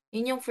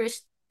 Yun yung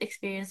first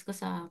experience ko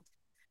sa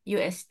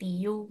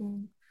UST.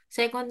 Yung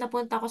second na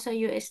punta ko sa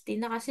UST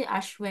na kasi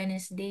Ash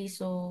Wednesday.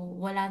 So,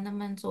 wala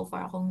naman so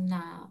far akong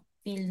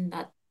na-feel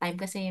that time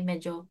kasi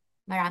medyo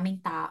maraming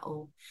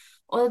tao.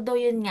 Although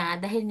yun nga,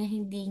 dahil nga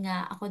hindi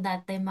nga ako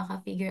that time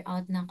maka-figure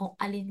out na kung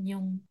alin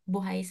yung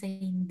buhay sa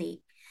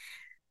hindi.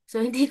 So,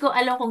 hindi ko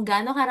alam kung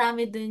gaano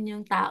karami dun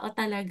yung tao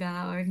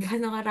talaga or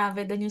gaano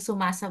karami dun yung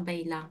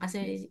sumasabay lang.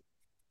 Kasi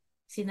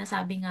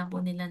sinasabi nga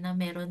po nila na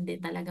meron din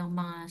talagang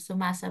mga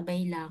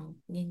sumasabay lang.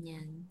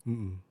 Ganyan.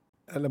 Mm.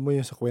 Alam mo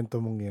yung sa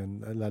kwento mong yan,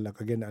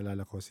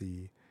 naalala ko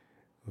si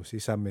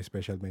Sam, may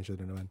special mention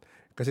na naman.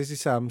 Kasi si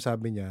Sam,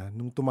 sabi niya,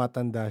 nung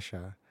tumatanda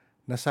siya,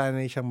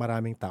 nasanay siyang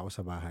maraming tao sa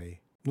bahay.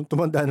 Nung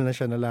tumanda na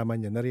siya, nalaman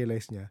niya,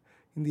 na-realize niya,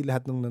 hindi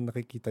lahat nung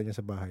nakikita niya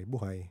sa bahay,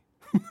 buhay.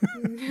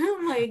 Oh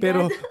my God. Pero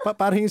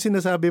parang yung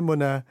sinasabi mo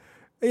na,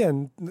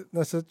 ayan,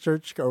 nasa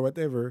church ka or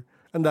whatever,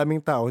 ang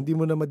daming tao, hindi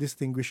mo na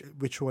ma-distinguish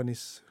which one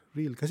is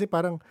real. Kasi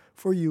parang,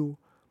 for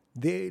you,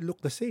 they look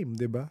the same,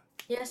 di ba?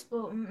 Yes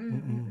po.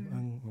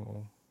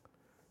 Oo.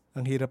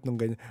 Ang hirap nung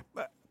ganyan.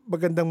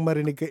 Magandang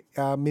marinig,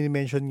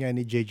 mini-mention nga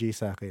ni JJ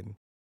sa akin.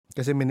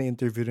 Kasi may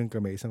na-interview rin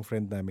kami, isang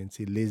friend namin,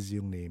 si Liz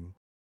yung name.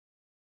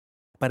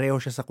 Pareho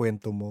siya sa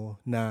kwento mo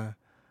na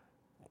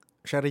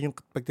siya rin yung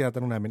pag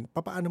tinatanong namin,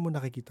 paano mo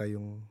nakikita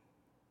yung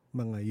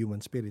mga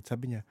human spirit?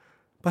 Sabi niya,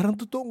 parang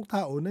totoong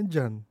tao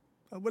nandyan.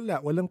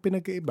 Walang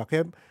pinagkaiba.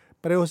 Kaya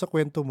pareho sa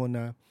kwento mo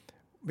na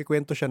may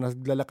kwento siya na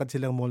naglalakad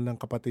silang mall ng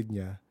kapatid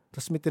niya.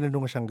 Tapos may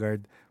tinanong siyang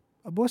guard,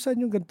 boss,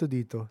 saan yung ganito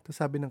dito? Tapos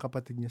sabi ng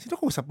kapatid niya, sino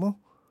kausap mo?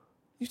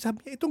 Yung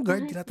sabi niya, itong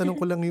guard, tinatanong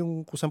ko lang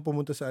yung kung saan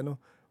pumunta sa ano.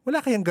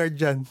 Wala kayang guard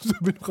dyan.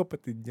 Sabi ng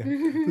kapatid niya.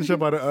 So siya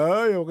parang,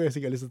 ay, okay,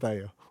 sige, alis na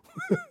tayo.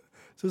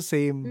 So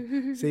same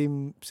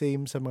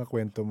sa mga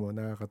kwento mo.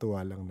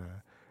 Nakakatuwa lang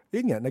na,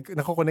 yun nga,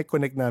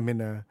 nako-connect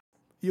namin na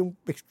yung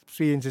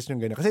experiences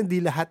yung ganyan. Kasi hindi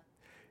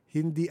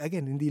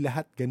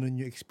lahat ganun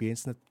yung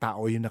experience na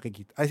tao yung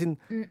nakikita.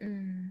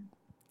 Mm-mm.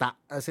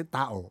 As in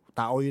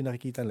tao yung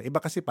nakikita nila. Iba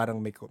kasi parang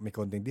may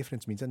konting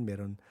difference. Minsan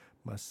meron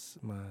mas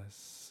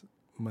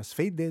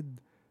faded,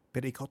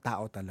 pero ikaw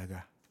tao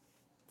talaga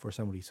for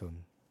some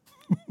reason.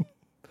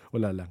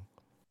 Wala lang.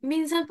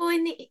 Minsan po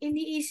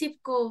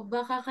iniisip ko,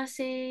 baka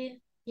kasi,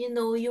 yung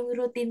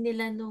routine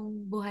nila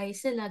nung buhay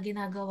sila,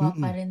 ginagawa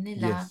pa Mm. rin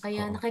nila. Yes,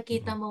 Kaya oo.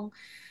 nakikita mong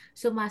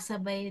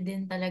sumasabay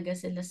din talaga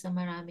sila sa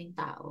maraming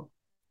tao.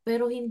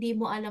 Pero hindi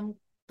mo alam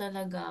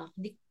talaga.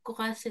 Hindi ko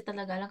kasi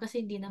talaga alam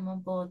kasi hindi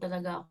naman po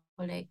talaga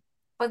ako like,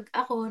 pag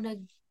ako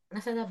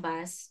nasa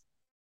labas,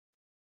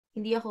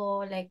 hindi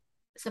ako like,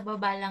 sa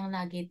baba lang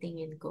lagi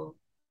tingin ko.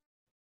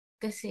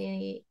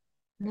 Kasi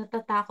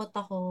natatakot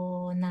ako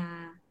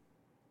na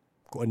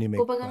Kung ano yung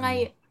kumbaga nga,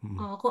 Mm.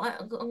 kung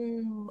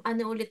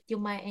ano ulit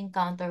yung may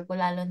encounter ko,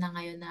 lalo na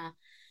ngayon na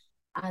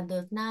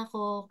adult na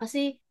ako.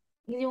 Kasi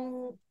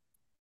yung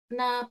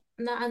na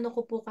ano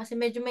ko po kasi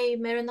medyo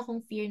meron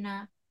akong fear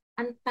na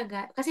ang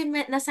taga kasi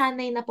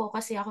nasanay na po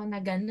kasi ako na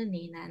gano'n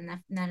eh na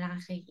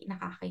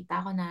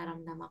nakakita ako,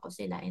 nararamdaman ko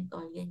sila and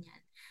all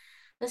ganyan.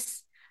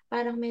 Tapos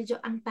parang medyo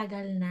ang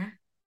tagal na.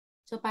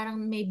 So parang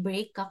may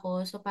break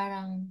ako. So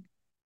parang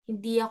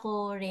hindi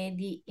ako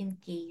ready in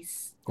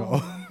case Oo.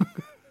 kung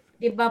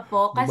 'di ba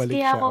po? Kasi Bumalik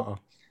kaya siya, ako, oo.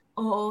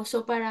 oo,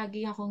 so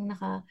paragi akong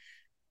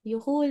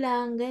nakayuko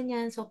lang,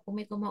 ganyan. So kung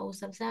may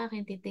kumausap sa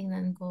akin,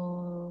 titingnan ko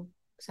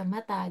sa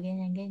mata,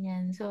 ganyan,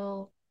 ganyan.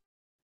 So,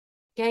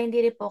 kaya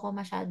hindi rin po ako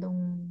masyadong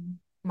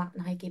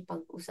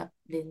nakikipag-usap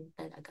din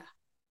talaga.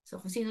 So,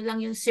 kung sino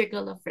lang yung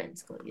circle of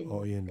friends ko, yun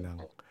Oo, lang yun din lang.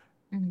 talaga.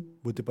 Mm.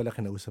 Buti pala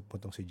kinausap mo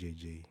tong si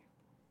JJ.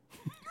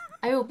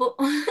 Ayaw po.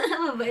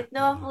 Mabait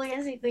naman po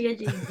yan si Kuya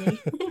JJ.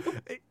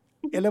 Eh,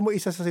 alam mo,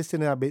 isa sa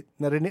sinabi,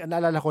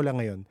 naalala ko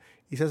lang ngayon,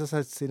 isa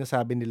sa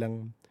sinasabi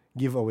nilang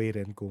giveaway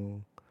rin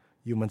kung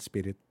human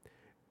spirit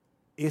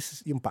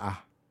is yung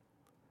paa.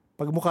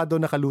 Pag mukha daw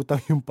nakalutang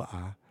yung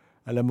paa,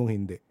 alam mong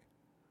hindi.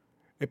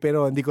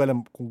 Pero hindi ko alam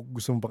kung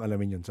gusto mo pang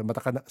alamin yun. Sa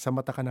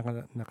mata ka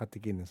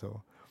nakatikin.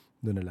 So,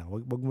 doon na lang.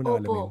 Wag mo na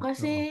Opo, alamin. Oo.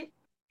 kasi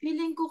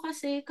feeling ko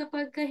kasi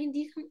kapag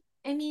hindi,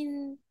 I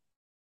mean,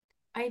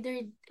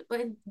 either,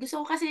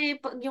 gusto ko kasi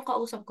pag yung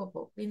kausap ko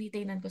po,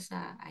 tinitingnan ko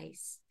sa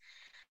eyes.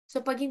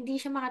 So, pag hindi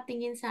siya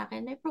makatingin sa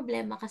akin, may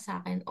problema ka sa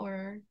akin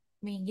or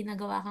may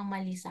ginagawa kang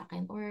mali sa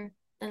akin or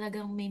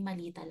talagang may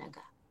mali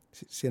talaga.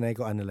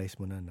 Sinay-ko-analyze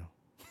mo na, no?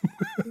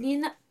 Hindi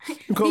na,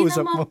 Yung hindi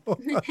kausap naman, mo.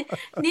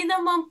 hindi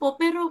naman po,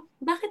 pero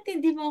bakit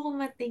hindi mo ako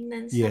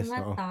matingnan sa Yes,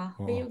 oo. mata?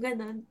 Oo. Yung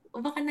ganun. O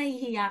baka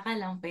nahihiya ka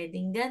lang,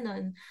 pwedeng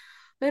ganun.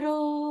 Pero,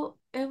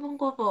 ewan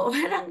ko po,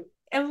 parang,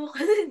 ewan ko,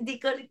 hindi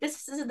ko rin,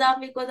 kasi sa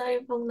dami ko na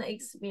rin pong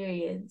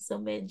na-experience. So,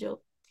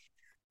 medyo,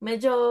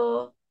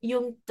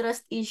 yung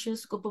trust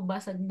issues ko po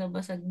basag na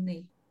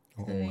eh.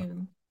 So, Oo nga.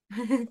 yun.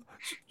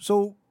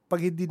 So,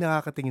 pag hindi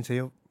nakakatingin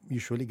sa'yo,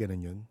 usually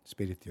ganun yun?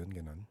 Spirit yun?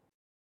 Ganun?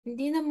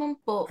 Hindi naman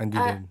po. Hindi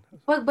din.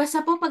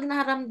 Basta po pag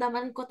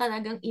naramdaman ko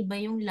talagang iba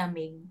yung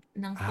lamig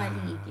ng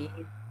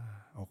paligid.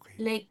 Okay.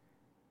 Like,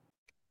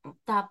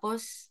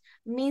 tapos,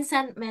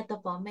 minsan,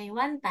 meto po, may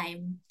one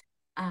time,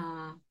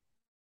 ah,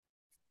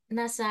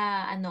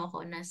 nasa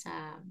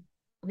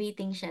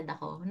waiting shed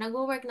ako.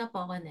 Nagwo-work na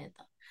po ako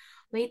neto.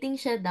 Waiting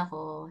shed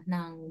ako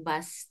ng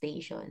bus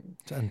station.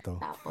 Saan 'to?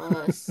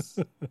 Tapos,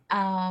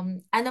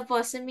 ano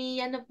po, sa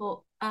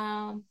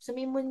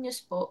may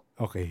Muñoz po.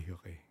 Okay,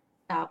 okay.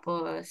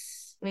 Tapos,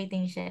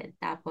 waiting shed.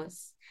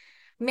 Tapos,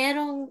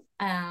 merong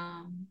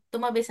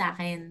tumabi sa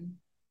akin.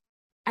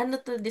 Ano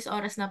to, this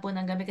oras na po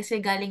ng gabi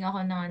kasi galing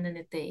ako ng ano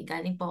nito eh.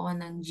 Galing po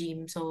ako ng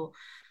gym. So,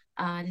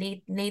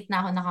 late late na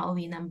ako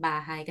nakauwi ng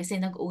bahay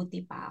kasi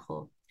nag-OT pa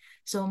ako.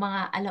 So,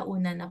 mga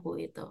alauna na po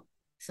ito.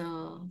 So,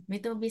 may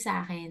tumabi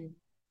sa akin.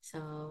 So,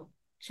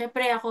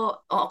 syempre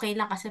ako, okay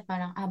lang kasi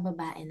parang,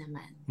 babae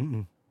naman.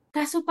 Mm,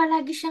 Kaso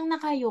palagi siyang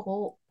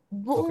nakayuko.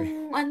 okey.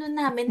 Buong ano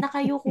namin,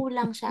 nakayuko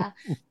lang siya.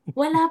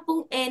 Wala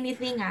pong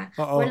anything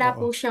Oo, Wala oo,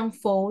 po siyang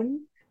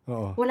phone.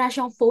 oo, Wala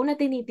siyang phone na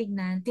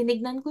tinitignan.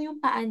 Tinignan ko yung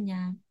paa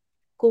niya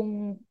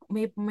kung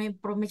may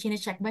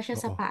chine-check ba siya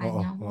sa oo, paa oo,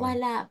 niya. oo.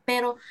 Wala.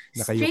 Pero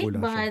Nakayuko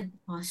lang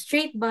siya.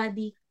 straight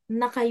body,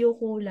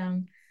 nakayuko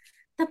lang.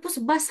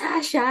 Tapos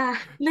basa siya.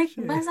 Like,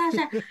 Shit. basa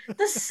siya.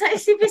 Tapos sa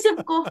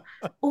isip-isip ko,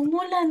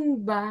 umulan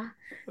ba?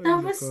 Ay naku.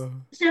 Tapos,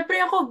 syempre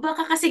ako,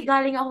 baka kasi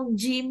galing akong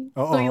gym,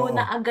 Oo, tuyo oo.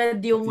 na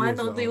agad yung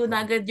Yes, oo, tuyo na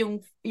oo. agad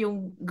yung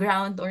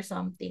ground or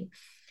something.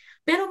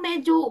 Pero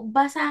medyo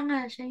basa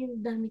nga siya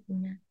yung damit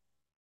niya.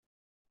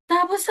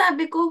 Tapos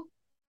sabi ko,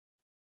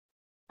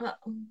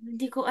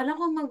 hindi ko alam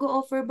kung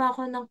mag-o-offer ba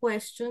ako ng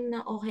question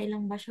na okay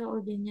lang ba siya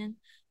o ganyan.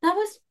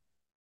 Tapos,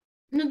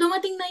 nung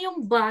dumating na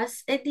yung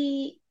bus,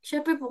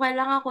 syempre po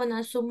kailangan ko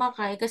na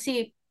sumakay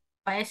kasi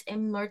pa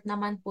SM North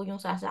naman po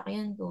yung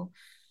sasakyan ko.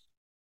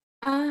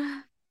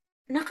 Ah,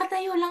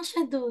 nakatayo lang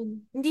siya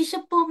doon. Hindi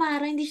siya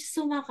pumara, hindi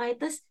siya sumakay.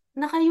 Tapos,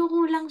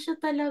 nakayuko lang siya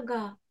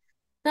talaga.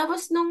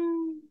 Tapos, nung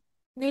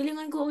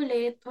nilingon ko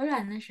ulit,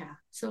 wala na siya.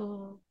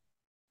 So,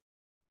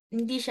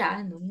 hindi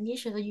siya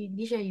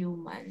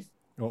human.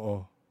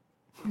 Oo.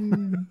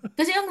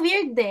 Kasi ang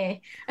weird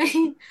eh. I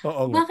mean,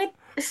 Oo nga. bakit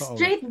Oo nga.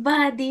 straight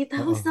body Oo,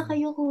 tapos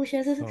nakayuko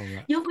siya? oo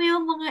nga. Yung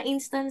mga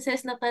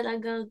instances na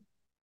talagang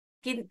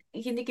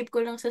kinikip ko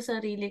lang sa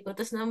sarili ko.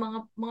 Tapos na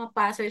mga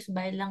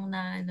passers-by lang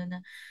na ano na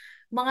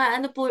mga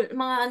ano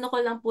ko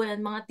lang po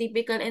yan, mga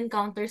typical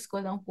encounters ko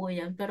lang po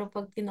yan. Pero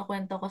pag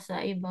kinukwento ko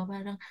sa iba,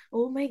 parang,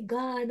 oh my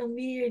God, ang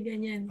weird,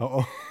 ganyan.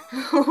 Oo.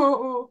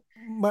 Oo.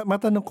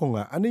 Matanong ko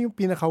nga, ano yung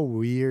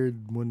pinaka-weird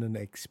mo na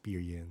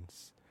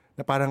experience?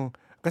 Na parang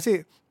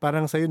kasi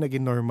parang sa'yo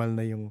naging normal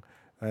na yung,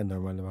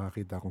 normal na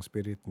makakita akong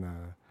spirit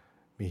na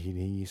may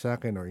hinihingi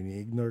sa'kin or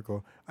ini-ignore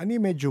ko. Ano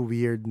yung medyo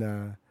weird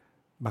na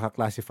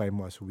maka-classify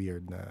mo as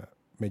weird na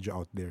medyo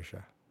out there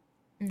siya?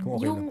 Mm, Kung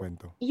okey lang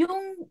kwento.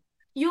 yung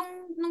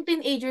nung yung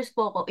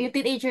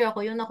teenager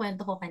ako, yung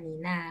nakwento ko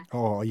kanina.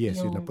 Oo,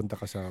 yes, yun Yung napunta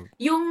ka sa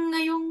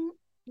ngayong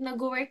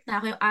nag-work na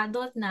ako, yung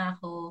adult na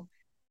ako,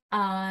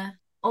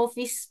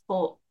 office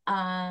po,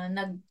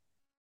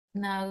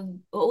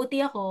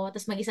 nag-OT ako,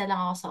 tapos mag-isa lang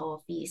ako sa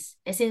office.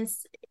 Eh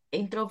since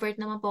introvert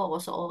naman po ako,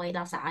 so okay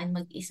lang sa akin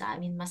mag-isa. I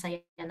mean,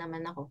 masaya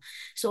naman ako.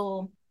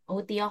 So,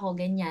 OT ako,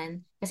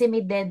 ganyan. Kasi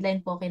may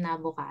deadline po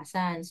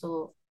kinabukasan.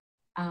 So,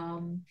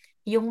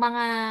 yung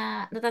mga,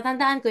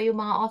 natatandaan ko, yung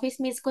mga office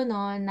mates ko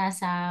noon,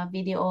 nasa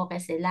video okay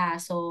sila.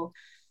 So,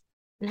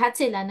 lahat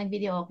sila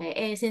nag-video okay.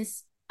 Eh,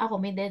 since ako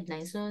may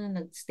deadline, so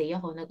nag-stay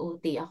ako,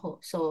 nag-OT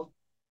ako. So,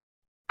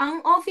 ang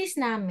office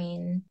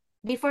namin,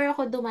 before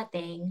ako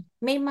dumating,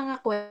 may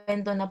mga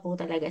kwento na po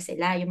talaga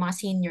sila, yung mga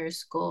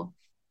seniors ko.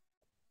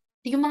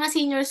 Yung mga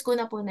seniors ko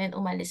na po na yun,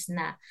 umalis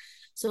na.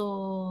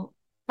 So,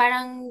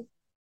 parang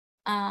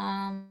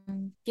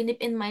kinip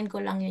in mind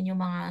ko lang yun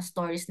yung mga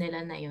stories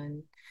nila na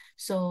yun.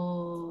 So,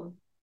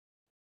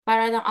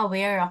 para lang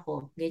aware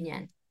ako,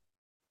 ganyan.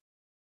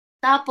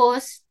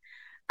 Tapos,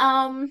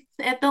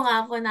 eto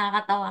nga po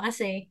nakakatawa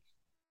kasi,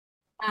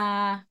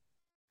 ah,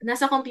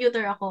 nasa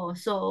computer ako.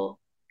 So,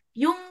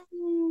 yung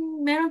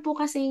meron po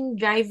kasing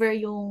driver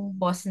yung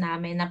boss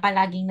namin na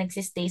palaging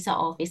nagsistay sa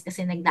office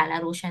kasi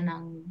naglalaro siya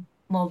ng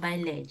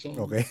Mobile okey.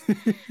 Legends.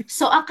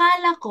 So,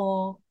 akala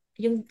ko,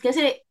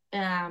 kasi,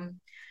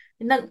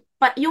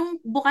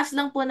 yung bukas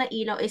lang po na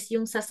ilaw is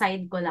yung sa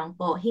side ko lang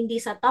po. Hindi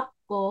sa top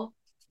ko,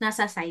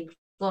 nasa side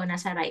ko,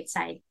 nasa right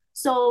side.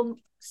 So,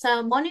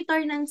 sa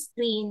monitor ng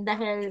screen,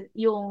 dahil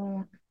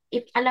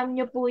if alam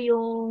nyo po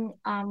yung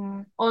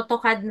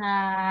AutoCAD na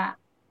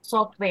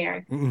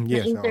software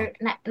Yes, oo.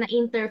 na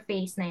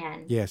interface na yan.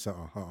 Yes,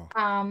 oo, oo.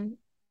 Um,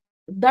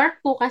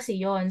 Dark po kasi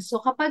yon. So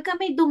kapag ka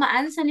may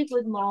dumaan sa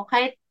likod mo,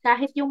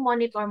 kahit yung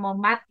monitor mo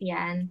matte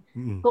yan,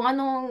 Mm. kung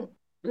anong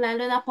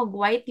lalo na pag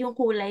white yung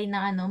kulay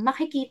ng ano,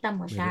 makikita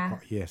mo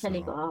siya Yes, sa oo.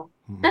 likod.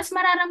 Mm. Tapos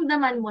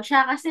mararamdaman mo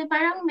siya kasi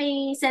parang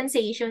may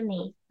sensation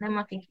na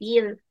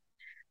maki-feel.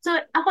 So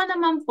ako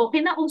naman po,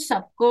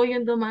 kinausap ko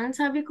yung dumaan.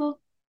 Sabi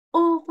ko,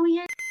 oh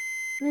kuya,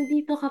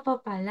 nandito ka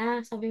pa pala.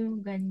 Sabi mo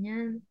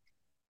ganyan.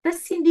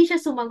 Tapos hindi siya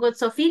sumagot.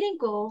 So feeling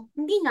ko,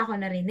 hindi niya ako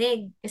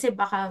narinig. Kasi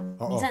baka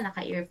Oo. minsan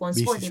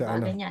naka-earphones po, Busy di sa ba?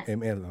 Ganyan.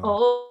 ML.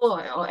 Oo. Oo,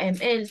 o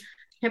ML.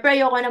 Siyempre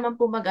ayoko naman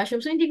po mag-assume.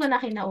 So hindi ko na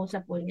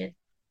kinausap ulit.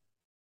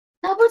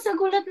 Tapos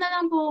nagulat na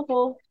lang po ako.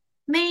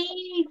 May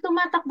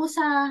tumatakbo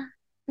sa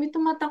may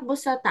tumatakbo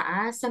sa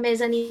taas, sa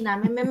mezzanine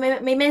namin.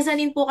 May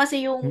mezzanine po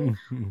kasi yung Mm,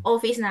 mm.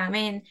 office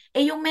namin.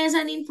 Eh yung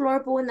mezzanine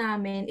floor po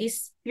namin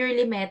is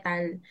purely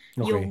metal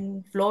Okay.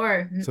 yung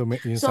floor. So,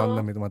 yung sound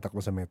na So, may tumatakbo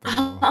sa metal.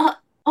 Oo.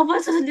 opo,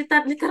 so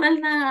literal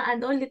na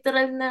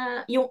literal na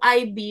yung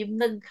I-beam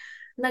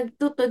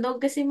nagtutunog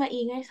kasi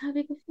maingay.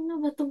 Sabi ko,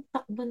 sino ba itong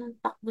takbo ng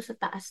takbo sa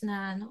taas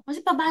na ano? Kasi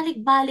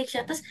pabalik-balik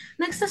siya. Tapos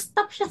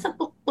nagsa-stop siya sa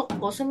tuktok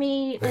ko, sa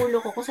may ulo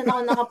ko, kung saan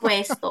ako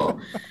nakapwesto.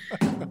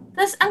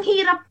 Tapos ang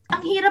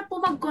hirap po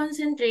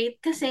mag-concentrate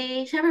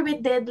kasi syempre may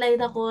deadline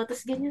ako.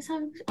 Tapos ganyan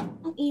sabi ko,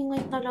 ang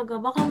ingay talaga.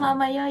 Baka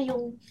mamaya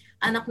yung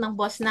anak ng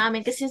boss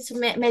namin kasi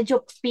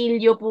medyo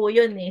pilyo po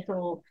yun eh.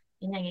 So,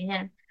 ganyan,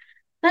 ganyan.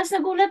 Tapos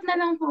nagulat na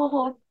lang po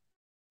ako.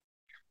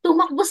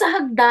 Tumakbo sa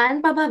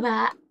hagdan,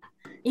 pababa.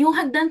 Yung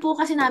hagdan po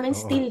kasi namin Oo.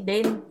 steel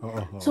din. Oo.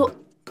 Oo. So,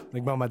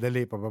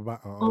 Nagmamadali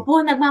pababa. Oo.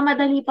 opo,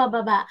 nagmamadali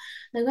pababa.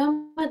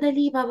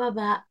 Nagmamadali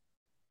pababa.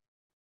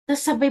 Tapos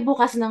sabay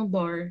bukas ng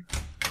door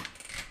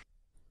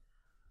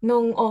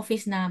nung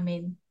office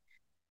namin.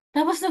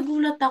 Tapos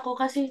nagulat ako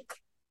kasi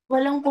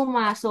walang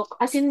pumasok.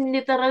 As in,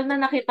 literal na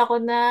nakita ko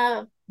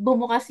na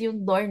bumukas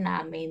yung door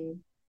namin.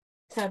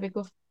 Sabi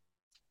ko,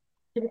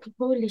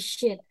 holy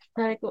shit.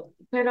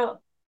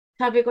 Pero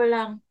sabi ko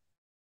lang,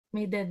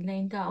 may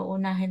deadline ka,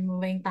 uunahin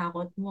mo ba yung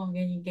takot mo,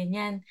 ganyan,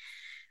 ganyan.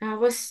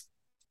 Tapos,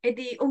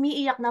 edi,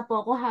 umiiyak na po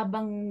ako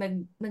habang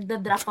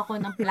nagda-draft ako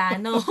ng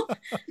plano.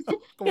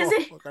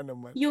 Kasi, Kawawa ka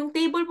naman. yung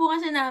table po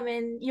kasi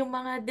namin, yung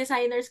mga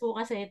designers po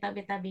kasi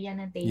tabi-tabi yan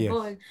ng Yes.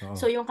 table. Oo.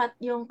 So, yung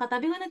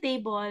katabi ko na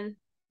table,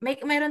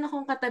 mayroon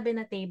akong katabi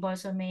na table,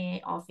 so may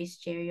office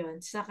chair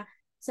yun. Sa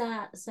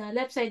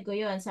left side ko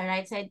yun, sa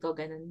right side ko,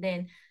 ganun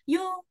din.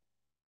 Yung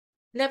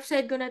left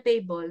side ko na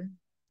table,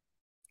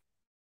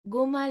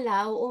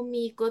 gumalaw,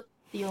 umikot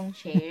yung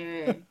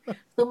chair.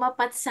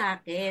 Tumapat sa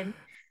akin.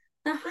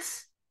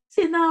 Tapos,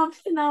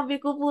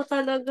 sinabi ko po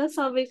talaga,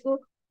 sabi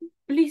ko,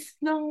 please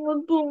lang,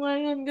 wag po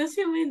ngayon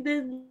kasi may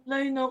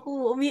deadline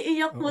ako.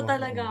 Umiiyak po Oo.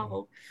 talaga Oo. ako.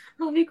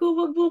 Sabi ko,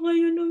 wag po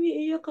ngayon,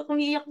 umiiyak ako.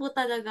 Umiiyak po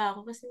talaga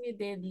ako kasi may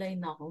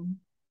deadline ako.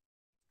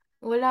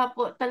 Wala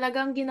po.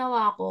 Talagang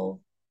ginawa ko.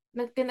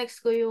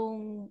 Nag-tinext ko yung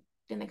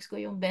tinext ko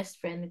yung best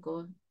friend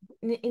ko.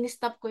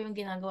 In-stop ko yung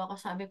ginagawa ko.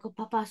 Sabi ko,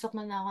 papasok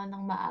na ako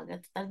ng maaga.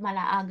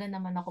 Malaaga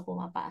naman ako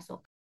pumapasok.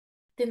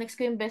 Tinext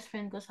ko yung best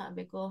friend ko.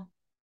 Sabi ko,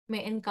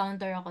 may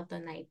encounter ako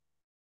tonight.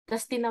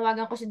 Tapos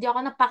tinawagan ko siya. Di ako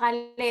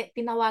napakali.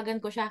 Tinawagan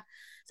ko siya.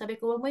 Sabi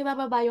ko, wag mo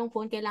ibababa yung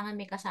phone. Kailangan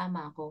may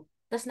kasama ako.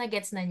 Tapos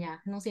na-gets na niya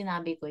nung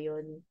sinabi ko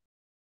yun.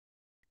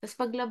 Tapos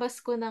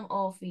paglabas ko ng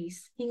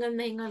office, hingal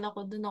na hingal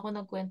ako. Doon ako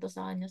nagkwento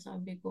sa kanya.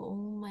 Sabi ko,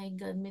 oh my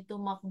God, may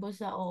tumakbo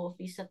sa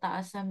office, sa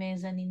taas sa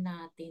mezzanine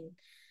natin.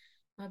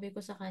 Sabi ko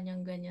sa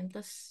kanyang ganyan.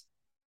 Tapos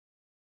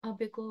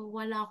sabi ko,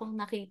 wala akong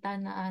nakita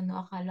na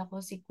ano, akala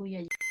ko si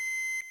Kuya.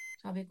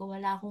 Sabi ko,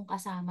 wala akong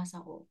kasama sa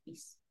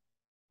office.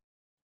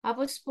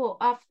 Tapos po,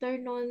 after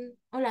nun,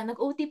 wala,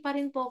 nag-OT pa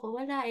rin po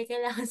ako. Wala eh,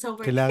 kailangan sa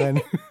work. Kailangan.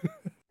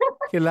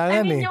 I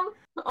Kailangan mean, eh.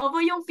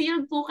 yung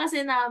field po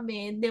kasi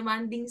namin,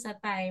 demanding sa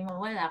time.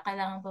 Wala,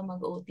 kailangan pa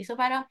mag-OT. So,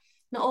 parang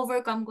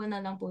na-overcome ko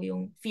na lang po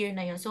yung fear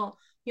na yun. So,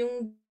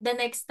 yung the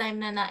next time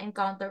na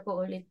na-encounter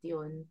ko ulit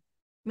yun,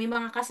 may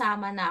mga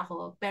kasama na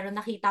ako, pero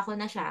nakita ko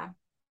na siya.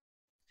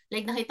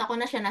 Like, nakita ko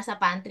na siya,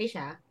 nasa pantry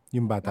siya.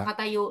 Yung bata.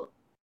 Nakatayo,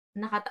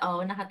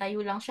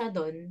 nakatayo lang siya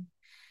doon.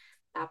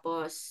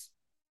 Tapos,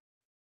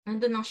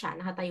 nandun lang siya,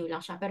 nakatayo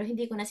lang siya. Pero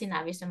hindi ko na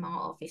sinabi sa mga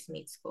office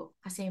mates ko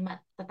kasi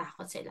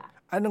matatakot sila.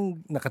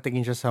 Anong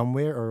nakatingin siya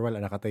somewhere or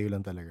wala? Nakatayo lang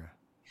talaga?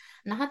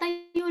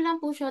 Nakatayo lang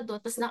po siya doon.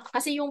 Tapos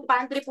kasi yung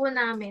pantry po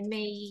namin,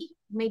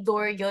 may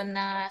door yon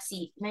na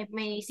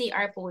may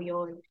CR po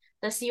yon.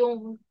 Tapos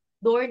yung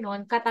door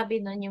nun,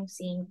 katabi nun yung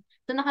sink.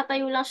 So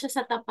nakatayo lang siya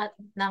sa tapat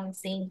ng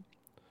sink.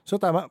 So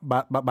tama,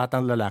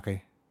 batang lalaki.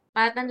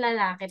 Batang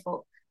lalaki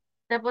po.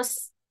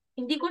 Tapos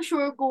hindi ko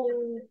sure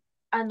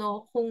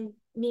kung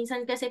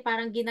minsan kasi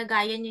parang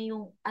ginagaya niya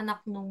yung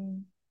anak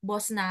nung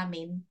boss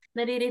namin.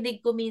 Naririnig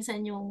ko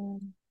minsan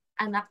yung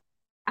anak,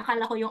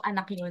 akala ko yung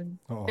anak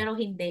yun, Oo. pero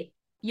hindi.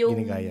 Yung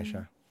Ginigaya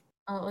siya.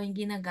 Oo, yung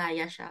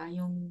ginagaya siya,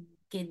 yung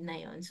kid na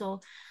yun.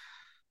 So,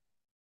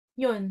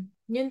 yun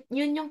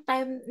yung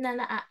time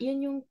yun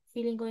yung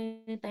feeling ko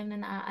yung time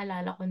na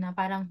naaalala ko na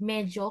parang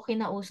medyo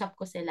kinausap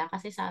ko sila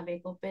kasi sabi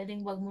ko,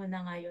 pwedeng wag mo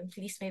na ngayon,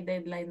 please may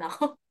deadline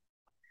ako.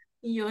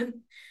 Yun.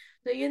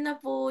 So, yun na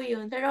po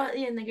yun. Pero,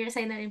 yun,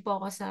 nag-resign na rin po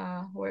ako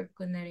sa work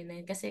ko na rin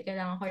na yun kasi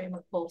kailangan ko rin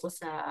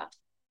mag-focus sa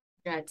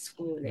grad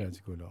school eh. Grad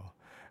school, oo.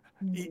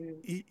 Mm-mm.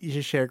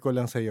 I-share ko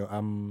lang sa'yo.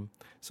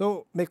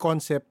 So, may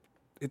concept.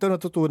 Ito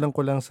natutunan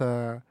ko lang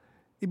sa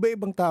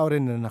iba-ibang tao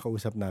rin na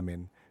nakausap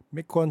namin.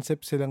 May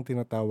concept silang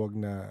tinatawag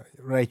na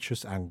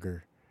righteous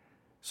anger.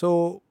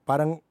 So,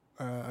 parang,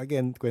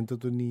 again, kwento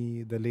to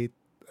ni the late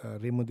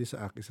Raymond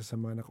Isaac, isa sa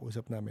mga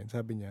nakausap namin.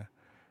 Sabi niya,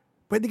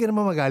 pwede ka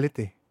naman magalit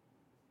eh.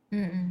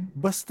 Mm.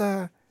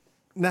 Basta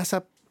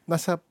nasa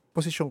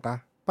posisyon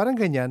ka. Parang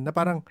ganyan, na Mm.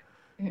 parang,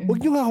 huwag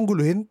Mm. nyo nga akong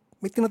guluhin.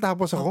 May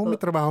tinatapos ako, may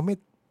Opo. trabaho, may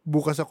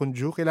bukas akong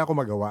due, kailangan ko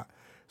magawa.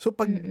 So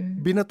pag Mm.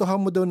 binatuhan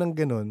mo daw ng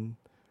ganun,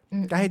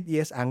 kahit Mm.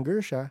 yes,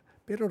 anger siya,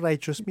 pero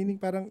righteous, meaning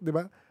parang, di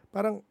ba?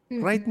 Parang,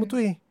 right mo to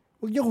Mm. eh.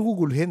 Huwag niyo akong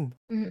guguluhin.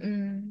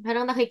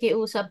 Parang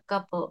nakikiusap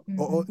ka po.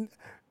 Oo,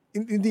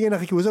 hindi nga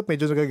nakikiusap,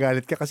 medyo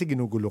nagagalit ka kasi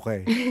ginugulo ka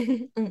eh.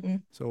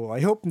 Mm. So,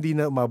 I hope hindi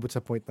na umabot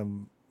sa point na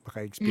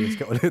maka-experience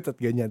ka ulit at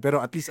ganyan.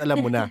 Pero at least alam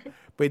mo na,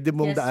 pwede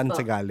mong Yes daan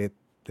sa po. galit,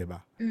 di ba?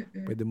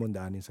 Mm. Pwede mong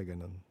daanin sa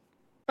ganun.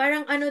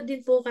 Parang ano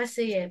din po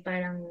kasi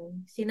parang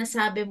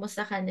sinasabi mo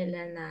sa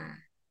kanila na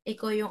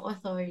ikaw yung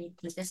authority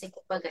kasi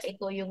kumbaga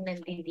ikaw yung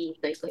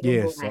nandito, ikaw yung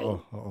Yes, oo, buhay.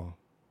 oo.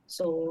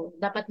 So,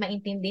 dapat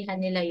maintindihan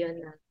nila yon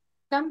na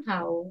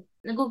somehow,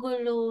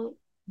 nagugulo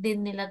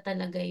din nila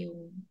talaga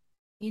yung,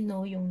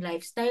 yung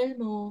lifestyle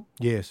mo,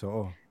 Yes,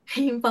 oo.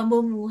 yung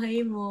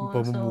pamumuhay Yung mo.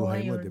 So,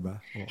 pamumuhay mo, di ayun. ba?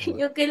 Oo.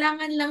 Yung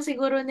kailangan lang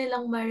siguro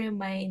nilang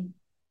ma-remind,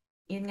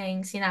 yun nga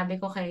yung sinabi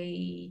ko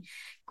kay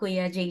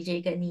Kuya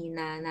JJ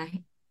kanina na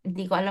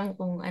hindi ko alam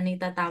kung ano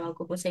yung tatawag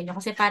ko po sa inyo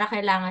kasi para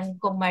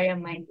kailangan kong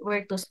ma-remind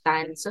where to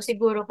stand. So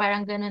siguro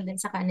parang ganun din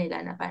sa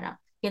kanila na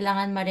parang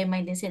kailangan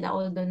ma-remind din sila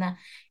although na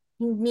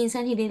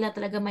minsan hindi nila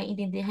talaga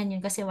maintindihan yun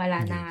kasi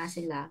wala na nga Yes.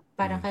 sila.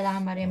 Parang Yes.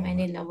 kailangan Oo ma-remind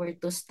nga. nila where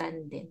to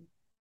stand din.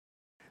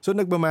 So,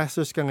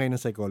 nagmamasters ka ngayon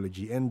ng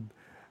psychology and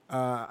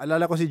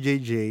alala ko si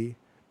JJ,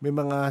 may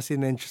mga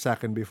sinend siya sa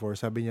akin before.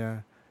 Sabi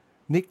niya,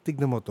 Nick,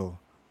 tignan mo to.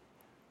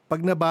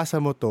 Pag nabasa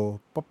mo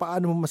to,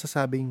 paano mo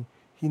masasabing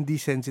hindi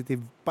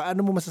sensitive?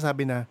 Paano mo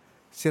masasabi na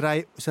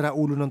sira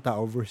ulo ng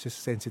tao versus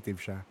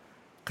sensitive siya?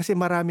 Kasi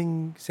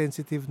maraming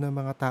sensitive na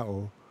mga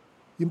tao,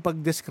 yung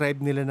pag-describe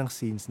nila ng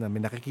scenes na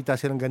may nakikita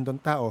silang gandong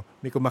tao,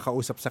 may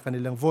kumakausap sa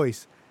kanilang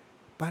voice,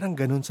 parang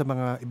ganun sa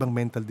mga ibang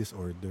mental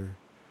disorder.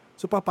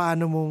 So,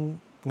 paano mong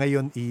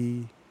ngayon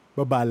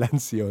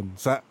i-balance yon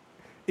sa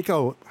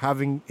ikaw,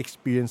 having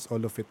experienced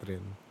all of it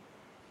rin,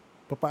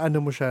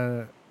 paano mo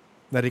siya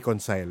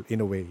na-reconcile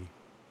in a way?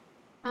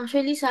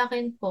 Actually sa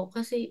akin po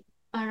kasi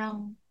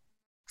parang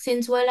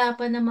since wala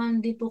pa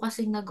naman din po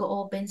kasing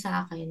nag-open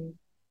sa akin,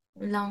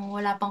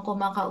 wala pang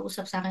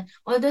kumakausap sa akin.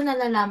 Although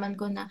nalalaman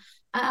ko na,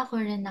 ako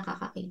rin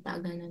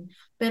nakakakita, ganun.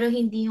 Pero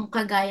hindi yung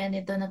kagaya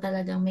nito na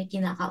talagang may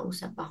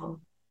kinakausap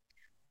ako.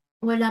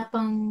 Wala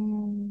pang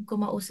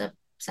kumausap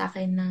sa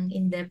akin ng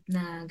in-depth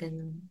na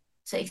ganun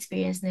sa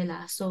experience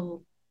nila.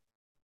 So,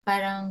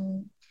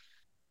 parang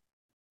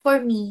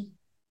for me,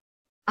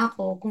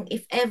 ako, kung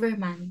if ever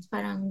man,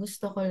 parang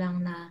gusto ko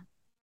lang na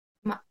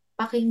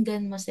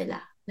pakinggan mo sila.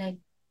 Like,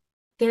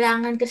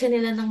 kailangan kasi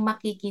nila ng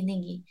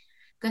makikinig eh.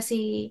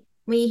 Kasi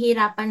may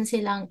hirapan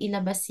silang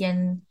ilabas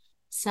yan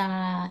sa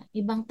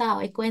ibang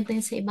tao, ikwento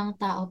yun sa ibang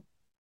tao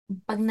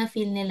pag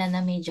na-feel nila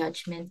na may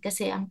judgment.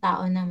 Kasi ang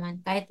tao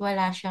naman, kahit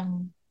wala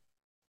siyang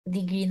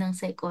degree ng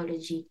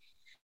psychology,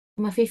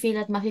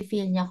 mafe-feel at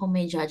mafe-feel niya kung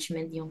may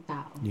judgment yung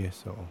tao.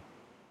 Yes, oo.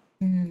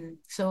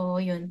 So,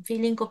 yun.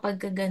 Feeling ko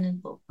pagka ganun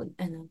po, pag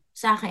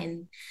sa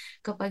akin,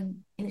 kapag,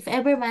 if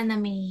ever man na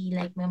may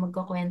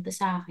magkukwento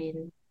sa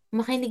akin,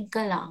 makinig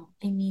ka lang.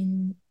 I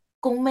mean,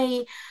 kung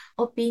may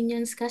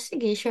opinions ka,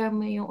 sige, share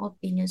mo yung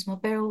opinions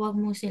mo, pero wag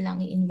mo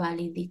silang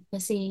i-invalidate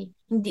kasi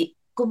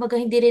kumbaga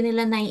hindi rin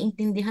nila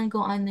naiintindihan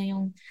kung ano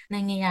yung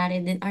nangyayari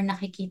din or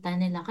nakikita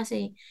nila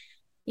kasi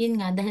yun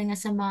nga, dahil nga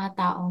sa mga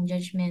taong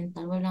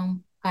judgmental,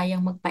 walang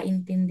kayang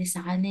magpaintindi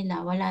sa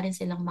kanila, wala rin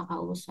silang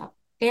makausap.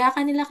 Kaya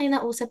kanila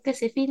kinausap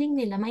kasi feeling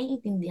nila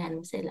maiintindihan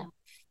mo sila.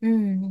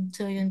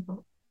 So yun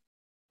po.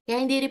 Kaya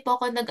hindi rin po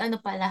ako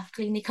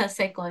clinical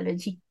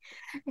psychology.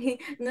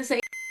 Nasa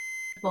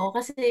po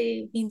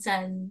kasi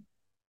minsan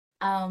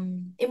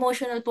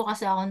emotional po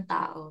kasi akong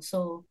tao.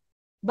 So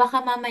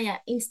baka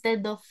mamaya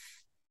instead of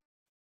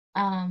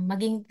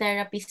maging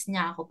therapist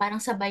niya ako, parang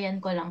sabayan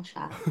ko lang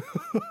siya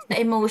sa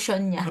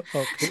emotion niya.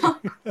 Okay.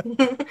 So,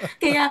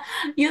 kaya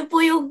yun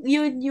po yung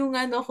yun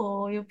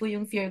po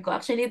yung fear ko.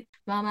 Actually,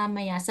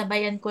 mamamaya,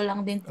 sabayan ko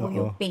lang din po Oo.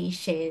 yung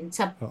patient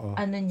sa Oo.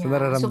 ano Sa niya. So,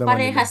 nararamdaman nila.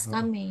 parehas Oo.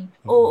 kami.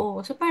 Oo.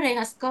 Oo, so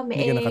parehas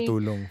kami. Hindi ka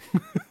nakatulong.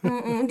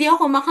 Hindi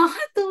ako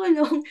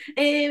makakatulong.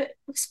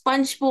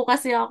 Sponge po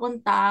kasi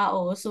akong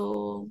tao. So,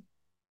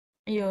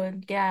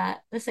 yun. Kaya,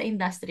 nasa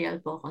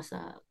industrial po ako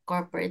sa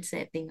corporate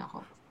setting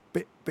ako.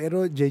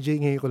 Pero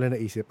JJ, ngayon ko lang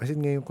naisip. As in,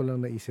 ngayon ko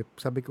lang naisip.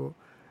 Sabi ko,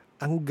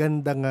 ang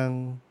ganda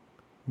ngang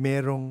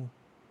merong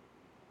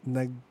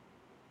nag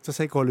sa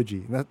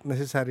psychology, not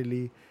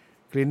necessarily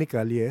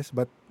clinical, yes,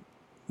 but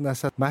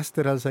nasa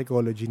masteral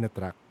psychology na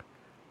track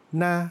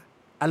na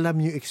alam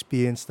yung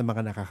experience ng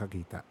mga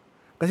nakakakita.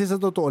 Kasi sa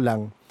totoo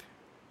lang,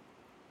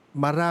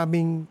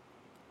 maraming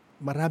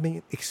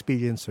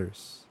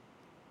experiencers,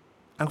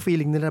 ang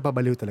feeling nila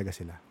babaliw talaga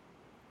sila.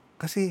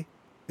 Kasi,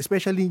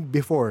 especially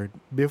before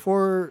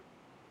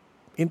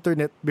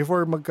internet,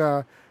 before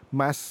magka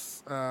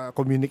mass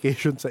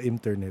communication sa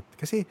internet,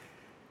 kasi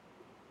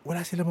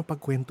wala silang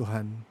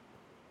mapagkwentuhan.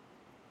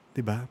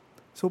 'Di ba?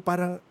 So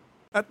parang,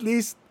 at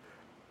least,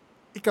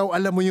 ikaw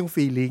alam mo yung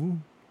feeling,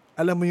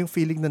 alam mo yung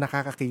feeling na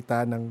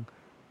nakakakita ng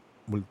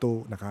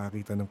multo,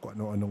 nakakakita ng kung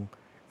ano-anong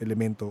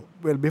elemento.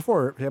 Well,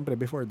 syempre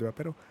before, di ba?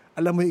 Pero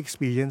alam mo yung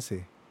experience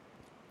eh.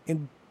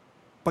 And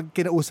pag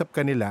kinausap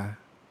ka nila,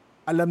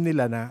 alam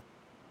nila na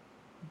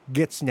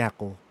gets niya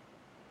ako.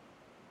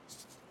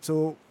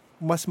 So,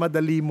 mas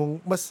madali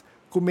mas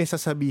kung may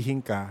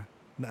sasabihin ka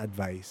na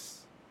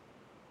advice,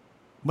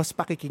 mas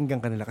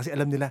pakikinggan ka nila kasi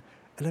alam niya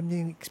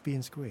yung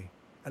experience ko eh.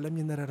 Alam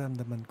niya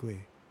nararamdaman ko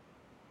eh.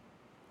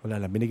 Wala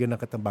lang, binigyan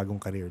ng kitang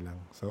bagong career lang.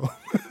 So,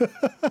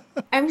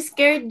 I'm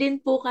scared din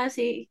po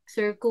kasi,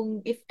 sir, kung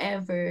if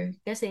ever.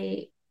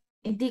 Kasi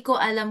hindi ko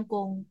alam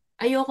kung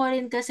ayoko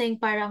rin kasing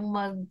parang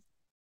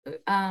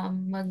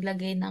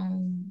maglagay ng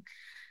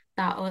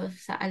tao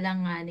sa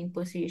alanganing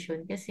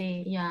position.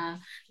 Kasi,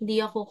 yeah,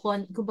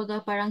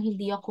 kumbaga parang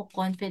hindi ako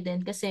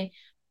confident. Kasi,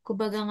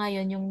 kumbaga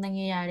ngayon yung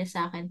nangyayari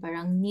sa akin,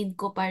 parang need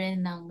ko pa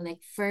rin ng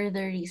like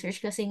further research.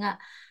 Kasi nga,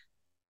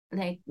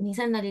 like,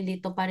 minsan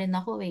nalilito pa rin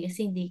ako eh.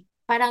 Kasi hindi,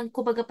 parang,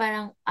 kumbaga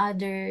parang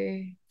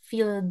other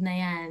field na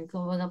yan.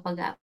 Kumbaga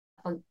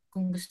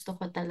kung gusto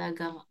ko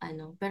talagang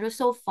ano. Pero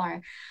so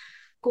far,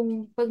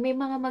 pag may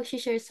mga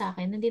mag-share sa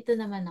akin, nandito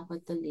naman ako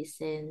to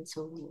listen.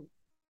 So,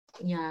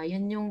 yeah,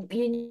 yun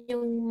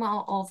yung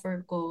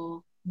ma-offer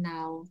ko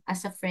now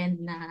as a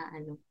friend na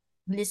ano,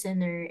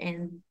 listener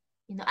and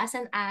as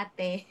an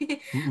ate.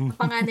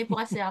 Panganay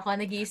po kasi ako,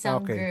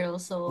 nag-iisang okay. girl.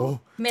 So, Oh,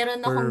 meron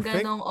akong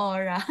perfect. ganong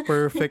aura.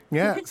 Perfect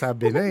nga.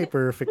 Sabi na eh,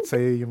 perfect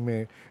sa'yo yung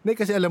may... Hindi,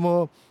 kasi alam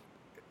mo,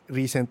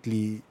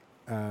 recently,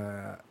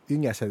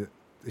 yun nga,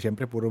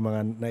 siyempre puro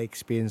mga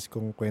na-experience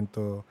kong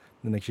kwento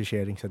na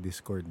nagsisharing sa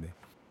Discord eh.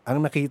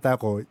 Ang nakita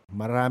ko,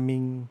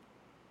 maraming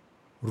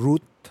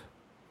root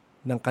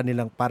ng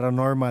kanilang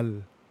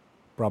paranormal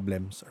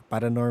problems or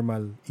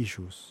paranormal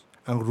issues.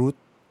 Ang root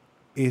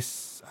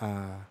is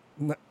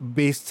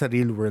based sa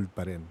real world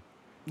pa rin.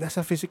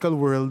 Nasa physical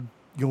world,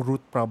 yung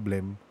root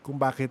problem kung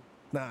bakit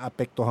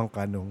naapektuhan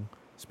ka nung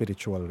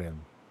spiritual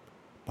realm.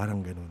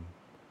 Parang ganun.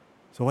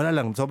 So wala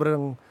lang,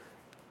 sobrang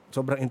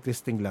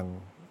interesting lang.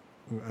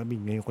 I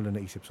mean, ngayon ko lang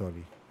naisip,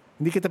 sorry.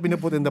 Hindi kita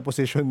pinaput in the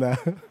position na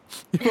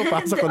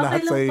ipapasa ko Okay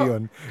lahat lang sa po.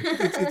 yun.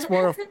 It's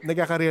more of,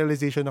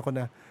 nagkaka-realization ako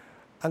na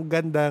ang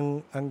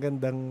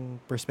gandang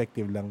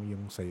perspective lang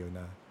yung sa'yo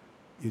na,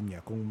 yun nga,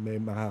 kung may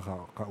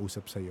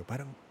makakausap sa'yo,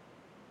 parang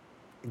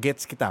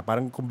gets kita.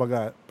 Parang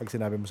kumbaga, pag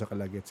sinabi mo sa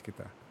kala, gets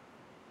kita.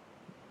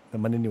 Na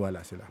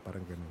maniniwala sila.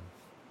 Parang ganun.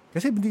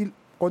 Kasi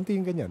konti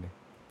yung ganyan eh.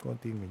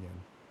 Konti yung ganyan.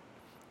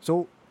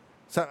 So,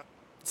 sa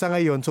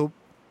ngayon, so,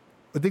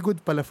 the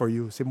good pala for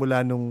you.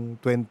 Simula nung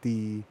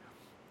 20,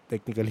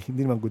 technically,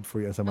 hindi naman good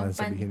for you ang Nung samahan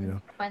sabihin, you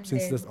know.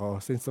 pandemic.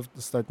 Since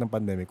the start ng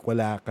pandemic,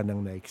 wala ka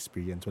nang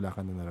na-experience, wala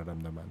ka nang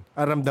nararamdaman.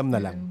 Ramdam na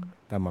lang.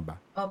 Mm-mm. Tama ba?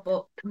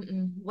 Opo.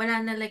 Mm-mm. Wala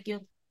na like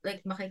yung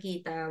like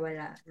makikita,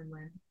 wala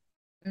naman.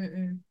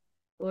 Mm-mm.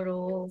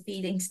 Puro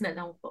feelings na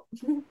lang po.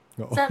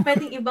 Oo.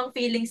 Pwedeng ibang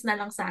feelings na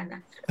lang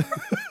sana.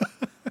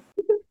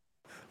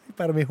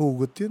 Para may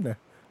hugot yun ah.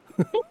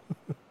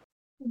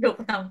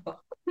 Joke lang po.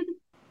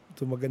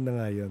 So maganda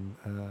nga yun.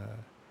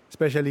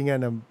 Especially nga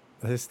na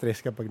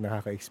stress ka pag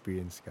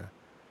nakaka-experience ka.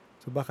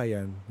 So baka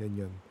yan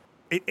yun.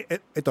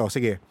 Ito,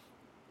 sige.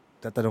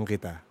 Tatanong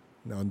kita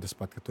na on the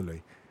spot ka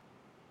tuloy.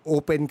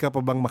 Open ka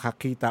pa bang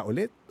makakita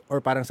ulit? Or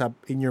parang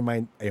in your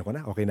mind, ayoko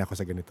na, okay na ako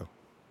sa ganito?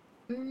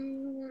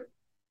 Mm,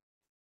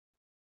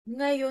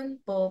 ngayon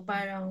po,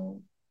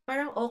 parang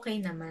okay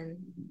naman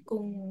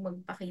kung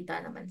magpakita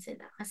naman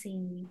sila.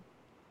 Kasi,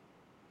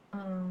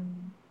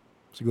 um,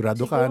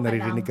 Sigurado ka, siguro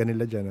naririnig ka kailangan,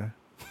 nila dyan, ha?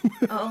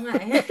 oo nga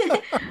eh.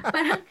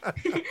 Parang,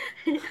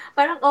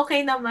 parang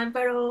okay naman,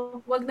 pero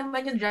wag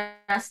naman yung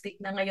drastic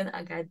na ngayon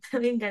agad.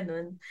 Yung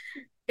ganun.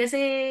 Kasi,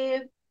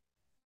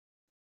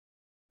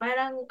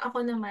 parang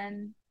ako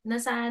naman,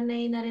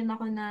 nasanay na rin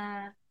ako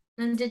na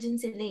nandiyan din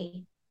sila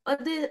eh.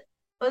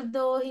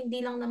 Although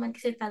hindi lang naman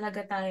kasi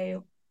talaga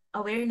tayo,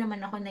 aware naman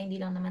ako na hindi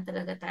lang naman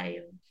talaga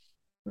tayo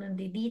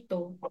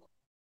nandito.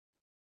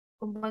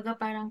 Kumbaga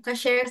parang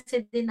ka-share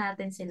din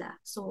natin sila.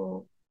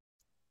 So,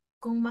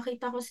 kung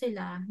makita ko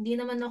sila, hindi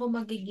naman ako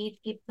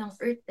mag-gatekeep ng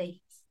earth eh.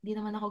 Hindi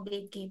naman ako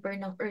gatekeeper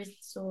ng earth.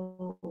 So,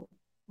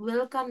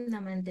 welcome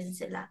naman din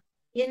sila.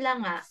 Yan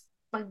lang nga,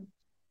 pag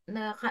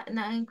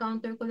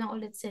na-encounter ko lang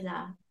ulit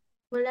sila,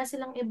 wala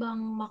silang ibang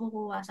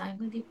makukuha sa akin,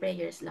 kundi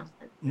prayers lang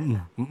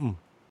talaga. Mm.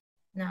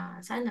 Na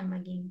sana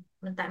maging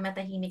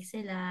matahimik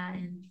sila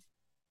and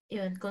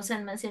yun, kung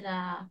saan man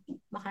sila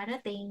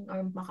makarating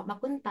or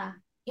mapunta,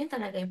 yun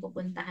talaga yung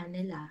pupuntahan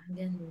nila.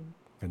 Ganun.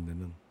 Ganda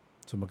nun.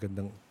 So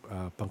magandang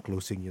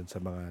pang-closing yun sa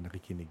mga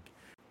nakikinig.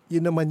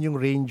 Yun naman yung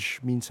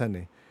range minsan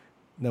eh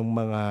ng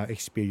mga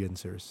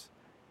experiencers.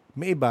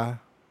 May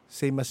iba,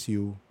 same as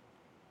you,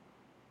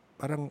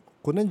 parang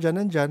kung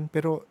nandyan,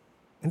 pero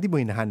hindi mo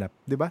hinahanap,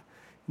 di ba?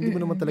 Hindi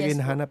mo naman talaga Yes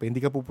po. hinahanap eh.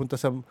 Hindi ka pupunta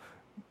sa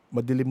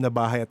madilim na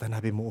bahay at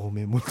hanapin mo, oh,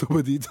 may multo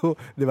ba dito?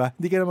 Di ba?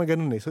 Hindi ka naman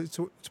ganun eh. So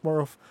it's more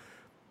of,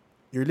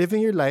 you're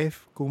living your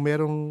life. Kung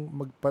merong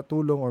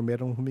magpatulong or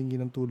merong humingi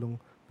ng tulong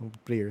ng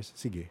prayers,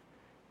 sige.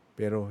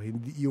 Pero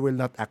you will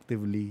not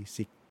actively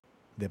seek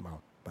them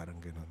out. Parang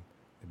ganun.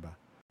 Di ba?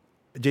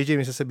 JJ,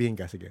 may sasabihin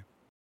ka? Sige.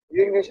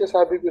 Yun nga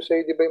sabi ko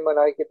sa'yo, di ba yung mga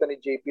nakikita ni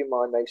JP,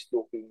 mga nice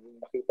looking, yung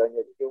nakita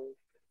niya, yung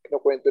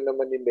kinukwento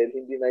naman ni Mel,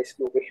 hindi nice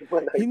looking yung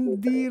mga nakikita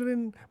Hindi niya.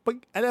 rin, pag,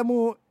 alam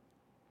mo,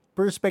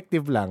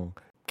 perspective lang.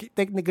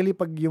 Technically,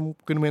 pag yung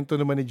kinuwento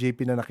naman ni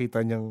JP na nakita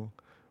niyang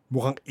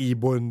mukhang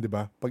ibon, di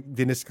ba? Pag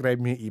dinescribe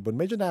niya yung ibon,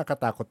 medyo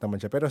nakakatakot naman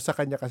siya. Pero sa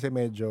kanya kasi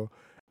medyo,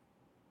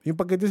 yung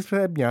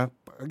pag-describe niya,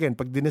 again,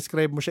 pag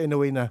dinescribe mo siya in a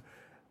way na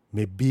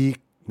may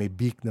beak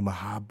na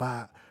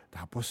mahaba,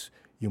 tapos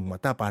yung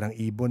mata parang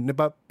ibon.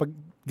 Diba? Pag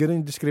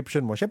ganun yung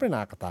description mo, syempre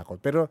nakakatakot.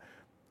 Pero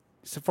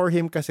for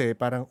him kasi,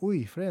 parang,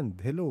 uy,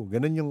 friend, hello.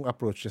 Ganun yung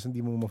approach niya,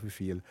 hindi mo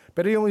mafe-feel.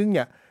 Pero yun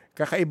nga,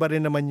 kakaiba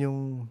rin naman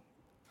yung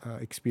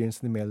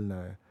experience ni Mel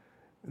na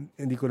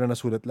hindi ko na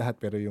nasulat lahat,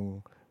 pero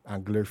yung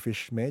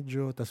anglerfish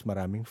medyo, tas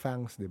maraming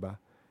fangs, di ba?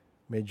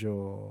 Medyo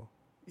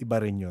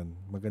iba rin yun.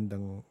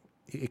 Magandang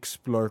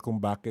i-explore kung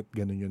bakit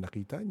ganun yung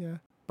nakita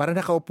niya. Para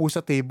nakaupo sa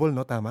table,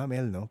 no? Tama,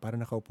 Mel, no? Para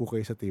nakaupo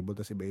kayo sa table,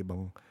 tas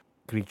iba-ibang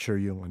creature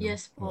yung ano.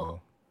 Yes Oo.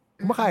 po.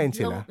 Kumakain Long,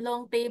 sila.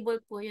 long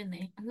table po yun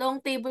eh. Long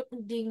table,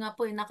 hindi nga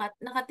po eh.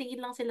 Nakatingin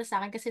lang sila sa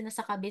akin kasi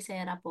nasa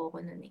kabisera po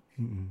ako nun eh.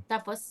 Mm-mm.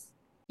 Tapos,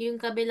 yung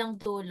kabilang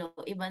dulo,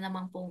 iba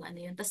naman pong ano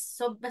yun. Tapos,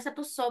 basta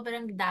po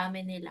sobrang dami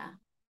nila.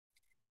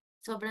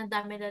 Sobrang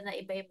dami nila na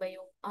iba-iba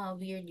yung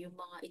weird yung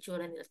mga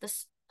itsura nila.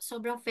 Tapos,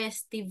 sobrang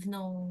festive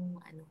No,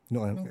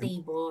 nung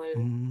table.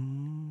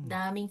 mm.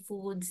 Daming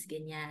foods,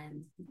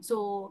 ganyan.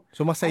 So,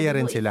 So, I masaya don't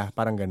rin know if sila.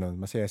 Parang ganun.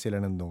 Masaya sila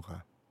nandun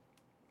ka.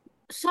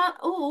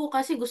 oo,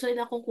 kasi gusto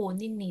nila akong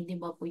kunin eh, 'di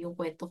ba po yung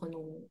kwento ko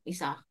nung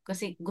isa.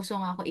 Kasi gusto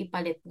nga ako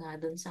ipalit nga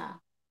doon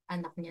sa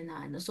anak niya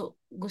na ano. So,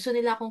 gusto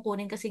nila akong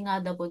kunin kasi nga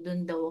daw po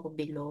doon daw ako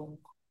belong.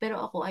 Pero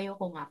ako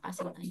ayoko nga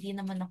kasi nga, hindi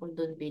naman ako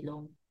doon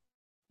belong.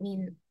 I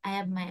mean, I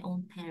have my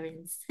own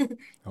parents.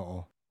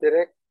 Oo.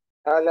 Direct,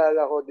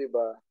 naalala ko, di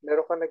ba,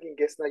 meron ka naging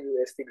guest na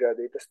UST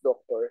graduate, tas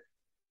doctor.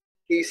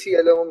 Casey,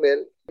 alam mo,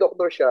 Mel,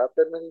 doctor siya,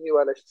 pero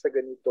naniniwala siya sa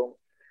ganitong.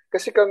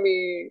 Kasi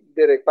kami,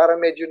 direct, para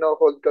medyo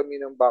na-hold kami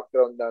ng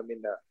background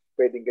namin na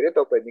pwedeng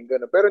ganito, pwedeng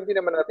gano'n. Pero hindi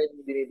naman natin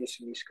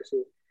dinidismiss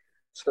kasi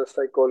sa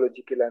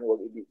psychology kailangan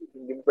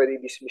hindi mo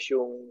pwede dismiss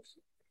yung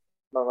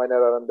mga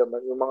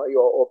nararamdaman, yung mga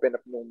i-open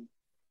up nung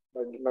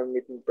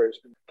mag-meet in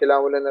person.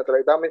 Kailangan mo lang na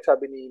try. Tama yung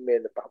sabi ni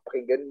Mel,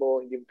 pakinggan mo,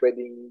 hindi mo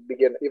pwedeng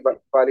bigyan,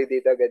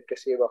 validate agad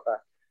kasi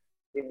baka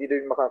hindi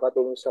din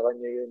makakatulong sa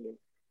kanya yun. Eh.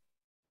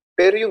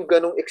 Pero yung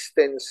ganong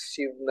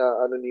extensive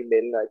na ano ni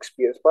Mel na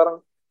experience, parang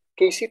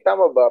Casey,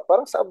 tama ba?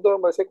 Parang sa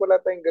abnormal, kasi wala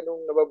tayong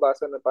ganong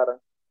nababasa na parang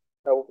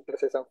napupunta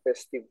sa isang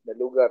festive na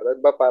lugar. At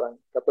ba parang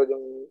katulad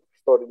yung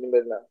story ni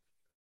Mel na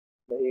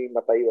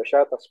mataywa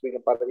siya, tapos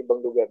biglang parang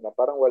ibang lugar na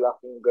parang wala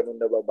akong ganun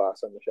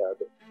nababasa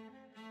masyado.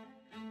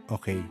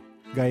 Okay.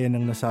 Gaya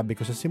ng nasabi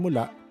ko sa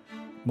simula,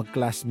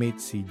 mag-classmate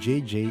si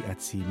JJ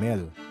at si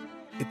Mel.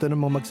 Ito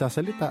namang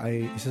magsasalita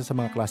ay isa sa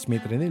mga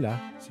classmate rin nila,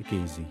 si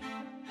Casey.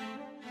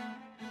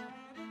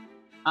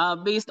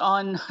 Based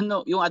on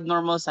yung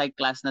abnormal psych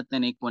class na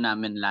tinake po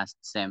namin last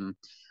sem,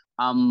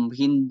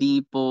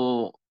 hindi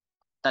po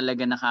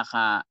talaga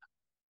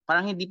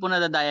parang hindi po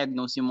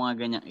nadadiagnose yung mga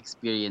ganyang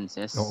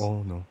experiences.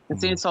 Oo, no.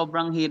 Kasi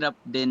sobrang hirap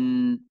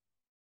din.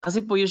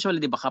 Kasi po usually,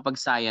 di ba, kapag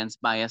science,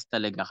 bias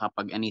talaga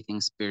kapag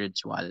anything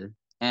spiritual.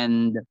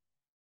 And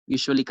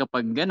usually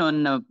kapag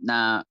ganun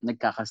na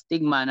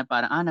nagkakastigma na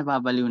parang,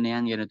 nababaliw na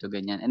yan, ganito,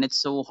 ganyan. And it's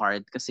so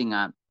hard kasi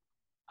nga,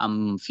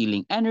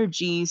 feeling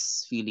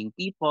energies, feeling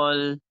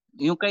people.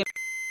 Yung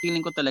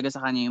feeling ko talaga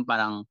sa kanya yung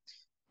parang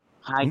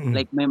high,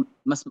 like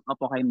mas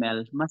po kay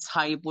Mel, mas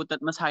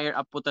higher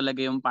up po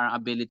talaga yung parang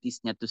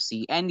abilities niya to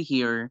see and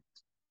hear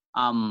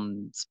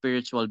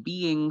spiritual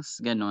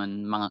beings,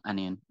 ganun, mga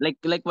ano yun.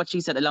 Like what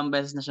she said, ilang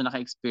beses na siya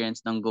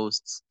naka-experience ng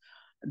ghosts.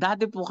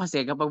 Dati po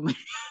kasi kapag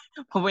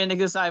may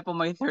nagsasabi po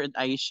may third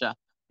eye siya,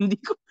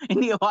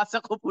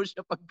 iniiwasan ko po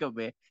siya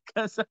paggabi.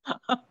 Kasi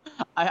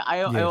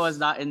I was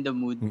not in the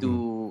mood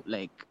to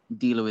like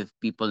deal with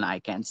people na I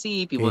can't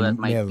see, people Kay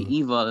that might Mel. be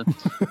evil.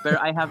 Pero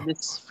I have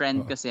this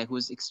friend kasi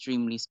who's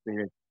extremely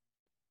spiritual.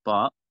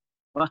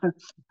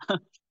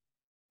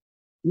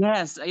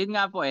 Yes, ayun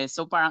nga po eh.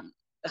 So parang,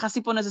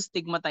 kasi po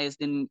nasa-stigmatize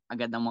din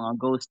agad ang mga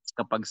ghosts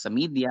kapag sa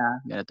media,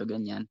 ganito,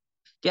 ganyan.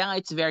 Kaya nga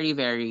it's very,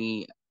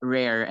 very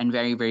rare and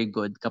very, very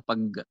good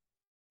kapag,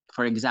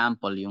 for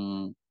example,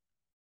 yung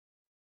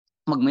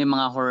may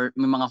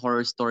mga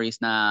horror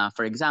stories na,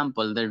 for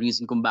example, the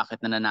reason kung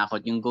bakit nananakot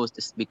yung ghost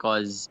is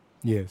because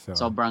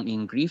sobrang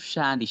in grief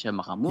siya, hindi siya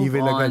makamove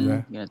Evil on, agad,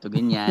 ganito,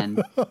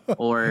 ganyan.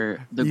 Or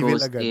the Evil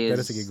ghost agad,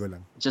 pero sige, go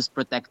lang. just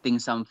protecting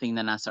something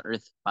na nasa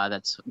earth pa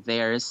that's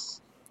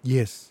theirs.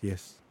 Yes.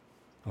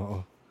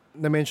 Oo.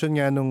 Na-mention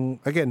nga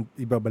again,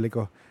 ibabalik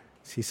ko,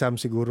 si Sam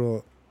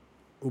siguro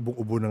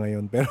ubong-ubo na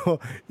ngayon.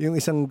 Pero yung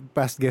isang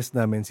past guest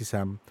namin, si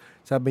Sam,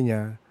 sabi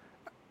niya,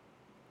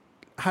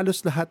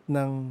 halos lahat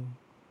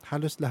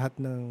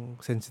ng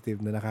sensitive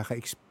na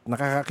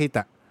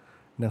nakakakita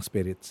ng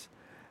spirits,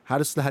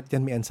 halos lahat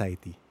yan may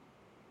anxiety.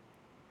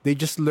 They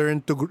just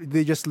learn to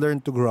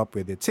grow up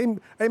with it. Same,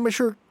 I'm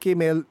sure kay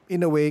Mel,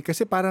 in a way,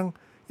 kasi parang,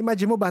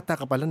 imagine mo, bata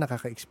ka pala,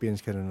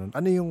 nakaka-experience ka na nun.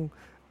 Ano yung,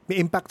 may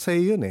impact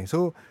sa'yo yun eh.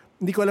 So,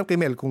 hindi ko alam kay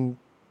Mel kung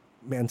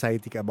may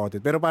anxiety ka about it.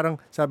 Pero parang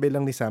sabi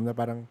lang ni Sam na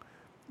parang,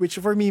 which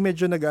for me,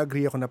 medyo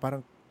nag-agree ako na parang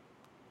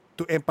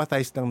to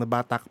empathize lang na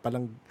bata ka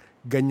palang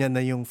ganyan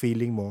na yung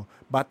feeling mo.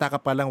 Bata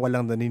ka palang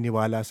walang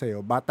naniniwala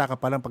sa'yo. Bata ka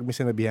palang pag may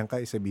sinabihan ka,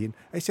 isabihin,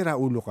 ay sira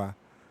ulo ka.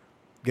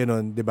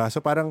 Ganon, di ba?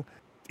 So parang,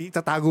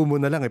 itatago mo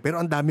na lang eh.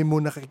 Pero ang dami mo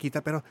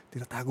nakikita, pero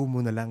tinatago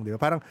mo na lang, di ba?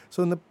 Parang,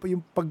 so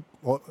yung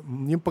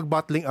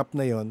pag-bottling up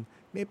na yon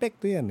may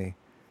epekto yan eh.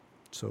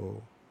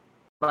 So,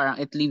 Parang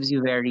it leaves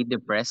you very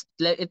depressed.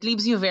 It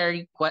leaves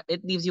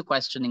you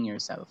questioning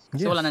yourself.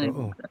 Kasi yes, wala na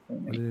oo. Wala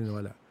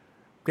naniniwala.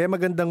 Kaya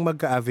magandang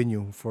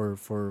magka-avenue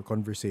for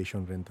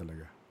conversation rin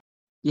talaga.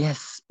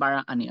 Yes,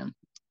 parang ano yun.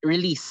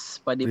 Release.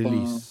 Pwede pong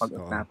Release,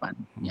 pag-usapan.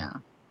 Yeah.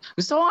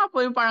 Gusto ko nga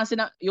po yung parang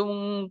yung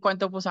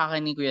kwento po sa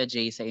akin ni Kuya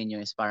Jay sa inyo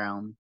is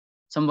parang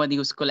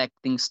somebody who's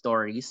collecting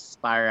stories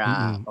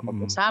para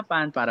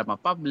mapag-usapan, para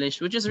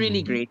ma-publish, which is really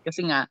great.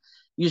 Kasi nga,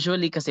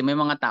 usually kasi may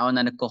mga tao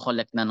na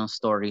nagko-collect na ng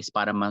stories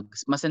para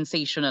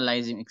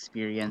ma-sensationalize yung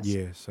experience.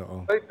 Yes,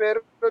 oo. Ay,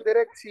 pero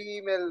direct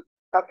si Mel,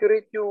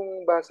 accurate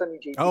yung basa ni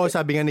JP. Oo,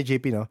 sabi nga ni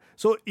JP, no?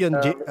 So, yun,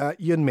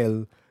 yun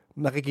Mel,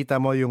 nakikita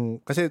mo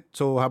yung, kasi,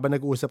 so, habang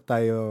nag-uusap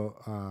tayo,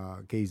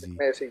 KZ.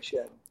 Message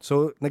yan.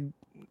 So,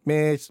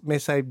 may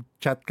side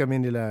chat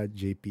kami nila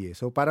JP eh.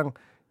 So, parang,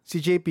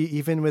 si JP,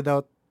 even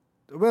without,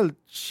 well,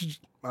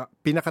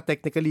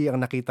 pinaka-technically,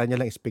 ang nakita niya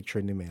lang is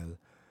picture ni Mel.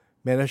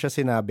 Meron siya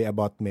sinabi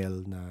about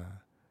Mel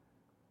na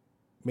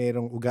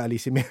merong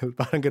ugali si Mel.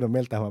 Parang gano'n,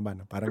 Mel, tama ba?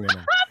 No? Parang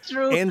gano'n.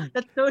 True. And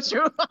that's so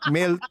true.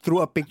 Mel, through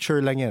a picture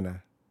lang yan,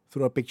 ah.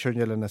 Through a picture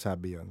niya lang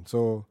nasabi yon.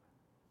 So,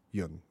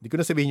 yun. Hindi ko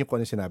na sabihin yung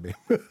kung ano sinabi.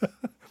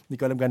 Hindi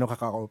ko alam gano'ng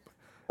kakakop.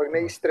 Pag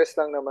na-stress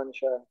lang naman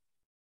siya.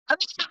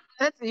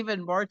 That's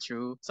even more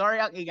true. Sorry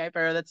ang ingay,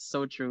 pero that's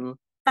so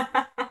true.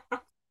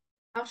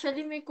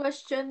 Actually, may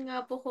question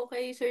nga po ko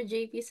kay Sir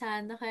JP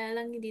sana, kaya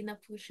lang hindi na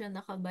po siya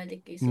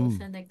nakabalik eh. So,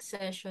 sa next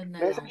session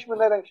na lang Message mo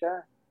na lang siya.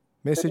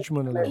 Message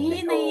mo na lang.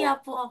 nahiya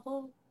po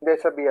ako. Hindi,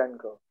 sabihan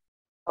ko.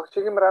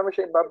 Actually, marami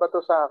siya ibabato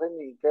sa akin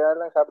eh. Kaya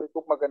lang sabi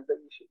ko maganda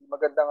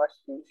nga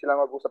sila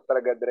mag-usap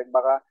talaga direct.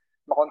 Baka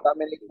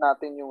makontaminate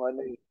natin yung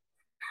ano eh.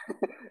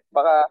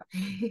 Baka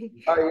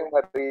yung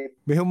ma-read.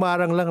 May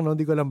humarang lang, no?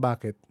 Hindi ko alam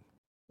bakit.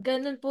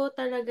 Ganun po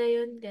talaga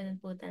yun. Ganun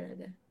po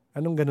talaga.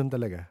 Anong ganun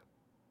talaga?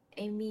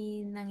 I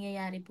mean,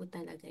 nangyayari po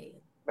talaga yun.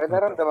 May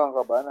naramdaman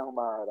ka ba na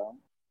humaharang?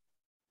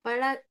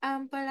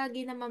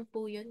 Palagi naman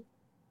po yun.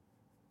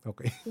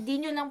 Okay.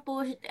 Hindi nyo lang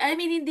po, I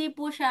mean, hindi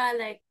po siya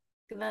like,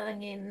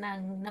 lalangin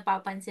ng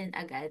napapansin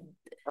agad.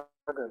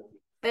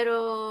 Pero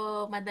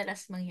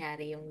madalas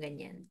mangyari yung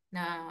ganyan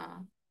na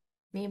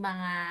may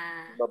mga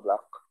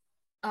Bablock.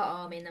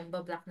 Oo, may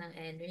nambablock ng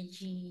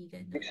energy.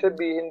 Ganun. Ibig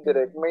sabihin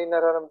direct, may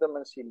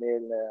nararamdaman si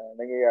Mel na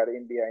nangyayari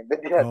in behind.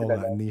 Hindi natin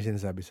alam. Hindi yung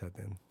sinasabi sa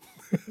atin.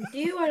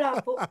 Hindi, wala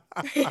po.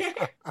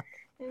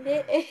 Hindi.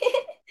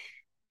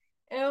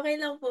 Okay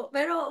lang po.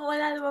 Pero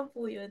wala naman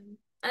po yun.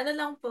 Ano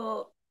lang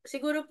po,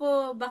 siguro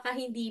po baka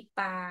hindi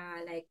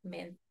pa like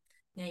meant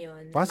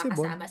ngayon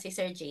Possible. na makasama si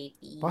Sir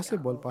JP.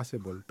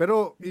 Possible.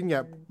 Pero yun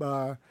nga,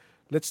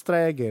 let's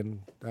try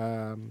again.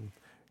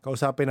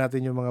 Kausapin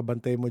natin yung mga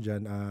bantay mo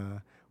dyan.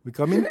 We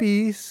come in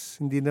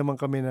peace. Hindi naman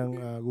kami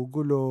ng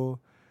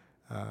gugulo.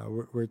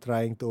 We're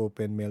trying to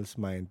open Mel's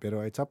mind.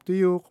 Pero it's up to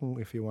you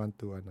kung if you want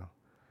to,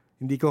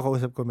 Hindi ko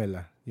kausap ko Mel,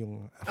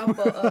 Yung...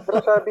 Opo.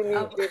 Pero sabi ni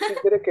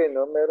JP direct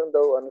no? Meron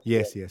daw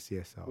Yes.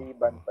 May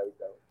bantay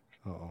daw.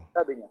 Oo.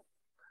 Sabi niya.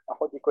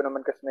 Ako di ko naman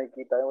kasi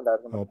nakikita yung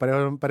wala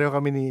naman. Pareho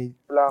kami ni...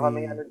 Wala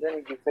kaming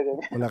dyan,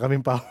 Wala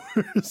kaming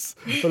powers.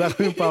 Wala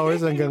kaming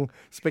powers hanggang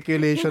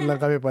speculation lang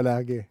kami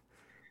palagi.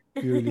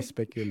 Purely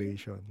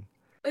speculation.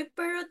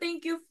 Pero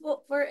thank you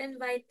for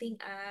inviting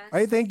us.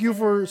 Ay, thank you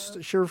for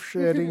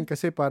sharing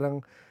kasi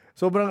parang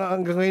sobrang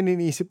hanggang ngayon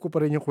iniisip ko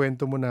pa rin yung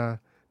kwento mo na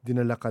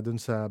dinala ka dun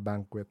sa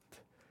banquet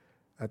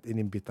at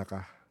inimbita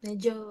ka.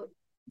 Medyo,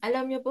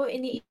 alam niyo po,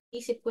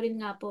 iniisip ko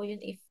rin nga po yun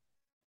if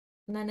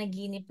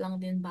nanaginip lang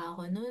din ba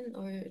ako nun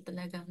or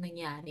talagang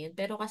nangyari yun.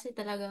 Pero kasi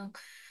talagang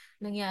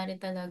nangyari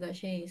talaga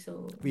siya eh.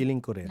 So, Feeling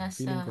ko rin.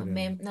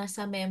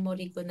 nasa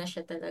memory ko na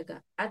siya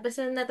talaga. At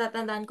basta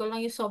natatandaan ko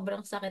lang yung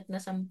sobrang sakit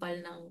na sampal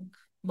ng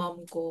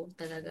mom ko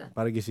talaga.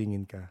 Para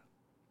gisingin ka.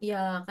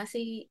 Yeah,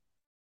 kasi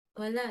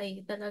wala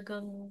eh.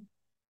 Talagang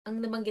ang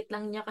nabanggit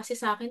lang niya kasi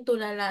sa akin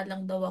tulala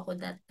lang daw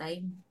ako that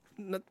time.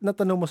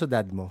 Natanong mo sa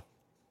dad mo?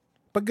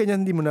 Pag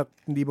ganyan,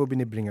 hindi mo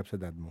binibring up sa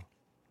dad mo?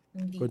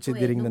 Hindi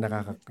Considering po na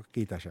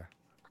nakakakita siya?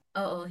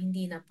 Oo,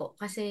 hindi na po.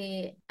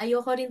 Kasi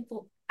ayoko rin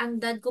po.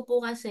 Ang dad ko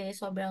po kasi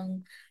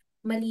sobrang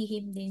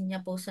malihim din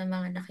niya po sa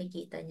mga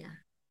nakikita niya.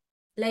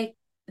 Like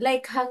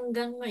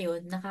hanggang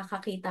ngayon,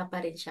 nakakakita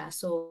pa rin siya.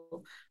 So,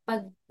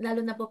 lalo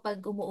na po pag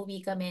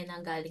umuwi kami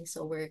nang galing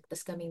sa work,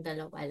 tas kaming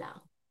dalawa lang.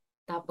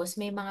 Tapos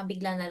may mga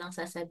bigla na lang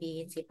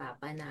sasabihin si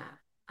Papa na,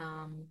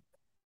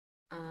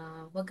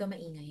 wag ka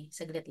maingay,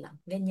 saglit lang.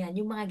 Ganyan,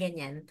 yung mga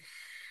ganyan.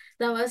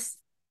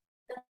 Tapos,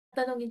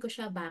 tanungin ko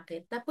siya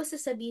bakit. Tapos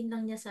sasabihin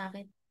lang niya sa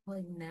akin,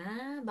 Huwag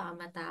na, baka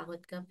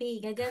matakot ka, Pi.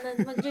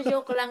 Gaganon,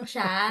 magjo-joke lang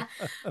siya.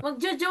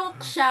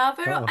 Magjo-joke siya,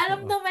 pero Oo, alam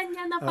oo. naman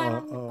niya na Oo,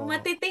 parang oo.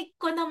 matitake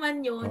ko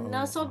naman yun, Oo,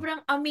 na oo.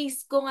 sobrang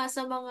amazed ko nga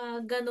sa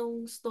mga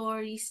ganong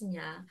stories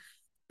niya.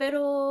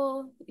 Pero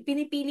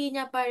pinipili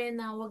niya pa rin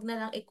na wag na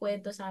lang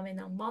ikwento sa amin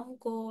ng mom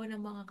ko, ng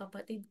mga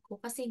kapatid ko.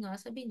 Kasi nga,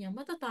 sabi niya,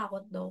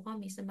 matatakot daw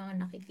kami sa mga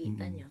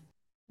nakikita Mm. niya.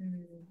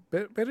 Mm.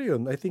 Pero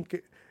yun, I think,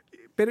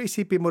 pero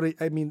isipin mo rin,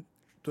 I mean,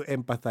 to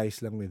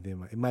empathize lang with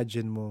him.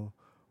 Imagine mo,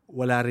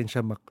 wala rin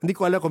siya, hindi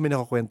ko alam kung may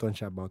nakakwentuhan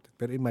siya about it,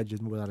 pero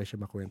imagine mo, wala rin siya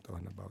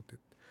makwentuhan about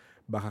it.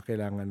 Baka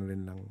kailangan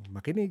rin lang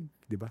makinig,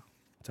 di ba?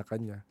 Sa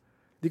kanya.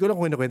 Hindi ko alam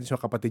kung kinakwento siya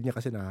kapatid niya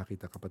kasi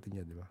nakakita kapatid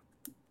niya, di ba?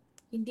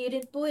 Hindi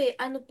rin po eh.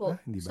 Ano po,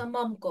 Hindi ba? sa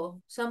mom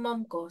ko. Sa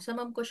mom ko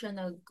siya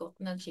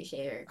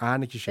nag-share.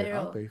 Nag-share.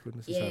 Pero, Okay, kung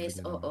nasasabi yes,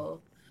 niya naman. oo.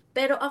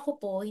 Pero ako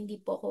po, hindi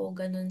po ako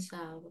ganun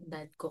sa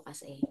dad ko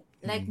kasi.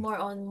 Like, more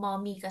on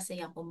mommy kasi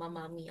ako,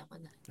 mamami ako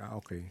na.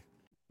 Okay.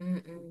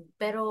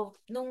 Pero,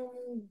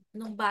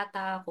 nung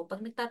bata ako,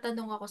 pag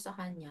nagtatanong ako sa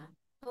kanya,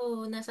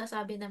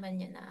 nasasabi naman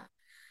niya na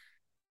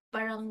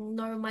parang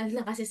normal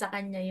na kasi sa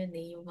kanya yun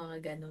eh, yung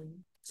mga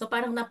ganun. So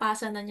parang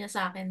napasa na niya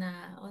sa akin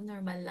na,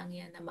 normal lang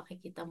yan na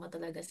makikita mo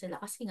talaga sila.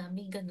 Kasi nga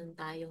may ganun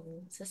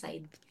tayong sa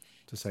side.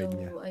 Sa So, side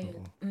niya.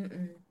 ayun.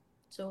 Oo.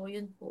 So,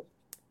 yun po.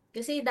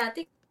 Kasi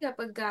dati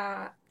kapag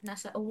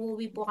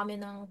umuwi po kami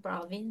ng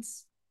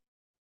province,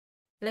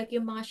 like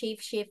yung mga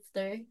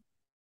shape-shifter,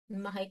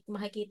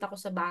 makikita ko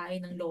sa bahay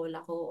ng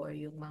lola ko or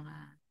yung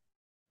mga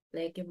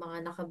like yung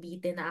mga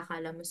nakabitin na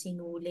akala mo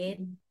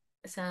sinulid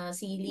sa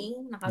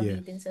ceiling, Yeah.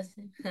 nakabitin sa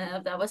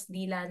tapos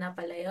dila na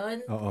pala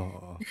yun.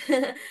 Oo.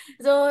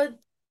 So,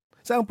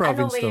 Saan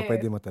province to? unaware.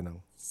 Pwede mo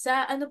tanong.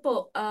 Sa ano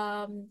po,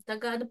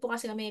 taga ano po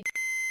kasi kami,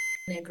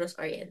 Negros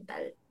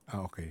Oriental.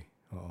 Okay.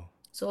 Oo.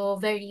 So,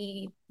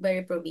 very,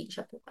 very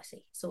probinsya po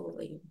kasi. So,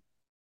 ayun.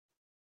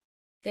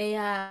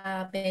 Kaya,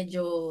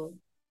 medyo,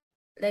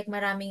 like,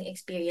 maraming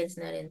experience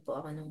na rin po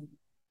ako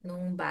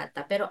nung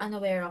bata. Pero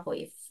unaware ako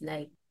if,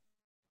 like,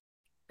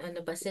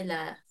 ano ba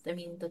sila? I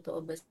mean,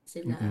 totoo ba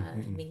sila?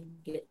 I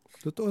mean,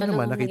 Totoo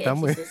naman, talagang nakita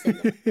mo eh. nag-exist ba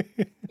sila?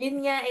 Yun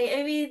nga eh.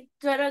 I mean,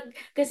 parang,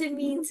 kasi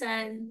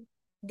minsan,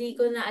 di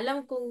ko na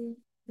alam kung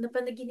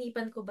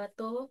napanaginipan ko ba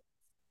to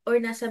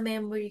or nasa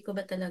memory ko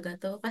ba talaga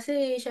to.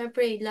 Kasi,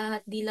 syempre,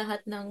 di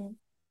lahat ng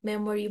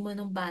memory mo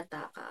nung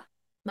bata ka,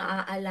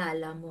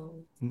 maaalala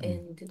mo.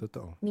 And,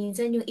 Totoo.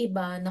 minsan yung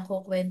iba,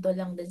 nakukwento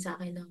lang din sa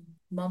akin ng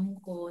mom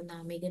ko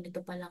na may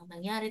ganito palang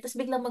nangyari. Tapos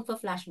biglang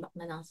magpa-flashback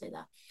na lang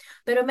sila.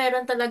 Pero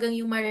meron talagang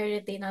yung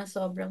mariretain na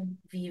sobrang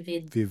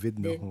vivid Vivid,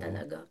 no? din Oo.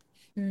 talaga.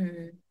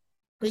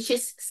 Which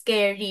is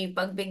scary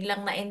pag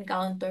biglang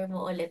na-encounter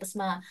mo ulit. Tapos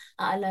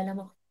maaalala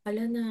mo,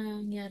 ala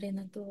nangyari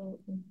na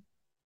to.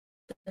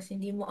 Tapos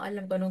hindi mo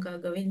alam kung anong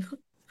gagawin mo.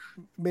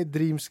 May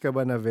dreams ka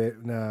ba na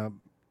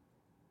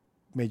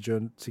medyo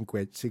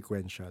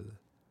sequential?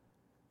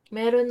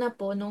 Meron na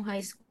po nung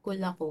high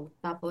school ako.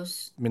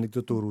 Tapos, May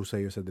nagtuturo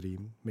sa'yo sa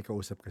dream? May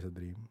kausap ka sa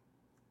dream?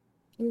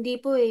 hindi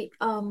po eh.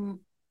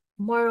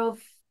 More of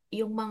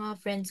yung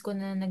mga friends ko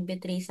na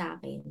nag-betray sa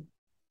akin.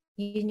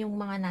 Yun yung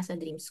mga nasa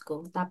dreams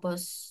ko.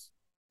 Tapos,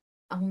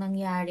 ang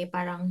nangyari,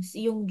 parang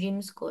yung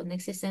dreams ko,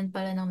 nagsisend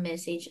pala ng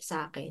message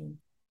sa akin.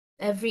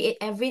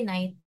 Every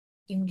night,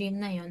 yung dream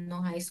na yun,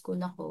 nung high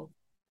school ako,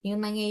 yung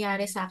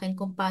nangyayari sa akin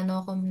kung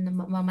paano ako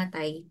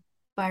mamatay,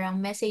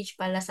 parang message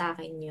pala sa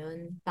akin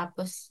yun.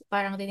 Tapos,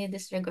 parang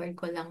dinidisregard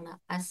ko lang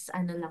na as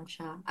ano lang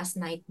siya, as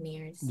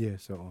nightmares.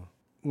 Yes, oo.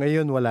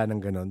 Ngayon, wala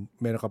nang ganon?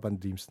 Meron ka pang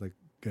dreams na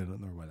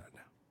ganon or wala na?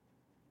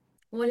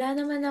 Wala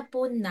naman na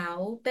po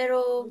now,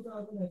 pero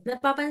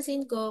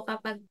napapansin ko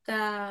kapag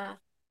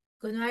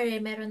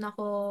kunwari,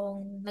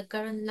 nagkaroon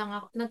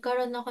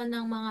ako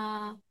ng mga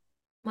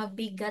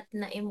mabigat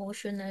na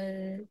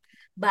emotional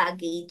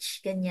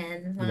baggage,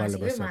 ganyan.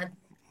 Siguro Lumalabas sa...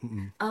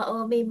 oo,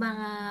 may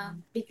mga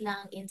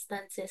biglang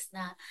instances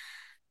na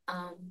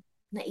um,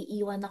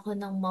 naiiwan ako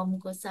ng mom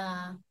ko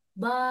sa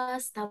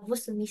bus,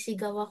 tapos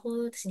sumisigaw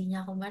ako, tapos hindi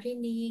niya ako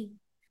marinig.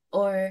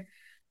 Or,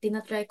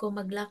 tinatry ko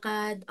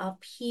maglakad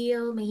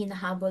uphill, may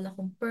hinahabol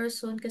akong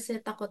person kasi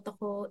takot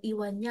ako,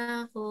 iwan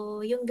niya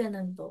ako, yung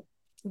ganun po.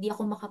 Hindi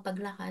ako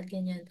makapaglakad,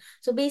 ganyan.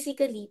 So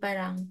basically,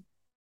 parang,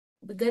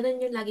 ganun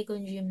yung lagi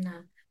kong dream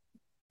na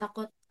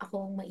takot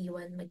akong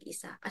maiwan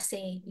mag-isa.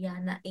 Kasi,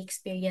 yan,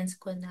 na-experience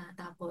ko na.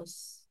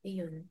 Tapos,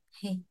 yun.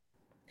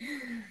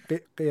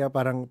 Kaya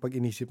parang pag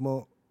inisip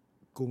mo,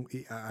 kung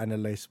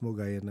i-analyze mo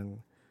gaya ng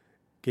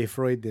kay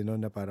Freud, no,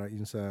 na parang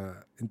yung sa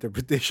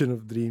interpretation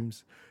of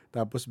dreams,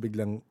 tapos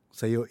biglang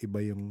sa'yo iba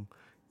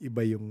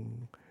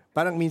yung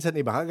parang minsan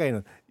iba kagaya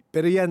nun.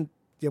 Pero yan,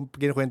 yung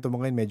kinukwento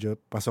mo ngayon, medyo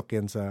pasok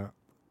yan sa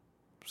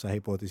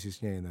hypothesis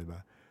niya yun,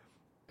 diba?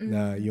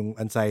 Na yung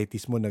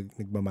anxieties mo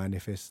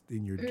nagmamanifest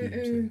in your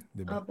dreams,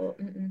 diba? Opo,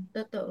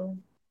 totoo.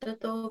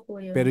 Totoo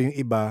po yun. Pero yung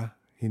iba,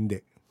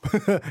 hindi.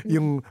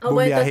 yung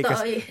Totoo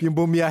yung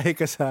bumiyahe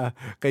ka sa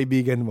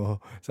kaibigan mo,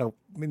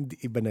 hindi,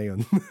 iba na yun.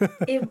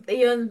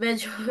 Yun,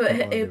 medyo,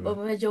 Oo, diba?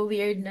 medyo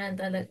weird na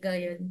talaga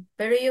yun.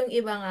 Pero yung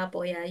iba nga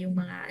po, yung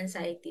mga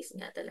anxieties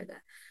nga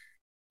talaga.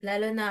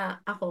 Lalo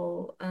na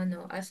ako,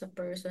 as a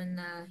person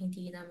na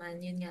hindi naman,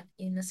 yun nga,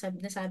 yung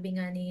nasabi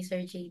nga ni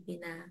Sir JP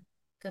na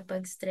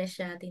kapag stress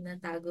siya,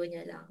 tinatago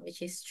niya lang,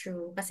 which is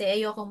true. Kasi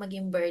ayokong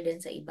maging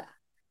burden sa iba.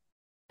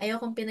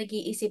 Ayokong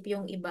pinag-iisip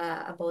yung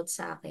iba about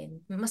sa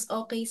akin. Mas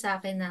okay sa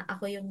akin na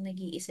ako yung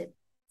nag-iisip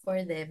for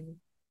them,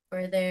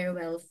 for their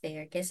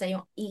welfare, kaysa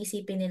yung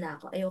iisipin nila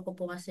ako. Ayoko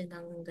po kasi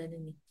ng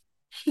ganun eh.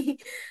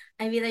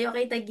 I mean, ayoko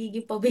yung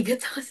nagiging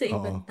pabigat ako sa Oo,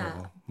 ibang oo.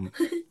 tao.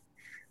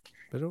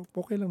 Pero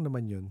okay lang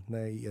naman yun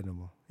na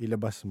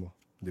ilabas mo,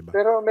 di ba?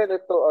 Pero Mel,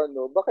 ito,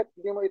 bakit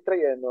hindi mo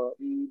i-try,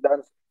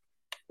 i-dance?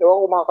 Ewan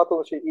ko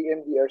makakatulong si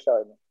EMDR sa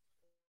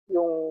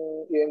yung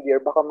EMDR,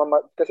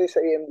 kasi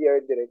sa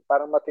EMDR direct,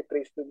 parang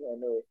matitrace dun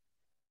yung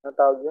ang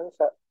tawag yun,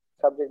 sa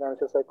subject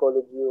namin sa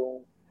psychology,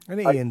 yung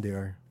Ano yung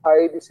ENDR?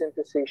 eye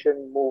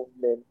desensitization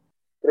movement,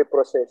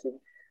 reprocessing.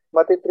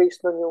 Matitrace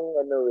nun yung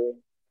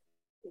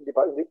di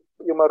ba,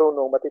 yung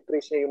marunong,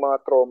 matitrace niya yung mga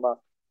trauma.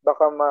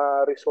 Baka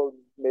ma-resolve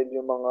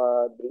yung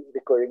mga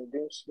recurring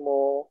dreams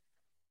mo,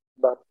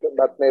 ba't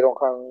meron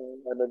kang,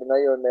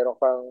 meron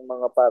kang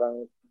mga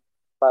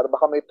para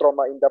baka may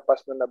trauma in the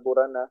past na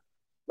nabura na,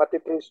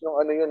 matitrace nung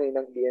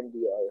ng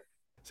EMDR.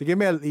 Sige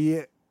Mel,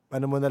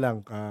 ano mo na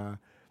lang,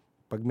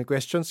 pag may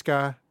questions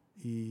ka,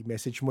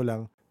 i-message mo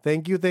lang.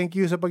 Thank you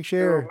sa So,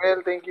 pag-share.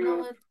 Mel, thank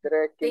you.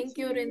 Direct Thank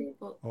you Casey. rin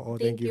po. Oo,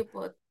 Thank you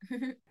po.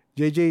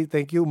 JJ,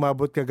 thank you.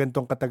 Umabot ka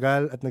gantong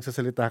katagal at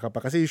nagsasalita ka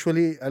pa. Kasi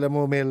usually, alam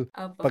mo Mel,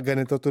 Apo. pag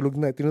ganito tulog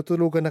na,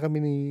 tinutulugan na kami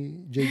ni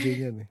JJ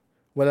niyan eh.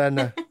 Wala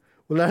na.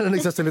 Wala na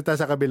nagsasalita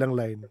sa kabilang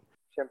line.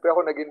 Siyempre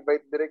ako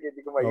nag-invite direct,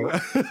 hindi ko maiwan.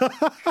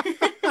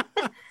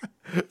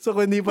 So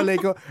kung hindi pala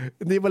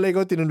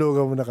ikaw,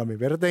 tinulugan mo na kami.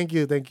 Pero thank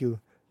you. Thank you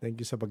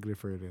sa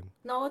pag-refer rin.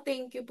 No,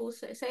 thank you po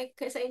sa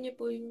inyo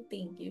po yung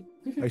thank you.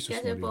 Ay, sus,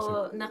 Kasi Maria,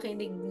 po,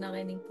 nakinig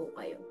po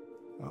kayo.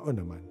 Oo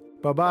naman.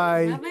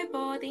 Bye-bye. Bye-bye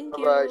po. Thank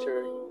you. Bye-bye,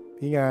 sir.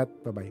 Ingat.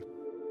 Bye-bye.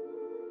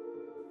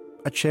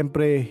 At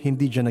syempre,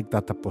 hindi dyan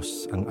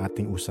nagtatapos ang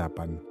ating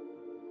usapan.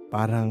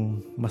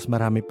 Parang mas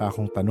marami pa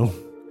akong tanong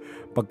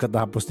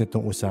pagkatapos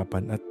nitong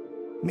usapan at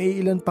may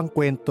ilan pang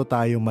kwento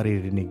tayong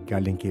maririnig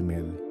galing kay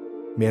Mel.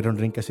 Meron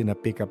rin kasi na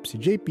pick up si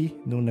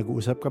JP nung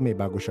nag-uusap kami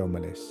bago siya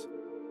umalis.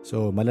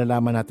 So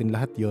malalaman natin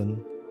lahat yon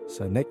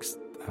sa next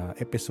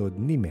episode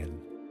ni Mel.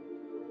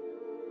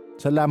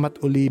 Salamat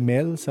uli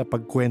Mel sa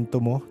pagkwento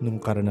mo nung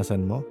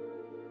karanasan mo.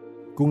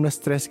 Kung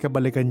na-stress ka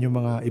balikan yung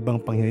mga ibang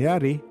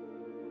pangyayari,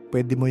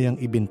 pwede mo yang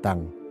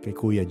ibintang kay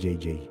Kuya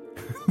JJ.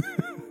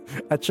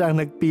 At siya ang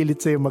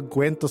nagpilit sa'yo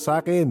magkwento sa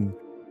akin.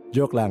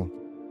 Joke lang.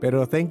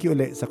 Pero thank you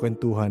ulit sa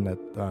kwentuhan at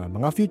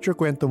mga future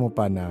kwento mo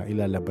pa na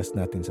ilalabas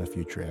natin sa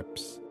future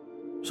eps.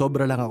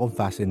 Sobra lang akong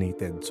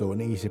fascinated. So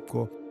naisip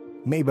ko,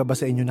 may iba ba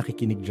sa inyo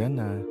nakikinig dyan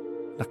na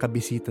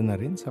nakabisita na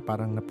rin sa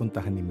parang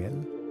napuntahan ni Mel?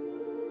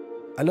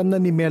 Alam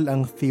na ni Mel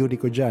ang theory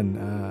ko dyan.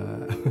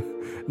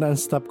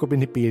 Non-stop ko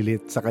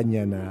pinipilit sa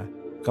kanya na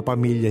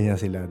kapamilya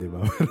niya sila, di ba?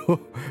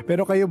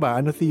 Pero kayo ba?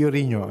 Ano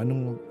theory nyo?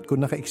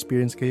 Kung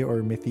naka-experience kayo or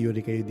may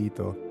theory kayo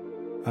dito,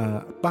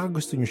 baka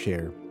gusto nyo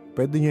share.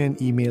 Pwede nyo yan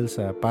email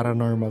sa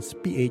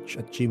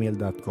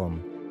paranormalsph@gmail.com.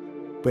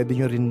 Pwede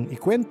nyo rin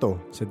ikwento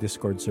sa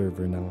Discord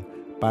server ng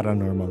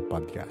Paranormal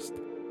Podcast.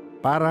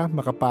 Para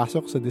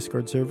makapasok sa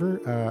Discord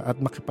server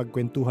at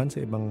makipagkwentuhan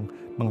sa ibang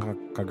mga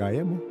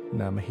kagaya mo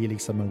na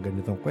mahilig sa mga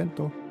ganitong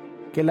kwento,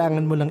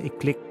 kailangan mo lang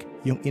i-click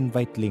yung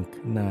invite link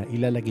na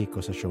ilalagay ko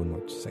sa show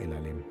notes sa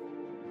ilalim.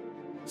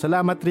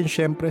 Salamat rin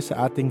syempre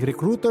sa ating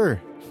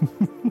recruiter.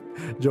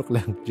 Joke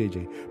lang,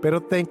 JJ.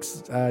 Pero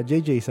thanks,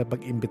 JJ, sa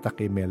pag-imbita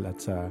kay Mel at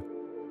sa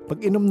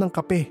pag-inom ng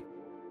kape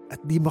at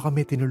di mo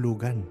kami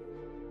tinulugan.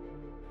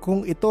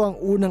 Kung ito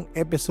ang unang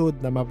episode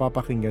na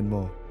mapapakinggan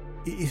mo,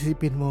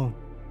 iisipin mo,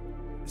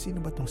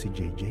 sino ba tong si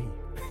JJ?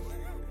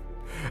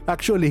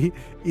 Actually,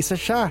 isa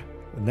siya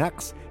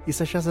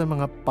sa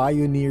mga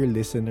pioneer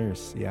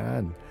listeners.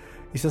 Yan.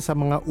 Isa sa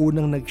mga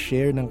unang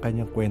nag-share ng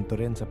kanyang kwento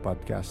rin sa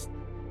podcast.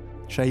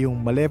 Siya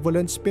yung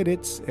Malevolent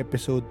Spirits,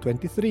 episode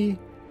 23,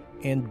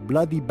 and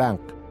Bloody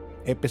Bank,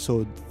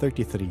 episode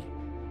 33.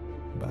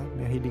 Ba?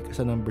 May hilig ka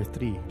sa number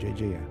 3,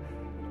 JJ.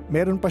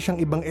 Meron pa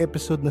siyang ibang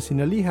episode na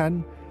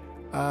sinalihan,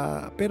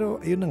 pero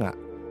ayun na nga,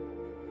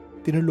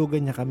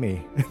 tinulugan niya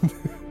kami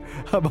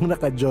habang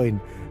naka-join.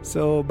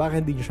 So, baka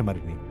hindi niyo siya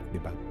marinig, di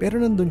ba?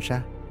 Pero nandun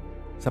siya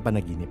sa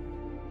panaginip.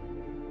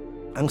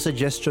 Ang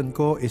suggestion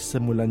ko is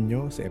simulan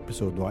nyo sa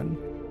episode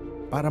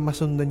 1 para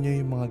masundan nyo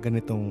yung mga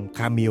ganitong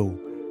cameo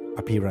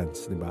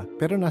appearance, di ba?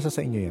 Pero nasa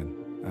sa inyo yan.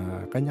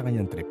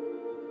 Kanya-kanyang trip.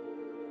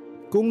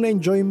 Kung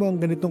na-enjoy mo ang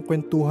ganitong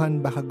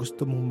kwentuhan, baka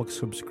gusto mong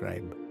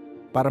mag-subscribe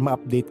para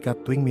ma-update ka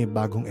tuwing may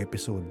bagong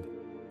episode.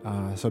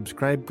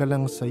 Subscribe ka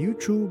lang sa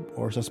YouTube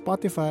or sa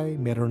Spotify.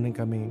 Meron rin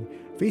kaming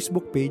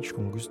Facebook page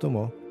kung gusto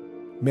mo.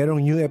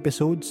 Merong new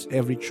episodes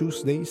every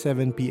Tuesday,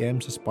 7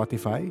 p.m. sa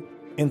Spotify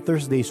and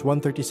Thursdays,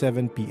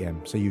 1:37 p.m.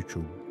 sa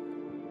YouTube.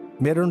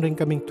 Meron rin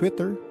kaming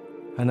Twitter.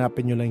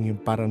 Hanapin nyo lang yung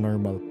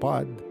Paranormal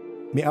Pod.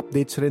 May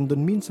updates rin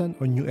doon minsan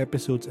on new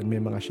episodes and may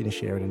mga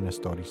sinishare rin na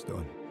stories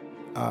doon.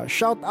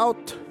 Shout out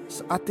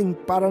sa ating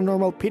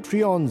Paranormal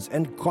Patreons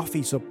and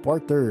Coffee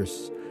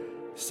supporters.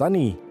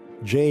 Sunny,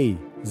 J,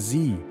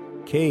 Z,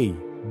 K,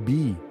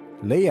 B,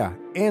 Leia,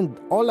 and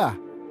Ola.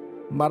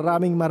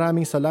 Maraming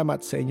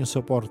salamat sa inyong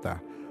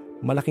suporta.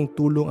 Malaking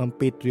tulong ang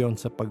Patreon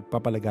sa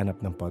pagpapalaganap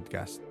ng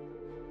podcast.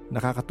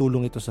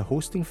 Nakakatulong ito sa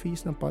hosting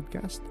fees ng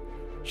podcast.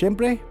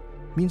 Siyempre,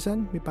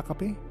 minsan may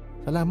pakape.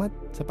 Salamat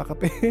sa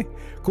pakape.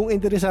 Kung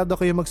interesado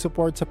kayo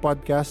mag-support sa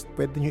podcast,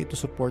 pwede nyo ito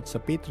support sa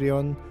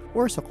Patreon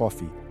or sa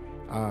Coffee.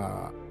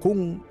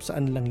 Kung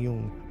saan lang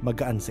yung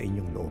magaan sa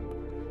inyong loob.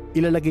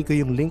 Ilalagay ko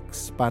yung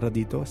links para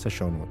dito sa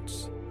show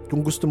notes.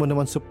 Kung gusto mo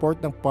naman support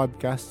ng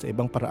podcast sa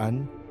ibang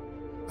paraan,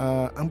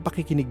 ang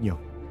pakikinig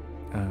nyo,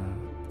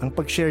 ang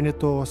pag-share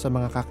nito sa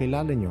mga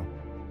kakilala nyo,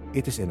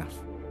 it is enough.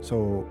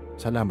 So,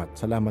 salamat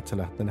sa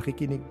lahat na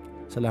nakikinig.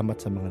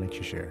 Salamat sa mga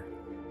nag-share.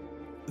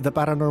 The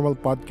Paranormal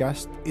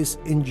Podcast is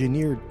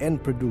engineered and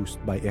produced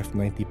by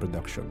F90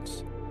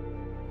 Productions.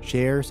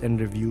 Shares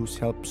and reviews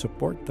help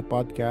support the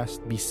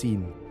podcast be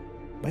seen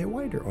by a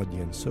wider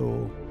audience.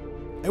 So,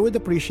 I would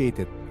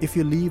appreciate it if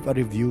you leave a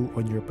review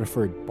on your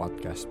preferred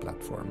podcast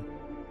platform.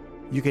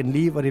 You can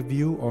leave a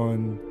review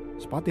on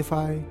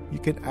Spotify. You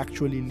can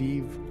actually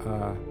leave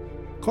a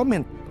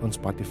comment on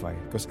Spotify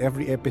because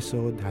every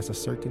episode has a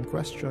certain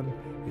question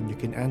and you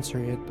can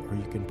answer it or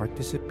you can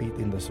participate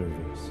in the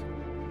surveys.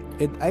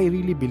 And I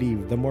really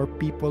believe the more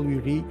people we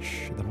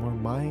reach, the more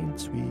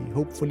minds we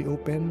hopefully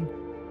open.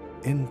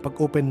 And pag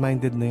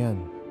open-minded na yan,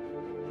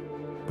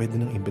 pwede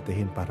nang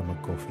imbitahin para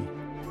mag-coffee.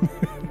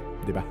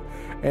 Diba?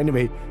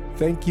 Anyway,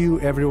 thank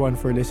you everyone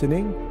for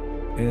listening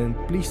and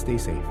please stay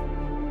safe.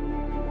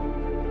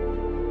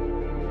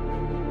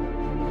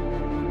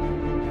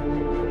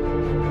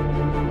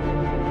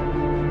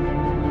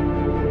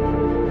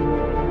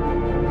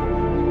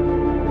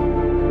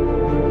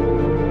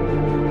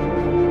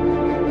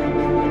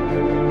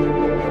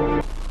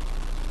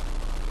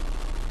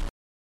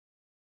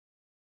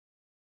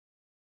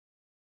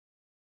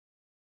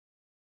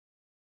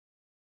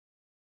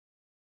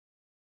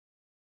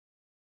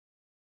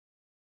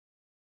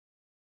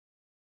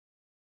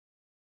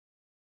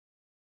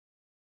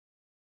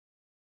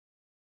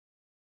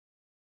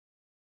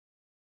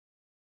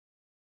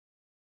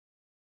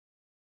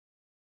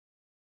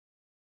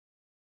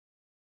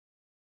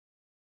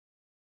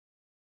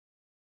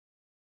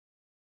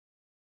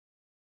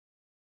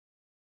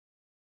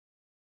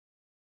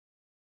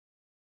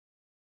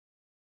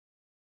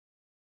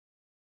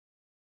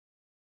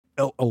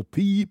 LL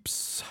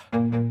Peeps.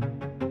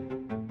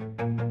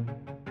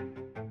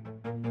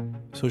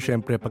 So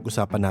syempre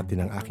pag-usapan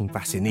natin ang aking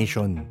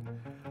fascination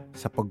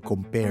sa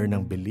pag-compare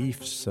ng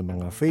beliefs sa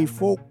mga fae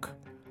folk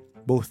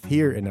both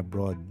here and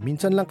abroad.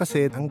 Minsan lang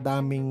kasi ang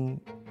daming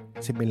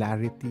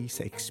similarity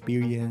sa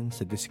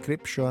experience, sa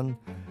description,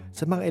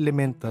 sa mga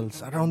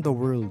elementals around the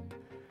world.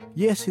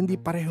 Yes, hindi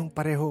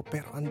parehong-pareho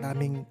pero ang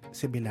daming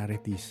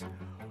similarities.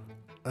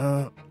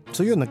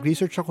 So yun,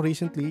 nag-research ako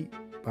recently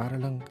para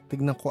lang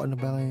tignan ko ano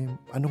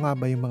nga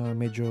ba yung mga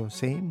medyo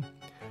same.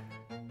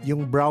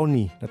 Yung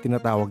brownie na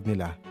tinatawag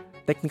nila,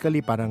 technically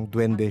parang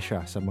duwende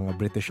siya sa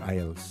mga British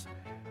Isles.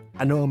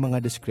 Ano ang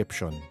mga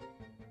description?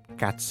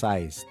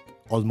 Cat-sized,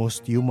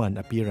 almost human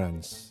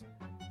appearance,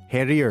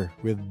 hairier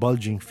with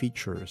bulging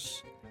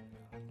features.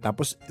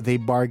 Tapos they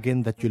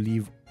bargain that you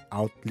leave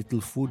out little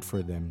food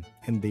for them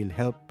and they'll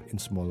help in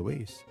small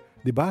ways.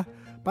 'Di ba?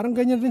 Parang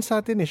ganyan rin sa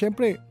atin eh.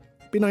 Syempre,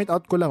 pinoint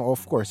out ko lang, of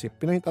course.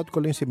 Pinoint out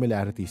ko lang yung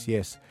similarities,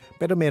 yes.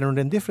 Pero meron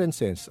rin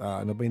differences.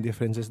 Ano ba yung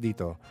differences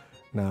dito?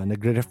 Na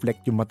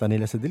nagre-reflect yung mata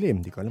nila sa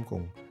dilim. Hindi ko alam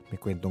kung may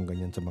kwentong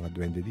ganyan sa mga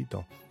duwende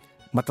dito.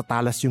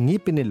 Matatalas yung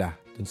ngipin nila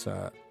dun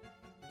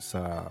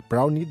sa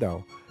brownie daw.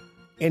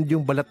 And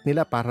yung balat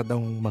nila para daw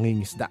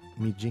mangingisda.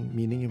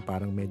 Meaning yung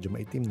parang medyo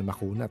maitim na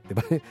makunat.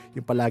 Diba?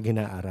 Yung palagi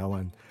na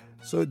arawan.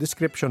 So,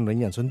 description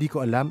rin yan. So, hindi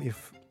ko alam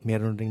if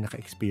meron rin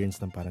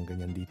naka-experience ng parang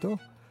ganyan dito.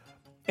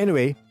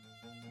 Anyway,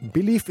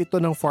 belief ito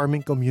ng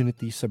farming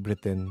community sa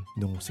Britain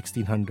noong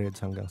 1600s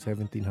hanggang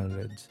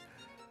 1700s.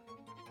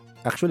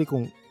 Actually,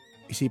 kung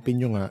isipin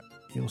nyo nga,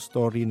 yung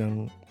story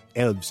ng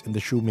Elves and the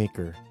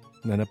Shoemaker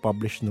na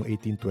na-publish noong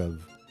 1812,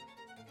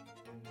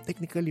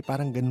 technically,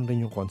 parang ganun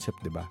rin yung concept,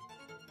 diba?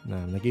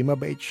 Na naging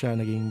mabait siya,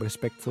 naging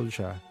respectful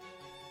siya,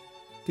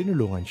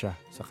 tinulungan siya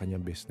sa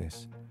kanyang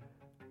business.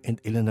 And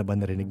ilan na ba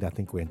narinig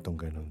natin kwentong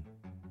ganun?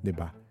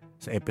 Diba?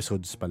 Sa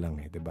episodes pa lang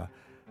eh, diba?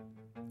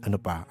 Ano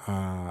pa?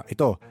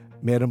 Ito,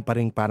 meron pa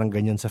rin parang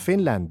ganyan sa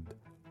Finland.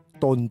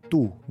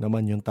 Tontu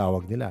naman yung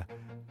tawag nila.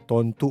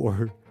 Tontu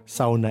or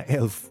sauna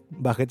elf.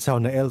 Bakit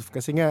sauna elf?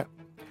 Kasi nga,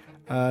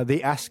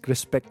 they ask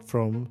respect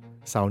from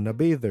sauna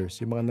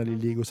bathers, yung mga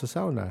naliligo sa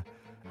sauna.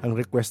 Ang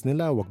request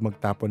nila, wag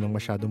magtapon ng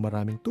masyadong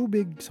maraming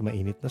tubig sa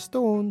mainit na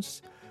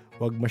stones,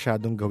 wag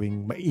masyadong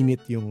gawing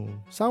mainit yung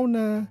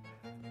sauna.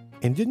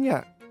 And yun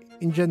nga,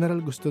 in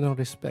general, gusto ng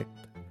respect.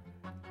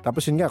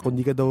 Tapos yun nga, kung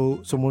di ka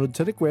daw sumunod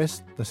sa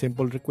request, na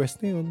simple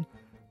request na yun,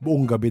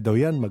 buong gabi daw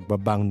yan,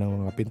 magbabang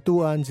ng mga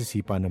pintuan,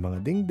 sisipa ng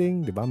mga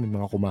dingding, di ba? May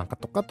mga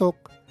kumakatok-katok.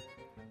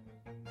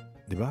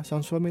 Di ba?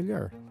 Sounds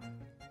familiar.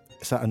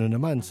 Sa ano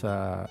naman,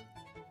 sa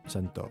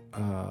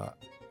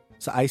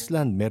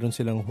Iceland, meron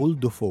silang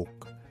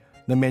huldufolk.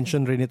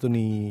 Na-mention rin ito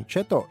ni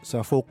Cheto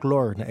sa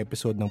folklore na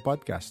episode ng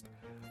podcast.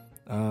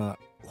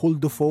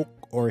 Huldu folk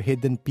or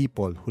hidden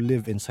people who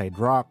live inside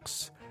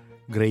rocks,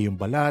 gray yung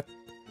balat,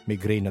 may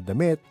gray na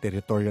damit,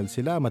 territorial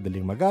sila,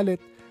 madaling magalit.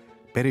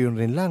 Pero yun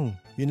lang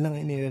ang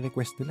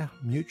inire-request nila,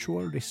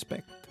 mutual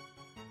respect.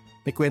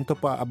 May kwento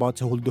pa about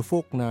sa Huldu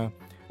folk na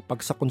pag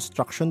sa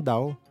construction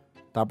daw,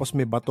 tapos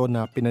may bato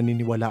na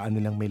pinaniniwalaan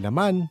nilang may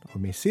laman o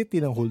may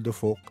city ng Huldu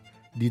folk,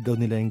 di daw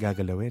nila yung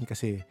gagalawin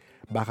kasi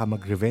baka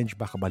mag-revenge,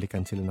 baka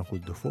balikan sila ng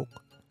Huldu folk.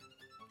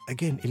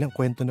 Again, ilang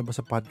kwento na ba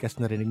sa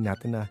podcast narinig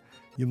natin na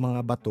yung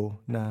mga bato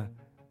na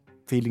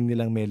feeling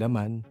nilang may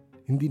laman,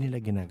 hindi nila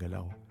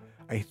ginagalaw.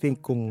 I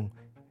think kung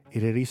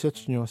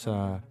i-research nyo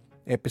sa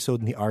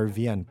episode ni RV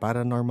yan,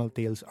 Paranormal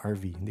Tales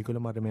RV, hindi ko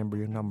lang ma-remember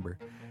yung number,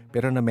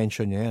 pero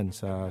na-mention niya yan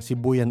sa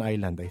Sibuyan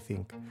Island, I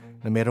think,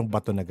 na merong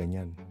bato na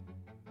ganyan.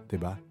 'Di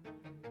ba?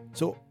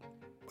 So,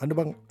 ano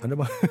bang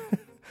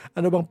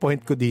ano bang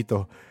point ko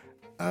dito?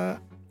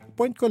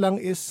 Point ko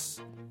lang is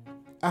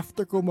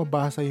after ko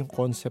mabasa yung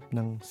concept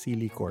ng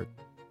Silly Court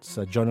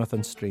sa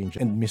Jonathan Strange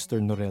and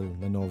Mr. Norrell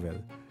na novel,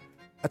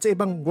 at sa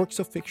ibang works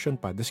of fiction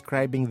pa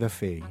describing the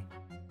Fae,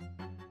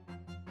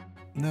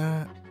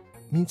 na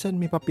minsan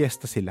may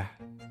papiesta sila,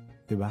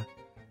 'di ba?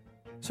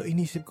 So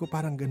inisip ko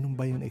parang ganun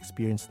ba yung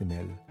experience ni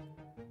Mel?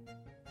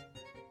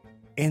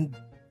 And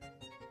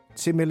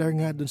similar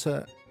nga dun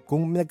sa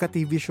kung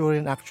nagka-TV show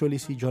rin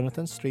actually si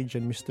Jonathan Strange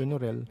and Mr.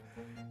 Norrell,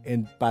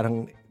 and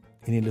parang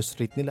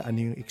in-illustrate nila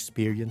ano yung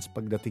experience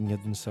pagdating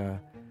niya dun sa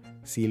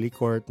Silly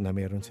Court na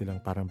meron silang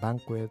parang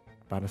banquet,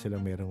 para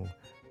silang merong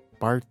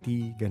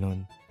party,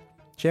 ganon.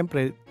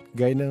 Siyempre,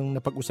 gaya ng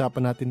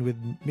napag-usapan natin with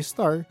Miss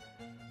Star,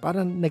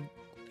 parang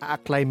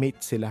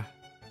nag-acclimate sila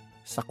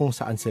sa kung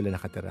saan sila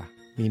nakatira.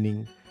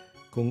 Meaning,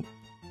 kung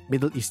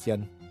Middle East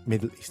yan,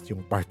 Middle East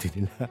yung party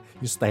nila,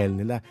 yung style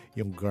nila,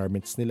 yung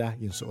garments nila,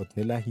 yung suot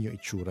nila, yung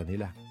itsura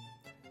nila.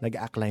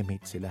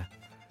 Nag-acclimate sila.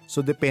 So,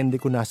 depende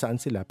kung nasaan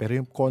sila.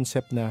 Pero yung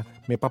concept na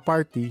may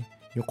pa-party,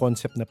 yung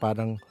concept na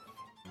parang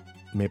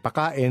may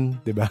pakain,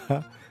 di ba?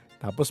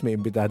 Tapos may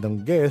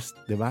imbitadong guest,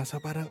 di ba?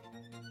 So, parang,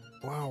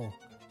 wow.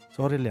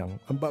 Sorry lang.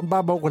 Ang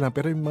babaw ko lang,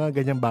 pero yung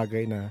mga ganyang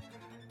bagay na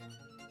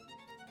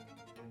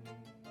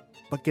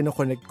pag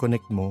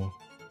kinoconnect mo,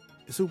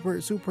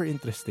 super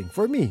interesting.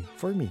 For me.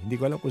 Hindi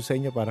ko alam kung sa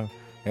inyo parang,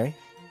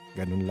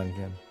 ganun lang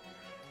yan.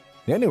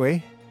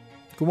 Anyway,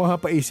 kung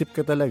makapaisip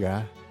ka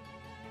talaga,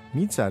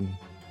 minsan,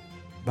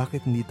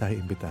 bakit hindi tayo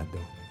imbitado?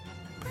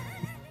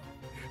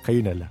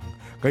 Kayo na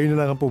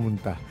lang ang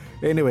pumunta.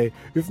 Anyway,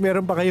 if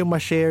meron pa kayong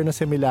ma-share na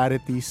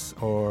similarities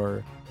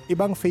or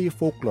ibang Fae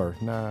folklore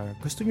na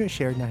gusto nyo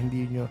i-share na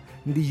hindi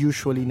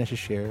usually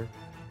na-share,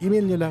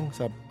 email nyo lang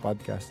sa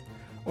podcast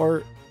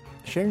or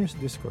share nyo sa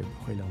Discord.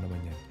 Okay lang naman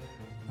yan.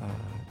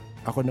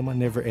 Ako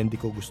naman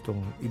never-ending ko gustong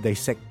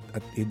i-dissect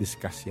at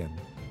i-discuss yan.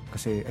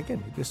 Kasi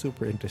again, it is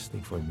super interesting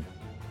for me.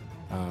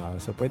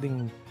 So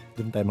pwedeng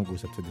doon tayo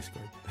mag-usap sa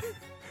Discord.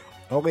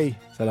 Okay,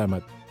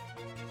 salamat.